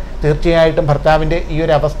ചെയ്യുന്നത് തീർച്ചയായിട്ടും ഭർത്താവിൻ്റെ ഈ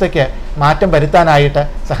ഒരു അവസ്ഥയ്ക്ക് മാറ്റം വരുത്താനായിട്ട്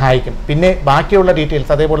സഹായിക്കും. പിന്നെ ബാക്കിയുള്ള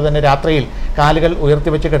ഡീറ്റെയിൽസ്, അതേപോലെ തന്നെ രാത്രിയിൽ കാലുകൾ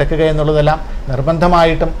ഉയർത്തിവെച്ച് കിടക്കുക എന്നുള്ളതെല്ലാം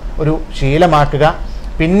നിർബന്ധമായിട്ടും ഒരു ശീലമാക്കുക.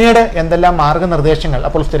 പിന്നീട് എന്തെല്ലാം മാർഗ്ഗനിർദ്ദേശങ്ങൾ,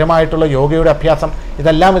 അപ്പോൾ സ്ഥിരമായിട്ടുള്ള യോഗയുടെ അഭ്യാസം,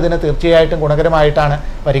 ഇതെല്ലാം ഇതിന് തീർച്ചയായിട്ടും ഗുണകരമായിട്ടാണ്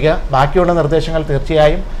വരിക. ബാക്കിയുള്ള നിർദ്ദേശങ്ങൾ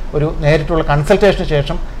തീർച്ചയായും ഒരു നേരിട്ടുള്ള കൺസൾട്ടേഷന്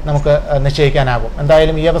ശേഷം നമുക്ക് നിശ്ചയിക്കാനാകും.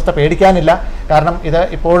 എന്തായാലും ഈ അവസ്ഥ പേടിക്കാനില്ല. കാരണം ഇത്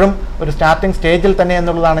ഇപ്പോഴും ഒരു സ്റ്റാർട്ടിംഗ് സ്റ്റേജിൽ തന്നെ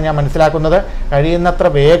എന്നുള്ളതാണ് ഞാൻ മനസ്സിലാക്കുന്നത്. കഴിയുന്നത്ര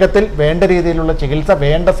വേഗത്തിൽ വേണ്ട രീതിയിലുള്ള ചികിത്സ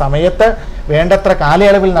വേണ്ട സമയത്ത് വേണ്ടത്ര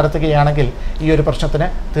കാലയളവിൽ നടത്തുകയാണെങ്കിൽ ഈ ഒരു പ്രശ്നത്തിന്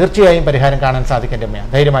തീർച്ചയായും പരിഹാരം കാണാൻ സാധിക്കും. Ramya,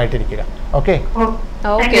 ധൈര്യമായിട്ടിരിക്കുക. Okay,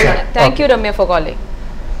 thank you Ramya for calling.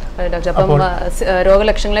 Doctor, അപ്പം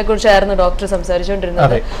രോഗലക്ഷണങ്ങളെ കുറിച്ചായിരുന്നു ഡോക്ടർ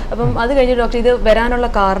സംസാരിച്ചുകൊണ്ടിരുന്നത്. അപ്പം അത് കഴിഞ്ഞ് ഡോക്ടർ, ഇത് വരാനുള്ള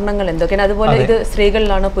കാരണങ്ങൾ എന്തൊക്കെയാണ്? അതുപോലെ ഇത്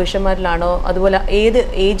സ്ത്രീകളിലാണോ പുരുഷന്മാരിലാണോ, അതുപോലെ ഏത്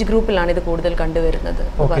ഏജ് ഗ്രൂപ്പിലാണ് ഇത് കൂടുതൽ കണ്ടുവരുന്നത്?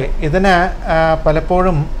 ഓക്കെ, ഇതിന്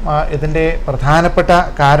പലപ്പോഴും ഇതിൻ്റെ പ്രധാനപ്പെട്ട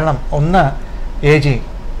കാരണം ഒന്ന് ഏജിങ്,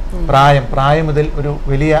 പ്രായം ഇതിൽ ഒരു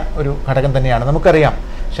വലിയ ഒരു ഘടകം തന്നെയാണ്. നമുക്കറിയാം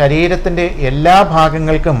ശരീരത്തിൻ്റെ എല്ലാ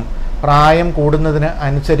ഭാഗങ്ങൾക്കും പ്രായം കൂടുന്നതിന്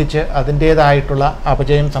അനുസരിച്ച് അതിൻ്റേതായിട്ടുള്ള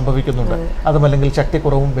അപജയം സംഭവിക്കുന്നുണ്ട്. അതുമല്ലെങ്കിൽ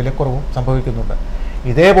ശക്തിക്കുറവും ബലക്കുറവും സംഭവിക്കുന്നുണ്ട്.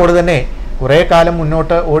 ഇതേപോലെ തന്നെ കുറെ കാലം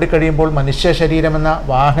മുന്നോട്ട് ഓടിക്കഴിയുമ്പോൾ മനുഷ്യ ശരീരം എന്ന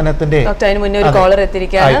വാഹനത്തിന്റെ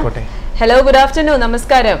ആയിക്കോട്ടെ. ഹലോ, ഗുഡ് ആഫ്റ്റർനൂൺ,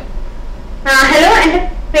 നമസ്കാരം. ഹലോ, എന്റെ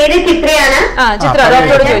പേര് ചിത്രയാണ്. ചിത്ര,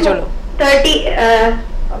 ഡോക്ടറോട് ചോദിച്ചോളൂ.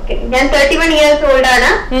 ഞാൻ 31 ഇയേഴ്സ് ഓൾഡ് ആണ്.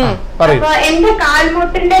 അപ്പൊ എന്റെ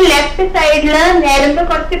കാൽമുട്ടിന്റെ ലെഫ്റ്റ് സൈഡില് ഞരമ്പ്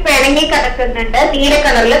കുറച്ച് പിണങ്ങി കിടക്കുന്നുണ്ട്, നീല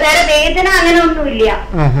കളറില്. വേറെ വേദന അങ്ങനെ ഒന്നുമില്ല,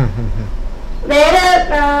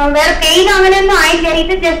 വേറെ പെയിൻ അങ്ങനെയൊന്നും ആയില്ല.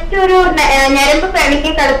 ഇത് ജസ്റ്റ് ഒരു ഞരമ്പ്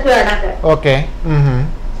പിണങ്ങി കിടക്കുകയാണ്.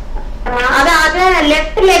 അത്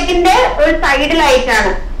ലെഫ്റ്റ് ലെഗിന്റെ ഒരു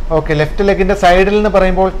സൈഡിലായിട്ടാണ്. ഓക്കെ, ലെഫ്റ്റ് ലെഗിന്റെ സൈഡിൽ എന്ന്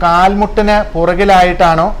പറയുമ്പോൾ കാൽമുട്ടിന്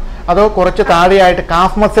പുറകിലായിട്ടാണോ അതോ കുറച്ച് താഴെയായിട്ട്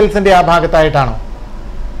കാഫ് മസിൽസിന്റെ ആ ഭാഗത്തായിട്ടാണോ?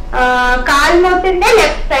 കാൽമുട്ടിന്റെ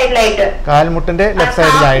ലെഫ്റ്റ് സൈഡിലായിട്ട്. കാൽമുട്ടിന്റെ ലെഫ്റ്റ്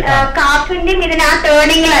സൈഡിലായിട്ടാണ്.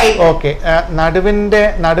 ഓക്കെ,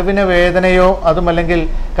 നടുവിന് വേദനയോ അതുമല്ലെങ്കിൽ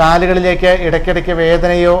കാലുകളിലേക്ക് ഇടയ്ക്കിടയ്ക്ക്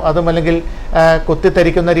വേദനയോ അതുമല്ലെങ്കിൽ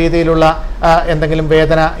കുത്തിത്തരിക്കുന്ന രീതിയിലുള്ള എന്തെങ്കിലും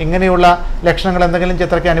വേദന, ഇങ്ങനെയുള്ള ലക്ഷണങ്ങൾ എന്തെങ്കിലും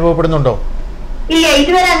ചിത്രയ്ക്ക് അനുഭവപ്പെടുന്നുണ്ടോ?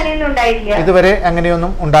 ഇതുവരെ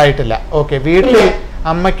അങ്ങനെയൊന്നും ഉണ്ടായിട്ടില്ല. ഓക്കെ, വീട്ടിൽ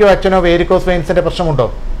അമ്മയ്ക്കോ അച്ഛനോ വേരിക്കോസ് വെയിൻസിന്റെ പ്രശ്നമുണ്ടോ?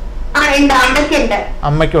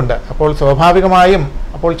 അമ്മയ്ക്കുണ്ട്. അപ്പോൾ സ്വാഭാവികമായും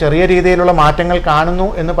അപ്പോൾ ചെറിയ രീതിയിലുള്ള മാറ്റങ്ങൾ കാണുന്നു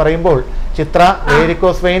എന്ന് പറയുമ്പോൾ ചിത്ര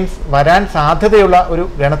വേരിക്കോസ് വെയിൻസ് വരാൻ സാധ്യതയുള്ള ഒരു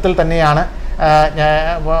ഗണത്തിൽ തന്നെയാണ്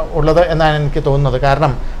ഉള്ളത് എന്നാണ് എനിക്ക് തോന്നുന്നത്.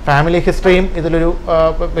 കാരണം ഫാമിലി ഹിസ്റ്ററിയും ഇതിലൊരു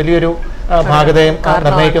വലിയൊരു ഭാഗതയും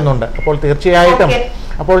നിർണ്ണയിക്കുന്നുണ്ട്. അപ്പോൾ തീർച്ചയായിട്ടും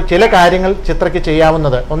അപ്പോൾ ചില കാര്യങ്ങൾ ചിത്രയ്ക്ക്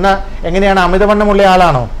ചെയ്യാവുന്നത്, ഒന്ന്, എങ്ങനെയാണ്, അമിതവണ്ണമുള്ള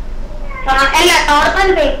ആളാണോ?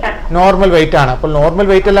 നോർമൽ വെയിറ്റ് ആണ്. അപ്പോൾ നോർമൽ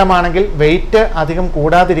വെയിറ്റ് എല്ലാം ആണെങ്കിൽ വെയിറ്റ് അധികം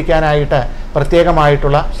കൂടാതിരിക്കാനായിട്ട്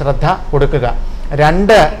പ്രത്യേകമായിട്ടുള്ള ശ്രദ്ധ കൊടുക്കുക.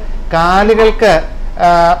 2, കാലുകൾക്ക്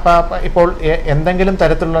ഇപ്പോൾ എന്തെങ്കിലും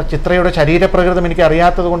തരത്തിലുള്ള ചിത്രയുടെ ശരീരപ്രകൃതം എനിക്ക്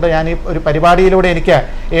അറിയാത്തത് കൊണ്ട് ഞാൻ ഈ ഒരു പരിപാടിയിലൂടെ എനിക്ക്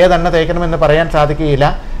ഏതെണ്ണ തേക്കണമെന്ന് പറയാൻ സാധിക്കുകയില്ല.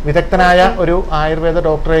 വിദഗ്ധനായ ഒരു ആയുർവേദ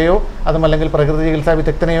ഡോക്ടറെയോ അതുമല്ലെങ്കിൽ പ്രകൃതി ചികിത്സാ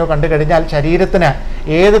വിദഗ്ധനെയോ കണ്ടു കഴിഞ്ഞാൽ ശരീരത്തിന്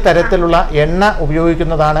ഏത് തരത്തിലുള്ള എണ്ണ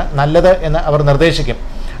ഉപയോഗിക്കുന്നതാണ് നല്ലത് എന്ന് അവർ നിർദ്ദേശിക്കും.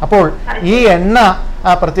 അപ്പോൾ ഈ എണ്ണ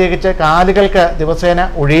പ്രത്യേകിച്ച് കാലുകൾക്ക് ദിവസേന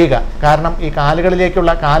ഒഴിയുക. കാരണം ഈ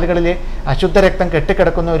കാലുകളിലെ അശുദ്ധ രക്തം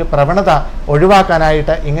കെട്ടിക്കിടക്കുന്ന ഒരു പ്രവണത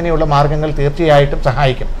ഒഴിവാക്കാനായിട്ട് ഇങ്ങനെയുള്ള മാർഗങ്ങൾ തീർച്ചയായിട്ടും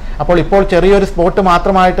സഹായിക്കും. അപ്പോൾ ഇപ്പോൾ ചെറിയൊരു സ്പോട്ട്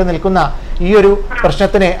മാത്രമായിട്ട് നിൽക്കുന്ന ഈ ഒരു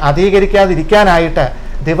പ്രശ്നത്തിനെ അധികരിക്കാതിരിക്കാനായിട്ട്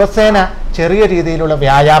ദിവസേന ചെറിയ രീതിയിലുള്ള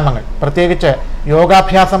വ്യായാമങ്ങൾ, പ്രത്യേകിച്ച്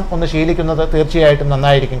യോഗാഭ്യാസം ഒന്ന് ശീലിക്കുന്നത് തീർച്ചയായിട്ടും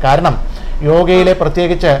നന്നായിരിക്കും. കാരണം യോഗയിലെ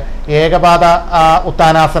പ്രത്യേകിച്ച് ഏകപാദ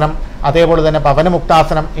ഉത്താനാസനം, അതേപോലെ തന്നെ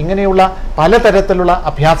പവനമുക്താസനം, ഇങ്ങനെയുള്ള പലതരത്തിലുള്ള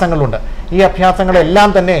അഭ്യാസങ്ങളുണ്ട്. ഈ അഭ്യാസങ്ങളെല്ലാം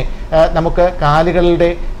തന്നെ നമുക്ക് കാലുകളുടെ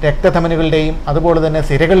രക്തധമനികളുടെയും അതുപോലെ തന്നെ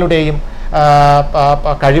സിരകളുടെയും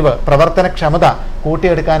കഴിവ്, പ്രവർത്തനക്ഷമത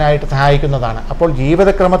കൂട്ടിയെടുക്കാനായിട്ട് സഹായിക്കുന്നതാണ്. അപ്പോൾ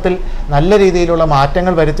ജീവിതക്രമത്തിൽ നല്ല രീതിയിലുള്ള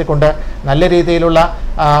മാറ്റങ്ങൾ വരുത്തിക്കൊണ്ട് നല്ല രീതിയിലുള്ള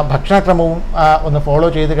ഭക്ഷണക്രമവും ഒന്ന് ഫോളോ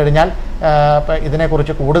ചെയ്ത് കഴിഞ്ഞാൽ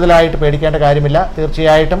ഇതിനെക്കുറിച്ച് കൂടുതലായിട്ട് പേടിക്കേണ്ട കാര്യമില്ല.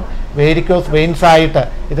 തീർച്ചയായിട്ടും വേരിക്കോസ് വെയിൻസ് ആയിട്ട്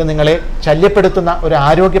ഇത് നിങ്ങളെ ശല്യപ്പെടുത്തുന്ന ഒരു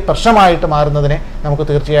ആരോഗ്യ പ്രശ്നമായിട്ട് മാറുന്നതിനെ നമുക്ക്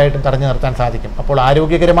തീർച്ചയായിട്ടും തടഞ്ഞു നിർത്താൻ സാധിക്കും. അപ്പോൾ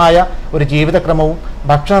ആരോഗ്യകരമായ ഒരു ജീവിതക്രമവും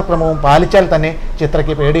ഭക്ഷണക്രമവും പാലിച്ചാൽ തന്നെ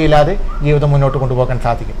ചിത്രയ്ക്ക് പേടിയില്ലാതെ ജീവിതം മുന്നോട്ട് കൊണ്ടുപോകാൻ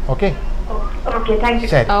സാധിക്കും. Okay,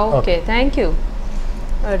 thank you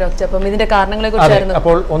doctor. അപ്പം ഇതിന്റെ കാരണങ്ങളെ കുറിച്ചായിരുന്നു.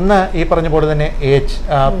 അപ്പോൾ ഒന്ന്, ഈ പറഞ്ഞ പോലെ തന്നെ ഏജ്,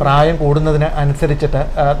 പ്രായം കൂടുന്നതിന് അനുസരിച്ചിട്ട്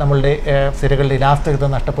നമ്മളുടെ സിരകളുടെ ഇലാസ്തികത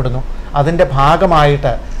നഷ്ടപ്പെടുന്നു. അതിൻ്റെ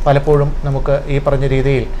ഭാഗമായിട്ട് പലപ്പോഴും നമുക്ക് ഈ പറഞ്ഞ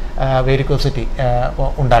രീതിയിൽ വേരിക്കോസിറ്റി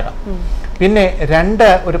ഉണ്ടാകാം. പിന്നെ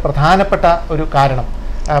ഒരു പ്രധാനപ്പെട്ട ഒരു കാരണം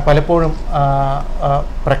പലപ്പോഴും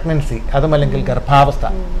പ്രഗ്നൻസി, അതുമല്ലെങ്കിൽ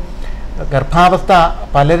ഗർഭാവസ്ഥ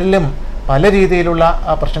പലരിലും പല രീതിയിലുള്ള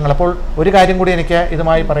പ്രശ്നങ്ങൾ. അപ്പോൾ ഒരു കാര്യം കൂടി എനിക്ക്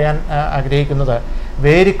ഇതുമായി പറയാൻ ആഗ്രഹിക്കുന്നത്,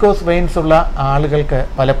 വേരിക്കോസ് വെയിൻസ് ഉള്ള ആളുകൾക്ക്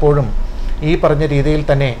പലപ്പോഴും ഈ പറഞ്ഞ രീതിയിൽ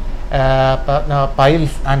തന്നെ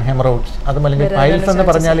പൈൽസ് ആൻഡ് ഹെമറോയിഡ്സ്, അതുമല്ലെങ്കിൽ പൈൽസ് എന്ന്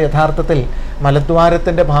പറഞ്ഞാൽ യഥാർത്ഥത്തിൽ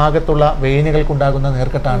മലദ്വാരത്തിൻ്റെ ഭാഗത്തുള്ള വെയിനുകൾക്കുണ്ടാകുന്ന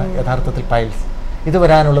നീർക്കെട്ടാണ് യഥാർത്ഥത്തിൽ പൈൽസ്. ഇത്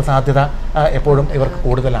വരാനുള്ള സാധ്യത എപ്പോഴും ഇവർക്ക്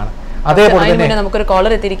കൂടുതലാണ്. അതേപോലെ തന്നെ നമുക്കൊരു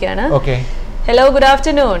കോളർ എത്തിയിരിക്കുകയാണ്. Okay, hello, good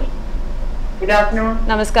afternoon. Good afternoon.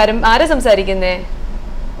 നമസ്കാരം. ആരാ സംസാരിക്കുന്നേ?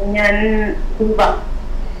 ഞാൻ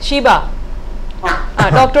ഷീബ.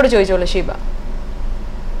 ഡോക്ടറോട് ചോദിച്ചോളൂ ഷീബ.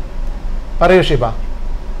 പറയൂ Sheeba.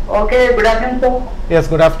 Okay, good afternoon sir. Yes,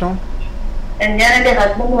 good afternoon. ഞാൻ എന്റെ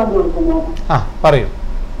ഹസ്ബൻഡ് വന്ന് കൊടുക്കുന്നു. പറയൂ.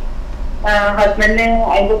 ഹസ്ബൻഡിന്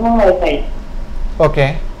 53 വയസ്സായി. ഓക്കെ.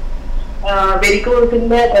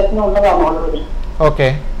 വെരിക്കോസിന്റെ പ്രശ്നം ഉള്ളതാണ് ഓൾറെഡി. ഓക്കെ.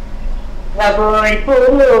 അപ്പൊ ഇപ്പൊ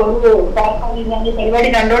ഒരു ഞാൻ ഈ പരിപാടി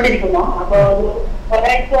കണ്ടോണ്ടിരിക്കുന്നു. അപ്പൊ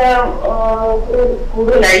ഒരാഴ്ച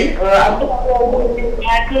കൂടുതലായി.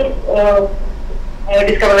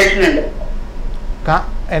 ഡിസ്കവറേഷൻ ഉണ്ട്.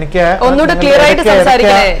 എനിക്ക് ഒന്നുകൂടെ ക്ലിയർ ആയിട്ട്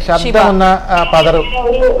സംസാരിക്കണേ. ശബ്ദം ഒന്ന് പതറും.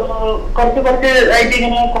 കുറച്ച് ആയിട്ട്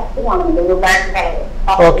ഇങ്ങനെ കത്ത് കാണുന്നുണ്ട്, ഒരു ബ്ലാക്ക് കളർ.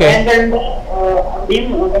 ഓക്കെ.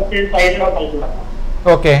 സൈഡിലോട്ടായിട്ടുള്ള.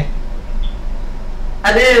 ഓക്കെ.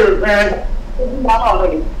 അത്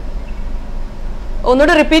ഓൾറെഡി.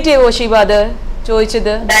 ഒന്നുകൂടെ റിപ്പീറ്റ് ചെയ്യുവോ ഷീബ അത്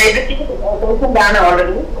ചോദിച്ചത്? ഡയബറ്റിക് പേഷ്യന്റ് ആണ്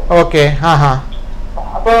ഓൾറെഡി. ഓക്കെ.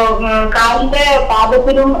 അപ്പൊ കാലിന്റെ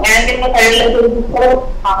പാദത്തിലും ആങ്കിളിന്റെ സൈഡിലേക്ക് ഒരു ഡിസ്കവർ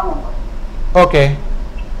കാണുന്നുണ്ട്. ഓക്കെ.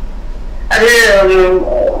 അത്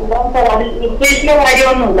നിർദ്ദേശിക്കുന്ന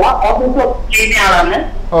കാര്യമൊന്നുമില്ല, ഓഫീസ് ചെയ്യുന്ന ആളാണ്.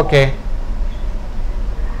 ഓക്കെ.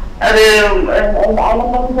 അത്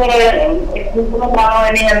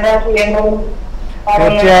എന്താ ചെയ്യേണ്ടത്?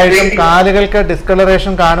 തീർച്ചയായിട്ടും കാലുകൾക്ക്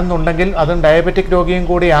ഡിസ്കളറേഷൻ കാണുന്നുണ്ടെങ്കിൽ, അതും ഡയബറ്റിക് രോഗിയും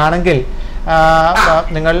കൂടി ആണെങ്കിൽ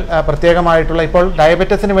നിങ്ങൾ പ്രത്യേകമായിട്ടുള്ള, ഇപ്പോൾ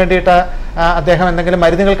ഡയബറ്റിസിന് വേണ്ടിയിട്ട് അദ്ദേഹം എന്തെങ്കിലും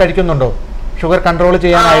മരുന്നുകൾ കഴിക്കുന്നുണ്ടോ ഷുഗർ കൺട്രോൾ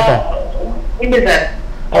ചെയ്യാനായിട്ട്?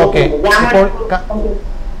 ഓക്കെ. ഇപ്പോൾ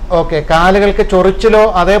ഓക്കെ, കാലുകൾക്ക് ചൊറിച്ചിലോ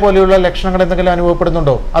അതേപോലെയുള്ള ലക്ഷണങ്ങൾ എന്തെങ്കിലും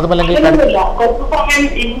അനുഭവപ്പെടുന്നുണ്ടോ? അതുമല്ലെങ്കിൽ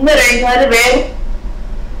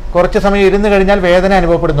കുറച്ച് സമയം ഇരുന്ന് കഴിഞ്ഞാൽ വേദന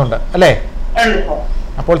അനുഭവപ്പെടുന്നുണ്ട് അല്ലേ?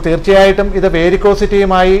 അപ്പോൾ തീർച്ചയായിട്ടും ഇത്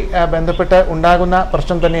വേരിക്കോസിറ്റിയുമായി ബന്ധപ്പെട്ട് ഉണ്ടാകുന്ന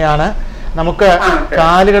പ്രശ്നം തന്നെയാണ്. നമുക്ക്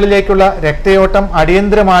കാലുകളിലേക്കുള്ള രക്തയോട്ടം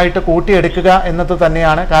അടിയന്തരമായിട്ട് കൂട്ടിയെടുക്കുക എന്നത്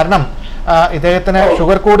തന്നെയാണ്. കാരണം ഇദ്ദേഹത്തിന്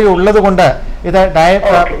ഷുഗർ കൂടി ഉള്ളത് കൊണ്ട് ഇത്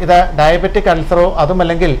ഡയബറ്റിക് അൾസറോ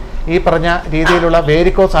അതുമല്ലെങ്കിൽ ഈ പറഞ്ഞ രീതിയിലുള്ള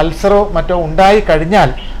വേരിക്കോസ് അൾസറോ മറ്റോ ഉണ്ടായി കഴിഞ്ഞാൽ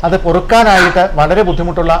അത് പൊറുക്കാനായിട്ട് വളരെ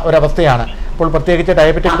ബുദ്ധിമുട്ടുള്ള ഒരവസ്ഥയാണ്. അപ്പോൾ പ്രത്യേകിച്ച്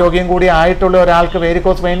ഡയബറ്റിക് രോഗിയും കൂടി ആയിട്ടുള്ള ഒരാൾക്ക്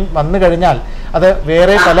വേരിക്കോസ് വെയിൻ വന്നു കഴിഞ്ഞാൽ അത്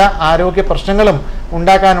വേറെ പല ആരോഗ്യ പ്രശ്നങ്ങളും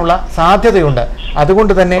ഉണ്ടാക്കാനുള്ള സാധ്യതയുണ്ട്.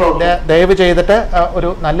 അതുകൊണ്ട് തന്നെ ദയവ് ചെയ്തിട്ട് ഒരു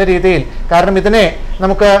നല്ല രീതിയിൽ, കാരണം ഇതിനെ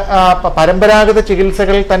നമുക്ക് പരമ്പരാഗത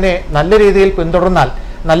ചികിത്സകൾ തന്നെ നല്ല രീതിയിൽ പിന്തുടർന്നാൽ,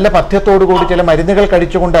 നല്ല പഥ്യത്തോടുകൂടി ചില മരുന്നുകൾ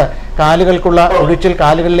കഴിച്ചുകൊണ്ട് കാലുകൾക്കുള്ള ഒഴിച്ചിൽ,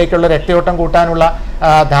 കാലുകളിലേക്കുള്ള രക്തയോട്ടം കൂട്ടാനുള്ള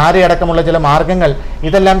ധാരയടക്കമുള്ള ചില മാർഗങ്ങൾ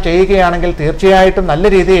ഇതെല്ലാം ചെയ്യുകയാണെങ്കിൽ തീർച്ചയായിട്ടും നല്ല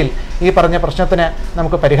രീതിയിൽ ഈ പറഞ്ഞ പ്രശ്നത്തിന്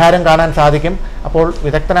നമുക്ക് പരിഹാരം കാണാൻ സാധിക്കും. അപ്പോൾ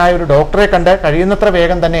വിദഗ്ധനായ ഒരു ഡോക്ടറെ കണ്ട് കഴിയുന്നത്ര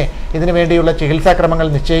വേഗം തന്നെ ഇതിനു വേണ്ടിയുള്ള ചികിത്സാക്രമങ്ങൾ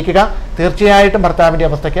നിശ്ചയിക്കുക. തീർച്ചയായിട്ടും ഭർത്താവിൻ്റെ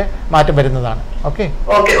അവസ്ഥയ്ക്ക് മാറ്റം വരുന്നതാണ്. ഓക്കെ.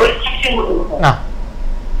 ഓക്കെ.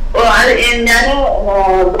 അപ്പൊ അത്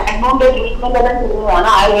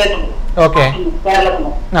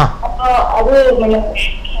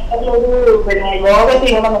യോഗ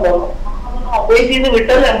ചെയ്യണമെന്നല്ലോ, അപ്ഡേറ്റ് ചെയ്ത്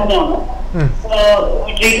വിട്ടത് എങ്ങനെയാണ്?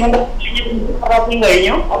 ട്രീറ്റ്മെന്റ്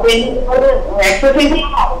കഴിഞ്ഞു. അപ്പൊ എനിക്കൊരു എക്സസൈസ്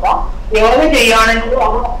യോഗ ചെയ്യുകയാണെങ്കിൽ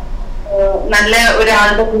അത് നല്ല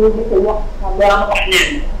ഒരാളുടെ കൂടി ചെയ്യാൻ നല്ലതാണെന്ന്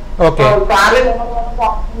പറഞ്ഞായിരുന്നു.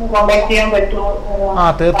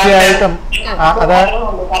 തീർച്ചയായിട്ടും അത്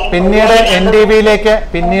പിന്നീട് NTVയിലേക്ക്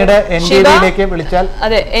വിളിച്ചാൽ,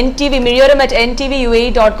 അതെ, NTV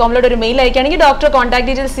Mizhiyoram@ntvuae.com ഒരു മെയിൽ അയക്കുകയാണെങ്കിൽ ഡോക്ടറെ കോൺടാക്ട്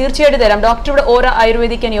ഡീറ്റെയിൽസ് തീർച്ചയായിട്ടും തരാം. ഡോക്ടർ ഇവിടെ ഓരോ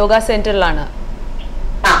ayurvedic and yoga സെന്ററിലാണ്.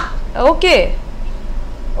 Okay.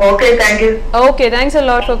 Okay, thanks a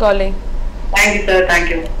lot for calling.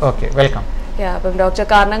 Okay, welcome. അപ്പം ഡോക്ടർ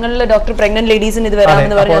കാരണങ്ങളിൽ ഡോക്ടർ പ്രഗ്നന്റ് ലേഡീസിന് ഇത്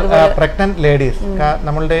വരാമെന്ന് പറഞ്ഞു. പ്രഗ്നന്റ് ലേഡീസ്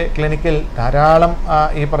നമ്മളുടെ ക്ലിനിക്കിൽ ധാരാളം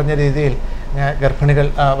ഈ പറഞ്ഞ രീതിയിൽ ഗർഭിണികൾ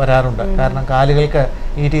വരാറുണ്ട്. കാരണം കാലുകൾക്ക്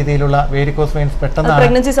ഈ രീതിയിലുള്ള വേരിക്കോസ് വെയിൻസ് പെട്ടെന്ന്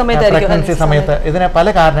പ്രഗ്നൻസി സമയത്ത് ഇതിന് പല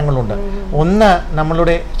കാരണങ്ങളുണ്ട്. ഒന്ന്,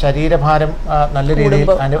 നമ്മളുടെ ശരീരഭാരം നല്ല രീതിയിൽ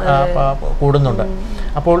കൂടുന്നുണ്ട്.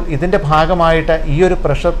 അപ്പോൾ ഇതിൻ്റെ ഭാഗമായിട്ട് ഈ ഒരു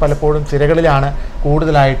പ്രഷർ പലപ്പോഴും സിരകളിലാണ്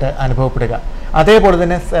കൂടുതലായിട്ട് അനുഭവപ്പെടുക. അതേപോലെ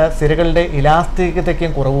തന്നെ സിരകളുടെ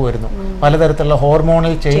ഇലാസ്തികതയ്ക്കും കുറവ് വരുന്നു. പലതരത്തിലുള്ള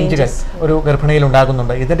ഹോർമോണൽ ചേഞ്ചുകൾ ഒരു ഗർഭിണിയിൽ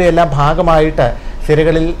ഉണ്ടാകുന്നുണ്ട്. ഇതിൻ്റെ എല്ലാം ഭാഗമായിട്ട്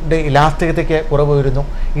സിരകളിലെ ഇലാസ്തികതയ്ക്ക് കുറവ് വരുന്നു.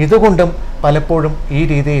 ഇതുകൊണ്ടും പലപ്പോഴും ഈ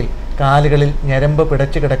രീതിയിൽ കാലുകളിൽ ഞരമ്പ്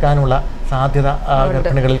പിടച്ചു കിടക്കാനുള്ള സാധ്യത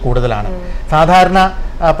ഗർഭിണികളിൽ കൂടുതലാണ്. സാധാരണ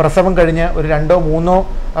പ്രസവം കഴിഞ്ഞ് ഒരു 2-3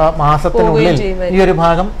 മാസത്തിനുള്ളിൽ ഈ ഒരു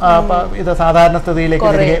ഭാഗം ഇത് സാധാരണ സ്ഥിതിയിലേക്ക്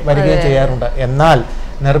തിരികെ വരികയും ചെയ്യാറുണ്ട്. എന്നാൽ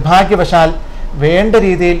നിർഭാഗ്യവശാൽ വേണ്ട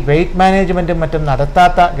രീതിയിൽ വെയിറ്റ് മാനേജ്മെന്റും മറ്റും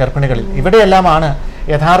നടത്താത്ത ഗർഭിണികളിൽ ഇവിടെയെല്ലാമാണ്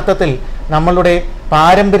യഥാർത്ഥത്തിൽ നമ്മളുടെ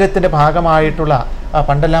പാരമ്പര്യത്തിന്റെ ഭാഗമായിട്ടുള്ള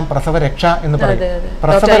പണ്ടെല്ലാം പ്രസവരക്ഷ എന്ന് പറയും.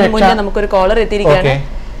 പ്രസവരക്ഷ നമുക്കൊരു കോളർ എത്തിയിരിക്കുകയാണ്.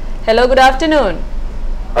 Hello, good afternoon.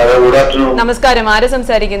 നമസ്കാരം, ആരെ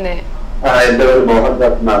സംസാരിക്കുന്നേ?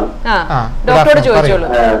 ഡോക്ടറോട് ചോദിച്ചോളൂ.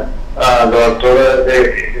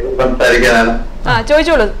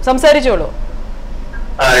 ചോദിച്ചോളൂ, സംസാരിച്ചോളൂ.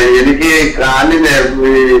 എനിക്ക് കാലിന്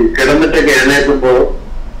കിടന്നിട്ടൊക്കെ എഴുന്നേൽക്കുമ്പോ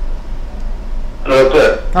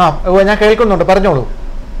ഞാൻ കേൾക്കുന്നുണ്ട്, പറഞ്ഞോളൂ.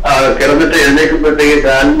 കിടന്നിട്ട് എഴുന്നേൽക്കുമ്പോഴത്തേക്ക്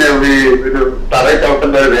കാലിന് ഒരു തറയിൽ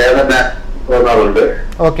ചവിട്ടുന്ന ഒരു വേദന തോന്നാറുണ്ട്.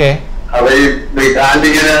 ഓക്കെ. അപ്പൊ ഈ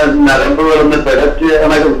കാലിങ്ങനെ നരമ്പുകളൊന്ന് പിടച്ച്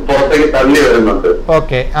പുറത്തേക്ക് തള്ളി വരുന്നുണ്ട്.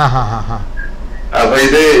 ഓക്കെ. അപ്പൊ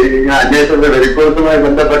ഇത് അന്വേഷണത്തിന്റെ വെരിക്കോസുമായി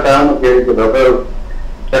ബന്ധപ്പെട്ടാണ് കേൾക്കുന്നത്. അപ്പൊ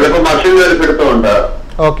ചിലപ്പോ മഷീൻ ഒരു പിടുത്തമുണ്ട്.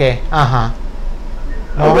 ഓക്കെ.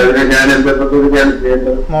 ഞാൻ എന്തൊക്കെയാണ്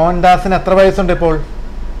ചെയ്യേണ്ടത്? മോഹൻദാസിന് എത്ര വയസ്സുണ്ട് ഇപ്പോൾ?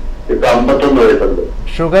 51 വയസ്സുണ്ട്.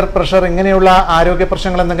 ഷുഗർ, പ്രഷർ ഇങ്ങനെയുള്ള ആരോഗ്യ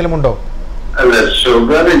പ്രശ്നങ്ങൾ എന്തെങ്കിലും ഉണ്ടോ? അല്ല,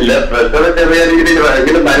 ഷുഗർ ഇല്ല, പ്രഷർ ചെറിയ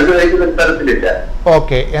രീതിയിൽ മരുന്ന് കഴിക്കുന്ന തരത്തിലില്ല.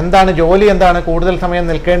 ഓക്കെ. എന്താണ് ജോലി? എന്താണ് കൂടുതൽ സമയം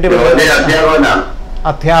നിൽക്കേണ്ടി വരുന്നത്?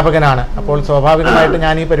 അധ്യാപകനാണ്. അപ്പോൾ സ്വാഭാവികമായിട്ട്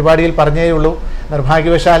ഞാൻ ഈ പരിപാടിയിൽ പറഞ്ഞേ ഉള്ളൂ,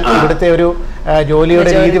 നിർഭാഗ്യവശാൽ ഇവിടുത്തെ ഒരു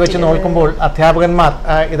ജോലിയുടെ രീതി വെച്ച് നോക്കുമ്പോൾ അധ്യാപകന്മാർ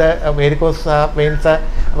ഇത് വേരിക്കോസ് വെയിൻസ്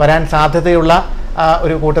വരാൻ സാധ്യതയുള്ള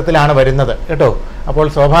ഒരു കൂട്ടത്തിലാണ് വരുന്നത് കേട്ടോ. അപ്പോൾ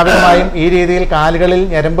സ്വാഭാവികമായും ഈ രീതിയിൽ കാലുകളിൽ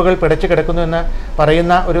ഞരമ്പുകൾ പിടച്ചു കിടക്കുന്നു എന്ന്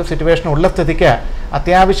പറയുന്ന ഒരു സിറ്റുവേഷൻ ഉള്ള സ്ഥിതിക്ക്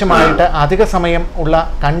അത്യാവശ്യമായിട്ട് അധിക സമയം ഉള്ള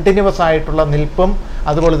കണ്ടിന്യൂവസ് ആയിട്ടുള്ള നിൽപ്പും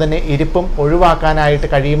അതുപോലെ തന്നെ ഇരിപ്പും ഒഴിവാക്കാനായിട്ട്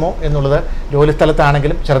കഴിയുമോ എന്നുള്ളത്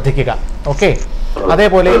ജോലിസ്ഥലത്താണെങ്കിലും ശ്രദ്ധിക്കുക. ഓക്കെ.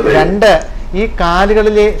 അതേപോലെ 2, ഈ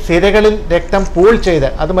കാലുകളിലെ സിരകളിൽ രക്തം പൂൾ ചെയ്ത്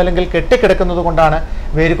അതുമല്ലെങ്കിൽ കെട്ടിക്കിടക്കുന്നത് കൊണ്ടാണ്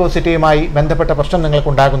വേരിക്കോസിറ്റിയുമായി ബന്ധപ്പെട്ട പ്രശ്നം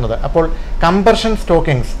നിങ്ങൾക്കുണ്ടാകുന്നത്. അപ്പോൾ കംപ്രഷൻ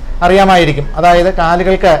സ്റ്റോക്കിങ്സ് അറിയാമായിരിക്കും. അതായത്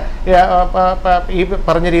കാലുകൾക്ക് ഈ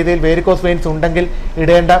പറഞ്ഞ രീതിയിൽ വേരിക്കോസ് വെയിൻസ് ഉണ്ടെങ്കിൽ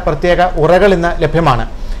ഇടേണ്ട പ്രത്യേക ഉറകൾ ഇന്ന് ലഭ്യമാണ്.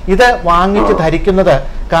 ഇത് വാങ്ങിച്ച് ധരിക്കുന്നത്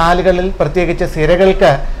കാലുകളിൽ പ്രത്യേകിച്ച്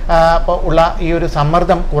സിരകൾക്ക് ഉള്ള ഈ ഒരു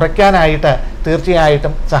സമ്മർദ്ദം കുറയ്ക്കാനായിട്ട്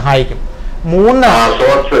തീർച്ചയായിട്ടും സഹായിക്കും. 3,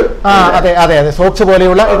 അതെ അതെ അതെ, സോക്സ്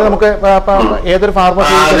പോലെയുള്ള ഇത് നമുക്ക് ഏതൊരു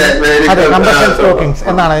ഫാർമസി അതെ കംപ്രഷൻ സ്റ്റോക്കിങ്സ്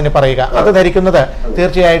എന്നാണ് അതിന് പറയുക. അത് ധരിക്കുന്നത്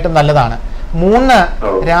തീർച്ചയായിട്ടും നല്ലതാണ്. 3,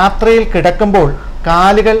 രാത്രിയിൽ കിടക്കുമ്പോൾ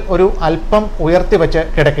കാലുകൾ ഒരു അല്പം ഉയർത്തി വെച്ച്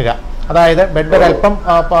കിടക്കുക. അതായത് ബെഡ് ഒരല്പം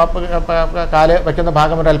കാല് വയ്ക്കുന്ന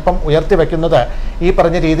ഭാഗം ഒരല്പം ഉയർത്തി വെക്കുന്നത് ഈ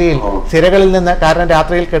പറഞ്ഞ രീതിയിൽ സിരകളിൽ നിന്ന്, കാരണം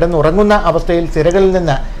രാത്രിയിൽ കിടന്നുറങ്ങുന്ന അവസ്ഥയിൽ സിരകളിൽ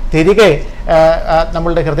നിന്ന് തിരികെ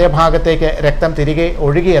നമ്മളുടെ ഹൃദയഭാഗത്തേക്ക് രക്തം തിരികെ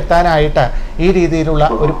ഒഴുകി എത്താനായിട്ട് ഈ രീതിയിലുള്ള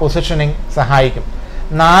ഒരു പൊസിഷനിങ് സഹായിക്കും.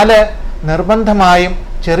 4, നിർബന്ധമായും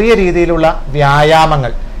ചെറിയ രീതിയിലുള്ള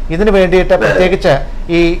വ്യായാമങ്ങൾ. ഇതിനു വേണ്ടിയിട്ട് പ്രത്യേകിച്ച്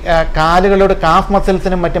ഈ കാലുകളുടെ കാഫ്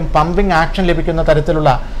മസിൽസിനും മറ്റും പമ്പിങ് ആക്ഷൻ ലഭിക്കുന്ന തരത്തിലുള്ള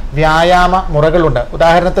വ്യായാമ മുറകളുണ്ട്.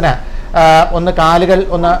 ഉദാഹരണത്തിന് ഒന്ന് കാലുകൾ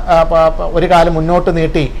ഒരു കാല് മുന്നോട്ട്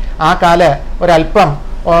നീട്ടി ആ കാല് ഒരല്പം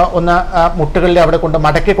ഒന്ന് മുട്ടുകളിൽ അവിടെ കൊണ്ട്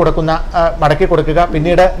മടക്കി കൊടുക്കുക,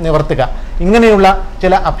 പിന്നീട് നിവർത്തുക. ഇങ്ങനെയുള്ള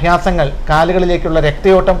ചില അഭ്യാസങ്ങൾ കാലുകളിലേക്കുള്ള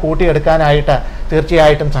രക്തയോട്ടം കൂട്ടിയെടുക്കാനായിട്ട്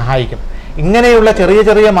തീർച്ചയായിട്ടും സഹായിക്കും. ഇങ്ങനെയുള്ള ചെറിയ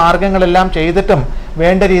ചെറിയ മാർഗങ്ങളെല്ലാം ചെയ്തിട്ടും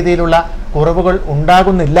വേണ്ട രീതിയിലുള്ള കുറവുകൾ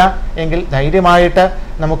ഉണ്ടാകുന്നില്ല എങ്കിൽ ധൈര്യമായിട്ട്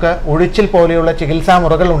നമുക്ക് ഒഴിച്ചിൽ പോലെയുള്ള ചികിത്സാ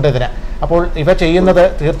മുറകളുണ്ട് ഇതിന്. അപ്പോൾ ഇവ ചെയ്യുന്നത്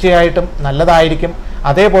തീർച്ചയായിട്ടും നല്ലതായിരിക്കും.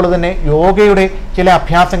 അതേപോലെ തന്നെ യോഗയുടെ ചില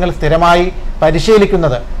അഭ്യാസങ്ങൾ സ്ഥിരമായി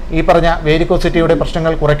പരിശീലിക്കുന്നത് ഈ പറഞ്ഞ വേരിക്കോസിറ്റിയുടെ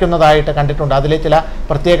പ്രശ്നങ്ങൾ കുറയ്ക്കുന്നതായിട്ട് കണ്ടിട്ടുണ്ട്. അതിലെ ചില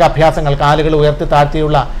പ്രത്യേക അഭ്യാസങ്ങൾ, കാലുകൾ ഉയർത്തി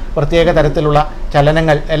താഴ്ത്തിയുള്ള പ്രത്യേക തരത്തിലുള്ള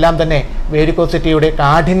ചലനങ്ങൾ എല്ലാം തന്നെ വേരിക്കോസിറ്റിയുടെ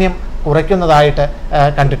കാഠിന്യം കുറയ്ക്കുന്നതായിട്ട്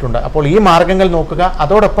കണ്ടിട്ടുണ്ട്. അപ്പോൾ ഈ മാർഗങ്ങൾ നോക്കുക.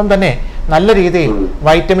 അതോടൊപ്പം തന്നെ നല്ല രീതിയിൽ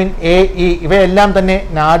വൈറ്റമിൻ എ, ഇ ഇവയെല്ലാം തന്നെ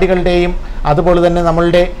നാഡികളുടെയും അതുപോലെ തന്നെ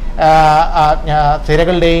നമ്മളുടെ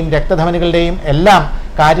സിരകളുടെയും രക്തധമനികളുടെയും എല്ലാം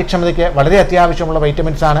കാര്യക്ഷമതയ്ക്ക് വളരെ അത്യാവശ്യമുള്ള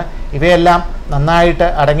വൈറ്റമിൻസ് ആണ്. ഇവയെല്ലാം നന്നായിട്ട്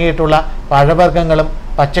അടങ്ങിയിട്ടുള്ള പഴവർഗ്ഗങ്ങളും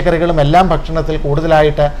പച്ചക്കറികളും എല്ലാം ഭക്ഷണത്തിൽ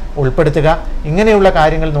കൂടുതലായിട്ട് ഉൾപ്പെടുത്തുക. ഇങ്ങനെയുള്ള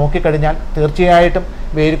കാര്യങ്ങൾ നോക്കിക്കഴിഞ്ഞാൽ തീർച്ചയായിട്ടും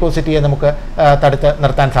വേരിക്കോസിറ്റിയെ നമുക്ക് തടുത്ത്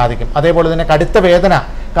നിർത്താൻ സാധിക്കും. അതേപോലെ തന്നെ കടുത്ത വേദന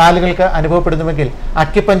കാലുകൾക്ക് അനുഭവപ്പെടുന്നുവെങ്കിൽ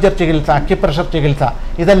അക്യുപഞ്ചർ ചികിത്സ, അക്യുപ്രഷർ ചികിത്സ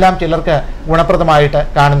ഇതെല്ലാം ചിലർക്ക് ഗുണപ്രദമായിട്ട്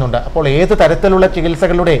കാണുന്നുണ്ട്. അപ്പോൾ ഏത് തരത്തിലുള്ള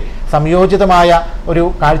ചികിത്സകളുടെ സംയോജിതമായ ഒരു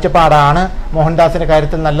കാഴ്ചപ്പാടാണ് മോഹൻദാസിന്റെ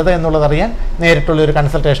കാര്യത്തിൽ നല്ലത് എന്നുള്ളതറിയാൻ നേരിട്ടുള്ള ഒരു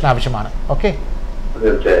കൺസൾട്ടേഷൻ ആവശ്യമാണ്. ഓക്കെ,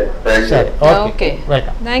 ശരി, okay,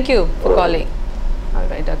 welcome. Thank you for calling.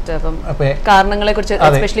 കാരണങ്ങളെ കുറിച്ച്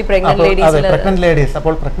എസ്പെഷ്യലി പ്രഗ്നന്റ് ലേഡീസ്,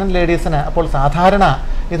 അപ്പോൾ പ്രഗ്നന്റ് ലേഡീസിന് അപ്പോൾ സാധാരണ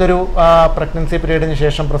ഇതൊരു പ്രഗ്നൻസി പീരീഡിന്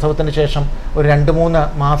ശേഷം, പ്രസവത്തിന് ശേഷം ഒരു 2-3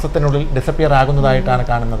 മാസത്തിനുള്ളിൽ ഡിസപ്പിയർ ആകുന്നതായിട്ടാണ്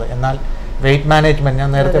കാണുന്നത്. എന്നാൽ വെയിറ്റ് മാനേജ്മെൻറ്റ്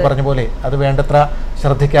ഞാൻ നേരത്തെ പറഞ്ഞ പോലെ അത് വേണ്ടത്ര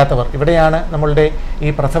ശ്രദ്ധിക്കാത്തവർ, ഇവിടെയാണ് നമ്മളുടെ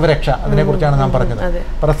ഈ പ്രസവരക്ഷ, അതിനെക്കുറിച്ചാണ് നാം പറഞ്ഞത്.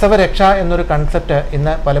 പ്രസവരക്ഷ എന്നൊരു കൺസെപ്റ്റ്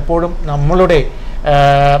ഇന്ന് പലപ്പോഴും നമ്മളുടെ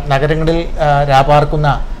നഗരങ്ങളിൽ രാപാർക്കുന്ന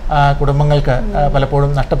കുടുംബങ്ങൾക്ക് പലപ്പോഴും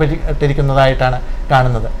നഷ്ടപ്പെട്ടിരിക്കുന്നതായിട്ടാണ്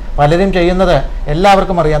കാണുന്നത്. പലരും ചെയ്യുന്നത്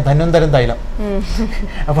എല്ലാവർക്കും അറിയാം, ധന്വന്തരം തൈലം.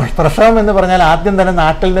 അപ്പോൾ പ്രസവം എന്ന് പറഞ്ഞാൽ ആദ്യം തന്നെ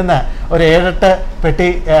നാട്ടിൽ നിന്ന് ഒരു 7-8 പെട്ടി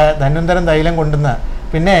ധന്വന്തരം തൈലം കൊണ്ടുവന്ന്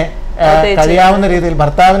പിന്നെ കഴിയാവുന്ന രീതിയിൽ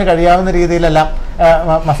ഭർത്താവിന് കഴിയാവുന്ന രീതിയിലെല്ലാം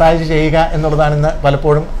മസാജ് ചെയ്യുക എന്നുള്ളതാണ് ഇന്ന്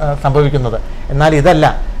പലപ്പോഴും സംഭവിക്കുന്നത്. എന്നാൽ ഇതല്ല,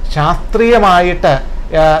 ശാസ്ത്രീയമായിട്ട്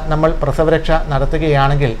നമ്മൾ പ്രസവരക്ഷ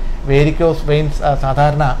നടത്തുകയാണെങ്കിൽ വേരിക്കോസ് വെയിൻസ്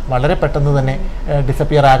സാധാരണ വളരെ പെട്ടെന്ന് തന്നെ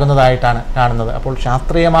ഡിസപ്പിയർ ആകുന്നതായിട്ടാണ് കാണുന്നത്. അപ്പോൾ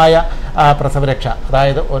ശാസ്ത്രീയമായ പ്രസവരക്ഷ,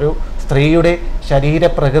 അതായത് ഒരു സ്ത്രീയുടെ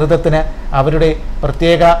ശരീരപ്രകൃതത്തിന് അവരുടെ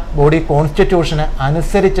പ്രത്യേക ബോഡി കോൺസ്റ്റിറ്റ്യൂഷന്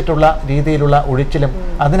അനുസരിച്ചിട്ടുള്ള രീതിയിലുള്ള ഒഴിച്ചിലും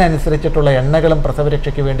അതിനനുസരിച്ചിട്ടുള്ള എണ്ണകളും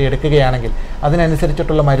പ്രസവരക്ഷയ്ക്ക് വേണ്ടി എടുക്കുകയാണെങ്കിൽ,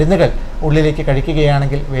 അതിനനുസരിച്ചിട്ടുള്ള മരുന്നുകൾ ഉള്ളിലേക്ക്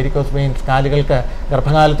കഴിക്കുകയാണെങ്കിൽ വേരിക്കോസ് വെയിൻസ്, കാലുകൾക്ക്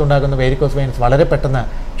ഗർഭകാലത്തുണ്ടാകുന്ന വേരിക്കോസ് വെയിൻസ് വളരെ പെട്ടെന്ന്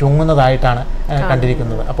ചുങ്ങുന്നതായിട്ടാണ്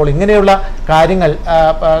കണ്ടിരിക്കുന്നത്. അപ്പോൾ ഇങ്ങനെയുള്ള കാര്യങ്ങൾ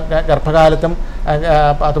ഗർഭകാലത്തും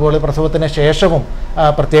അതുപോലെ പ്രസവത്തിന് ശേഷവും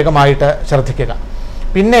പ്രത്യേകമായിട്ട് ശ്രദ്ധിക്കുക.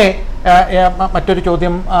 പിന്നെ മറ്റൊരു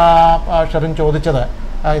ചോദ്യം ഷെറിൻ ചോദിച്ചത്,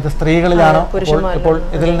 ഇത് സ്ത്രീകളിലാണോ? ഇപ്പോൾ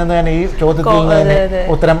ഇതിൽ നിന്ന് തന്നെ ഈ ചോദ്യത്തിൽ നിന്ന് തന്നെ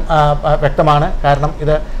ഉത്തരം വ്യക്തമാണ്. കാരണം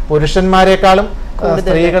ഇത് പുരുഷന്മാരെക്കാളും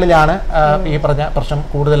സ്ത്രീകളിലാണ് ഈ പറഞ്ഞ പ്രശ്നം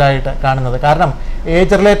കൂടുതലായിട്ട് കാണുന്നത്. കാരണം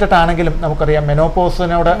ഏജ് റിലേറ്റഡ് ആണെങ്കിലും നമുക്കറിയാം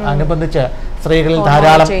മെനോപോസിനോട് അനുബന്ധിച്ച് സ്ത്രീകളിൽ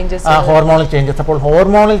ധാരാളം ഹോർമോണൽ ചേഞ്ചസ്, അപ്പോൾ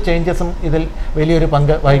ഹോർമോണൽ ചേഞ്ചസും ഇതിൽ വലിയൊരു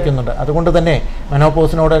പങ്ക് വഹിക്കുന്നുണ്ട്. അതുകൊണ്ട് തന്നെ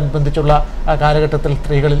മെനോപോസിനോടനുബന്ധിച്ചുള്ള കാലഘട്ടത്തിൽ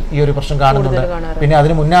സ്ത്രീകളിൽ ഈ ഒരു പ്രശ്നം കാണുന്നുണ്ട്. പിന്നെ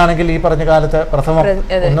അതിന് മുന്നാണെങ്കിൽ ഈ പറഞ്ഞ കാലത്ത് പ്രസവം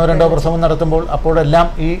 1-2 പ്രസവം നടത്തുമ്പോൾ അപ്പോഴെല്ലാം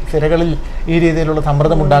ഈ സിരകളിൽ ഈ രീതിയിലുള്ള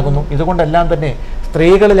സമ്മർദ്ദം ഉണ്ടാകുന്നു. ഇതുകൊണ്ടെല്ലാം തന്നെ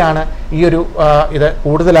സ്ത്രീകളിലാണ് ഈ ഒരു ഇത്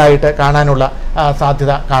കൂടുതലായിട്ട് കാണാനുള്ള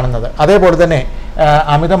സാധ്യത കാണുന്നത്. അതേപോലെ തന്നെ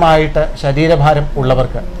അമിതമായിട്ട്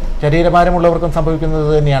ശരീരഭാരമുള്ളവർക്കും സംഭവിക്കുന്നത്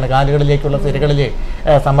തന്നെയാണ്. കാലുകളിലേക്കുള്ള സിരകളിലെ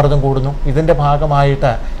സമ്മർദ്ദം കൂടുന്നു. ഇതിൻ്റെ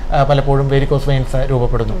ഭാഗമായിട്ട് പലപ്പോഴും വേരിക്കോസ് വെയിൻസ്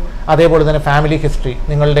രൂപപ്പെടുന്നു. അതേപോലെ തന്നെ ഫാമിലി ഹിസ്റ്ററി,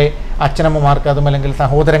 നിങ്ങളുടെ അച്ഛനമ്മമാർക്ക് അതുമല്ലെങ്കിൽ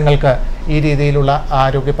സഹോദരങ്ങൾക്ക് ഈ രീതിയിലുള്ള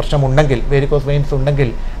ആരോഗ്യ പ്രശ്നമുണ്ടെങ്കിൽ, വേരിക്കോസ് വെയിൻസ് ഉണ്ടെങ്കിൽ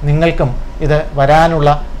നിങ്ങൾക്കും ഇത് വരാനുള്ള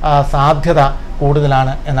സാധ്യത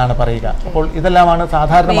കൂടുതലാണ് എന്നാണ് പറയുക. അപ്പോൾ ഇതെല്ലാമാണ്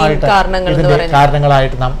സാധാരണമായിട്ട് ഇതിന്റെ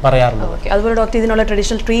കാരണങ്ങളായിട്ട് നാം പറയാറുള്ളത്. അതുപോലെ ഡോക്ടർ ഇതിനുള്ള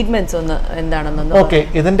ട്രഡീഷണൽ ട്രീറ്റ്മെന്റ്സ് ഒന്ന് എന്താണെന്ന്? ഓക്കെ,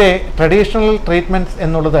 ഇതിന്റെ ട്രഡീഷണൽ ട്രീറ്റ്മെന്റ്സ്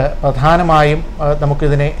എന്നുള്ളത് പ്രധാനമായും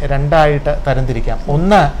നമുക്കിതിനെ 2ആയിട്ട് തരംതിരിക്കാം.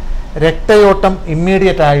 ഒന്ന്, രക്തയോട്ടം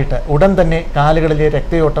ഇമ്മീഡിയറ്റ് ആയിട്ട് ഉടൻ തന്നെ കാലുകളിലെ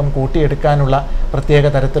രക്തയോട്ടം കൂട്ടിയെടുക്കാനുള്ള പ്രത്യേക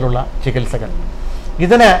തരത്തിലുള്ള ചികിത്സകൾ.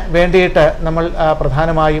 ഇതിന് വേണ്ടിയിട്ട് നമ്മൾ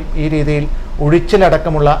പ്രധാനമായും ഈ രീതിയിൽ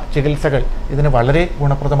ഒഴിച്ചിലടക്കമുള്ള ചികിത്സകൾ ഇതിന് വളരെ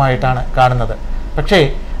ഗുണപ്രദമായിട്ടാണ് കാണുന്നത്. പക്ഷേ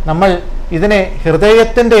നമ്മൾ ഇതിനെ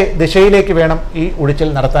ഹൃദയത്തിൻ്റെ ദിശയിലേക്ക് വേണം ഈ ഒഴിച്ചിൽ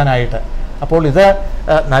നടത്താനായിട്ട്. അപ്പോൾ ഇത്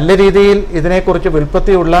നല്ല രീതിയിൽ ഇതിനെക്കുറിച്ച്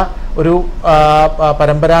വിൽപ്പത്തിയുള്ള ഒരു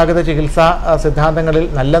പരമ്പരാഗത ചികിത്സാ സിദ്ധാന്തങ്ങളിൽ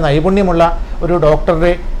നല്ല നൈപുണ്യമുള്ള ഒരു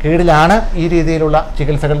ഡോക്ടറുടെ കീഴിലാണ് ഈ രീതിയിലുള്ള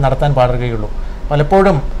ചികിത്സകൾ നടത്താൻ പാടുകയുള്ളൂ.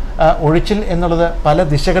 പലപ്പോഴും ഒഴിച്ചിൽ എന്നുള്ളത് പല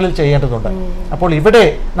ദിശകളിൽ ചെയ്യേണ്ടതുണ്ട്. അപ്പോൾ ഇവിടെ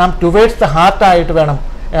നാം ടുവേഡ്സ് ദ ഹാർട്ടായിട്ട് വേണം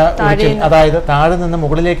ഒഴിച്ചിൽ, അതായത് താഴെ നിന്ന്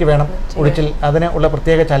മുകളിലേക്ക് വേണം ഒഴിച്ചിൽ. അതിന് ഉള്ള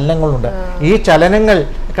പ്രത്യേക ചലനങ്ങളുണ്ട്. ഈ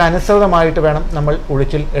ചലനങ്ങൾക്ക് അനുസൃതമായിട്ട് വേണം നമ്മൾ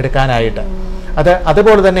ഒഴിച്ചിൽ എടുക്കാനായിട്ട്.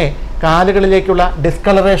 അതുപോലെ തന്നെ കാലുകളിലേക്കുള്ള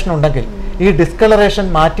ഡിസ്കളറേഷൻ ഉണ്ടെങ്കിൽ ഈ ഡിസ്കളറേഷൻ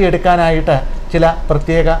മാറ്റിയെടുക്കാനായിട്ട് ചില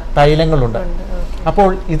പ്രത്യേക തൈലങ്ങളുണ്ട്. അപ്പോൾ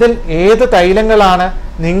ഇതിൽ ഏത് തൈലങ്ങളാണ്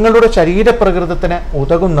നിങ്ങളുടെ ശരീരപ്രകൃതത്തിന്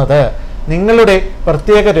ഉതകുന്നത്, നിങ്ങളുടെ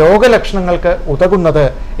പ്രത്യേക രോഗലക്ഷണങ്ങൾക്ക് ഉതകുന്നത്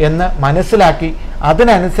എന്ന് മനസ്സിലാക്കി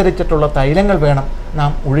അതിനനുസരിച്ചിട്ടുള്ള തൈലങ്ങൾ വേണം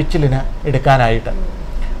നാം ഒഴിച്ചിലിന് എടുക്കാനായിട്ട്.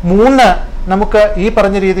 3, നമുക്ക് ഈ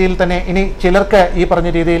പറഞ്ഞ രീതിയിൽ തന്നെ ഇനി ചിലർക്ക് ഈ പറഞ്ഞ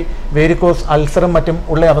രീതിയിൽ വേരിക്കോസ് അൾസറും മറ്റും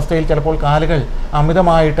ഉള്ള അവസ്ഥയിൽ ചിലപ്പോൾ കാലുകൾ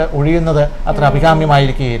അമിതമായിട്ട് ഒഴിയുന്നത് അത്ര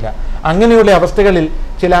അഭികാമ്യമായിരിക്കുകയില്ല. അങ്ങനെയുള്ള അവസ്ഥകളിൽ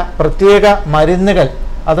ചില പ്രത്യേക മരുന്നുകൾ,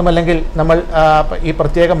 അതുമല്ലെങ്കിൽ നമ്മൾ ഈ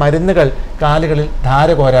പ്രത്യേക മരുന്നുകൾ കാലുകളിൽ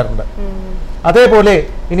ധാര കോരാറുണ്ട്. അതേപോലെ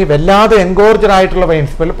ഇനി വല്ലാതെ എൻഗോർജഡ് ആയിട്ടുള്ള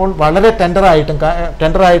വെയിൻസ്, ചിലപ്പോൾ വളരെ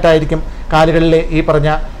ടെൻഡറായിട്ടായിരിക്കും കാലുകളിലെ ഈ പറഞ്ഞ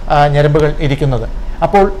ഞരമ്പുകൾ ഇരിക്കുന്നത്.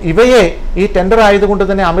 അപ്പോൾ ഇവയെ ഈ ടെൻഡർ ആയതുകൊണ്ട്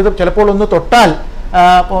തന്നെ ചിലപ്പോൾ ഒന്ന് തൊട്ടാൽ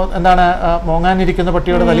മോങ്ങാനിരിക്കുന്ന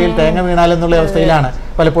പട്ടിയുടെ തലയിൽ തേങ്ങ വീണാലെന്നുള്ള അവസ്ഥയിലാണ്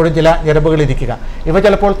പലപ്പോഴും ചില ഞരമ്പുകൾ ഇരിക്കുക. ഇവ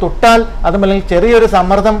ചിലപ്പോൾ തൊട്ടാൽ അതുമല്ലെങ്കിൽ ചെറിയൊരു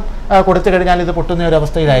സമ്മർദ്ദം കൊടുത്തു കഴിഞ്ഞാൽ ഇത് പൊട്ടുന്ന ഒരു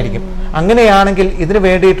അവസ്ഥയിലായിരിക്കും. അങ്ങനെയാണെങ്കിൽ ഇതിന്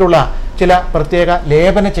വേണ്ടിയിട്ടുള്ള ചില പ്രത്യേക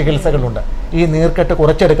ലേപന ചികിത്സകളുണ്ട് ഈ നീർക്കെട്ട്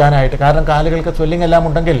കുറച്ചെടുക്കാനായിട്ട്. കാരണം കാലുകൾക്ക് സ്വെല്ലിംഗ് എല്ലാം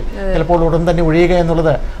ഉണ്ടെങ്കിൽ ചിലപ്പോൾ ഉടൻ തന്നെ ഒഴിയുക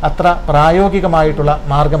എന്നുള്ളത് അത്ര പ്രായോഗികമായിട്ടുള്ള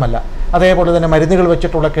മാർഗമല്ല. അതേപോലെ തന്നെ മരുന്നുകൾ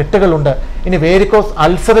വെച്ചിട്ടുള്ള കെട്ടുകളുണ്ട്. ഇനി വേരിക്കോസ്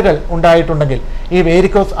അൾസറുകൾ ഉണ്ടായിട്ടുണ്ടെങ്കിൽ ഈ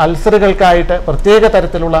വേരിക്കോസ് അൾസറുകൾക്കായിട്ട് പ്രത്യേക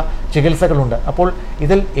തരത്തിലുള്ള ചികിത്സകളുണ്ട്. അപ്പോൾ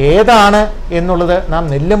ഇതിൽ ഏതാണ് എന്നുള്ളത് നാം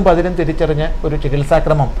നെല്ലും പതിരും തിരിച്ചറിഞ്ഞ് ഒരു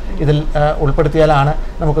ചികിത്സാക്രമം ഇതിൽ ഉൾപ്പെടുത്തിയാലാണ്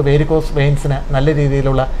നമുക്ക് വേരിക്കോസ് വെയിൻസിന് നല്ല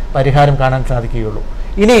രീതിയിലുള്ള പരിഹാരം കാണാൻ സാധിക്കുകയുള്ളൂ.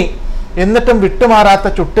 ഇനി എന്നിട്ടും വിട്ടുമാറാത്ത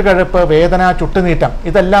ചുട്ടുകഴപ്പ്, വേദന, ചുട്ടുനീട്ടം,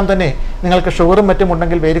 ഇതെല്ലാം തന്നെ നിങ്ങൾക്ക് ഷുഗറും മറ്റും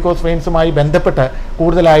ഉണ്ടെങ്കിൽ വേരിക്കോസ് വെയിൻസുമായി ബന്ധപ്പെട്ട്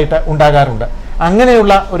കൂടുതലായിട്ട് ഉണ്ടാകാറുണ്ട്.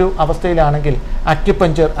 അങ്ങനെയുള്ള ഒരു അവസ്ഥയിലാണെങ്കിൽ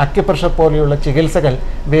അക്യുപഞ്ചർ, അക്യുപ്രഷർ പോലെയുള്ള ചികിത്സകൾ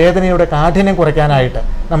വേദനയുടെ കാഠിന്യം കുറയ്ക്കാനായിട്ട്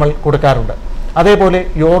നമ്മൾ കൊടുക്കാറുണ്ട്. അതേപോലെ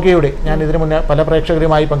യോഗയുടെ, ഞാൻ ഇതിനു മുന്നേ പല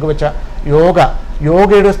പ്രേക്ഷകരുമായി പങ്കുവച്ച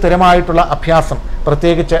യോഗയുടെ സ്ഥിരമായിട്ടുള്ള അഭ്യാസം,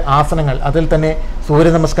 പ്രത്യേകിച്ച് ആസനങ്ങൾ, അതിൽ തന്നെ സൂര്യ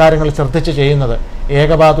നമസ്കാരങ്ങൾ ശ്രദ്ധിച്ച് ചെയ്യുന്നത്,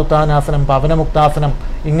 ഏകപാദുത്താനാസനം, പവനമുക്താസനം,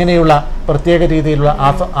 ഇങ്ങനെയുള്ള പ്രത്യേക രീതിയിലുള്ള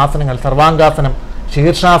ആസനങ്ങൾ, സർവാംഗാസനം,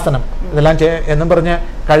 ശീർഷാസനം, ഇതെല്ലാം എന്നും പറഞ്ഞ്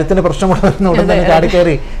കഴുത്തിന് പ്രശ്നമുള്ളതെന്ന് ഉടൻ തന്നെ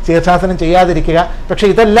ചാടിക്കയറി ശീർഷാസനം ചെയ്യാതിരിക്കുക. പക്ഷെ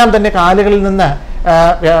ഇതെല്ലാം തന്നെ കാലുകളിൽ നിന്ന്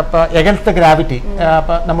എഗൻസ്റ്റ് ദ ഗ്രാവിറ്റി,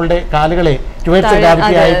 നമ്മളുടെ കാലുകളെ ടുവേർഡ്സ്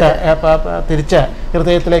ഗ്രാവിറ്റി ആയിട്ട് തിരിച്ച്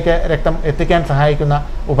ഹൃദയത്തിലേക്ക് രക്തം എത്തിക്കാൻ സഹായിക്കുന്ന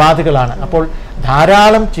ഉപാധികളാണ്. അപ്പോൾ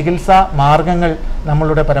ധാരാളം ചികിത്സാ മാർഗങ്ങൾ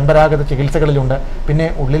നമ്മളുടെ പരമ്പരാഗത ചികിത്സകളിലുണ്ട്. പിന്നെ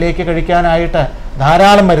ഉള്ളിലേക്ക് കഴിക്കാനായിട്ട്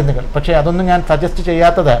ധാരാളം മരുന്നുകൾ. പക്ഷേ അതൊന്നും ഞാൻ സജസ്റ്റ്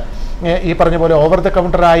ചെയ്യാത്തത് ഈ പറഞ്ഞ പോലെ ഓവർ ദ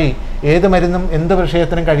കൗണ്ടറായി ഏത് മരുന്നും എന്ത്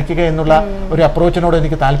വിഷയത്തിനും കഴിക്കുക എന്നുള്ള ഒരു അപ്രോച്ചിനോട്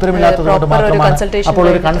എനിക്ക് താല്പര്യമില്ലാത്തത് കൊണ്ട് മാത്രമാണ്. അപ്പോൾ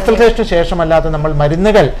ഒരു കൺസൾട്ടേഷന് ശേഷമല്ലാതെ നമ്മൾ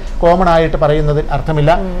മരുന്നുകൾ കോമൺ ആയിട്ട് പറയുന്നതിൽ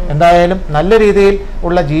അർത്ഥമില്ല. എന്തായാലും നല്ല രീതിയിൽ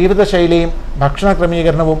ഉള്ള ജീവിതശൈലിയും ഭക്ഷണ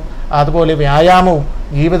ക്രമീകരണവും അതുപോലെ വ്യായാമവും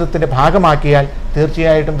ജീവിതത്തിൻ്റെ ഭാഗമാക്കിയാൽ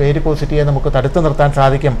തീർച്ചയായിട്ടും വേരിക്കോസിറ്റിയെ നമുക്ക് തടുത്തു നിർത്താൻ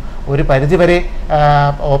സാധിക്കും. ഒരു പരിധിവരെ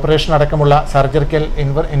ഓപ്പറേഷൻ അടക്കമുള്ള സർജറിക്കൽ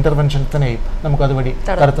ഇന്റർവെൻഷൻസിനെയും നമുക്ക് അതുവഴി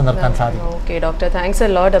തടുത്തു നിർത്താൻ സാധിക്കും. Okay doctor, thanks a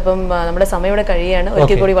lot. അപ്പം നമ്മുടെ സമയം ഇവിടെ കഴിയാണ്.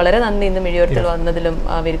 ഒരിക്കൽ കൂടി വളരെ നന്ദി ഇന്ന് മിഴിയോരത്തിൽ വന്നതിലും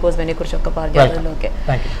വേരിക്കോസ് വെയിനെ കുറിച്ചൊക്കെ പറഞ്ഞതിലും ഒക്കെ.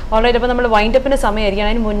 ഓൾറൈറ്റ്, അപ്പോൾ നമ്മൾ വൈൻഡപ്പിന് സമയമായിരിക്കും.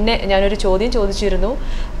 അതിന് മുന്നേ ഞാനൊരു ചോദ്യം ചോദിച്ചിരുന്നു.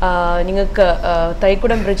 നിങ്ങൾക്ക്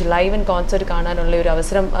Thykoodam bridge live and concert കാണാനുള്ള ഒരു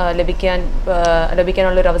അവസരം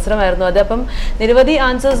ലഭിക്കാനുള്ള ഒരു അവസരമായിരുന്നു അത്. അപ്പം നിരവധി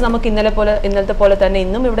ആൻസേഴ്സ് നമുക്ക് ഇന്നലത്തെ പോലെ തന്നെ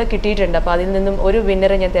ഇന്നും ഇവിടെ കിട്ടിയിട്ടുണ്ട്. അപ്പോൾ അതിൽ നിന്നും ഒരു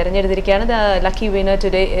വിന്നറെ ഞാൻ തിരഞ്ഞെടുത്തിരിക്കുകയാണ്. The lucky winner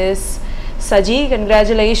today is Saji.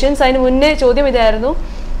 Congratulations. അതിന് മുന്നേ ചോദ്യം ഇതായിരുന്നു,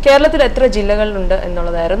 കേരളത്തിൽ എത്ര ജില്ലകളുണ്ട്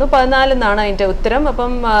എന്നുള്ളതായിരുന്നു. 14 എന്നാണ് അതിൻ്റെ ഉത്തരം.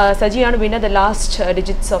 അപ്പം സജിയാണ് winner. The last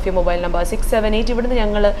digits of your mobile number 678. ഇവിടുന്ന്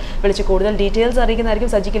ഞങ്ങൾ വിളിച്ച് കൂടുതൽ ഡീറ്റെയിൽസ്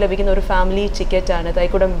അറിയിക്കുന്നതായിരിക്കും. സജിക്ക് ലഭിക്കുന്ന ഒരു family ടിക്കറ്റാണ്.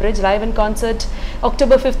 Thykoodam bridge live and concert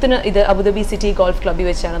October 5th ഇത് അബുദാബി സിറ്റി ഗോൾഫ് ക്ലബ്ബിൽ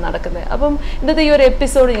വെച്ചാണ് നടക്കുന്നത്. അപ്പം ഇന്നത്തെ ഈ ഒരു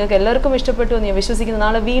എപ്പിസോഡ് നിങ്ങൾക്ക് എല്ലാവർക്കും ഇഷ്ടപ്പെട്ടു എന്ന് ഞാൻ വിശ്വസിക്കുന്നു.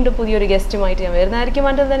 നാളെ വീണ്ടും പുതിയൊരു ഗസ്റ്റുമായിട്ട് ഞാൻ വരുന്നതായിരിക്കും.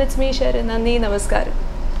 Under then it's me Sherin. നന്ദി, നമസ്കാരം.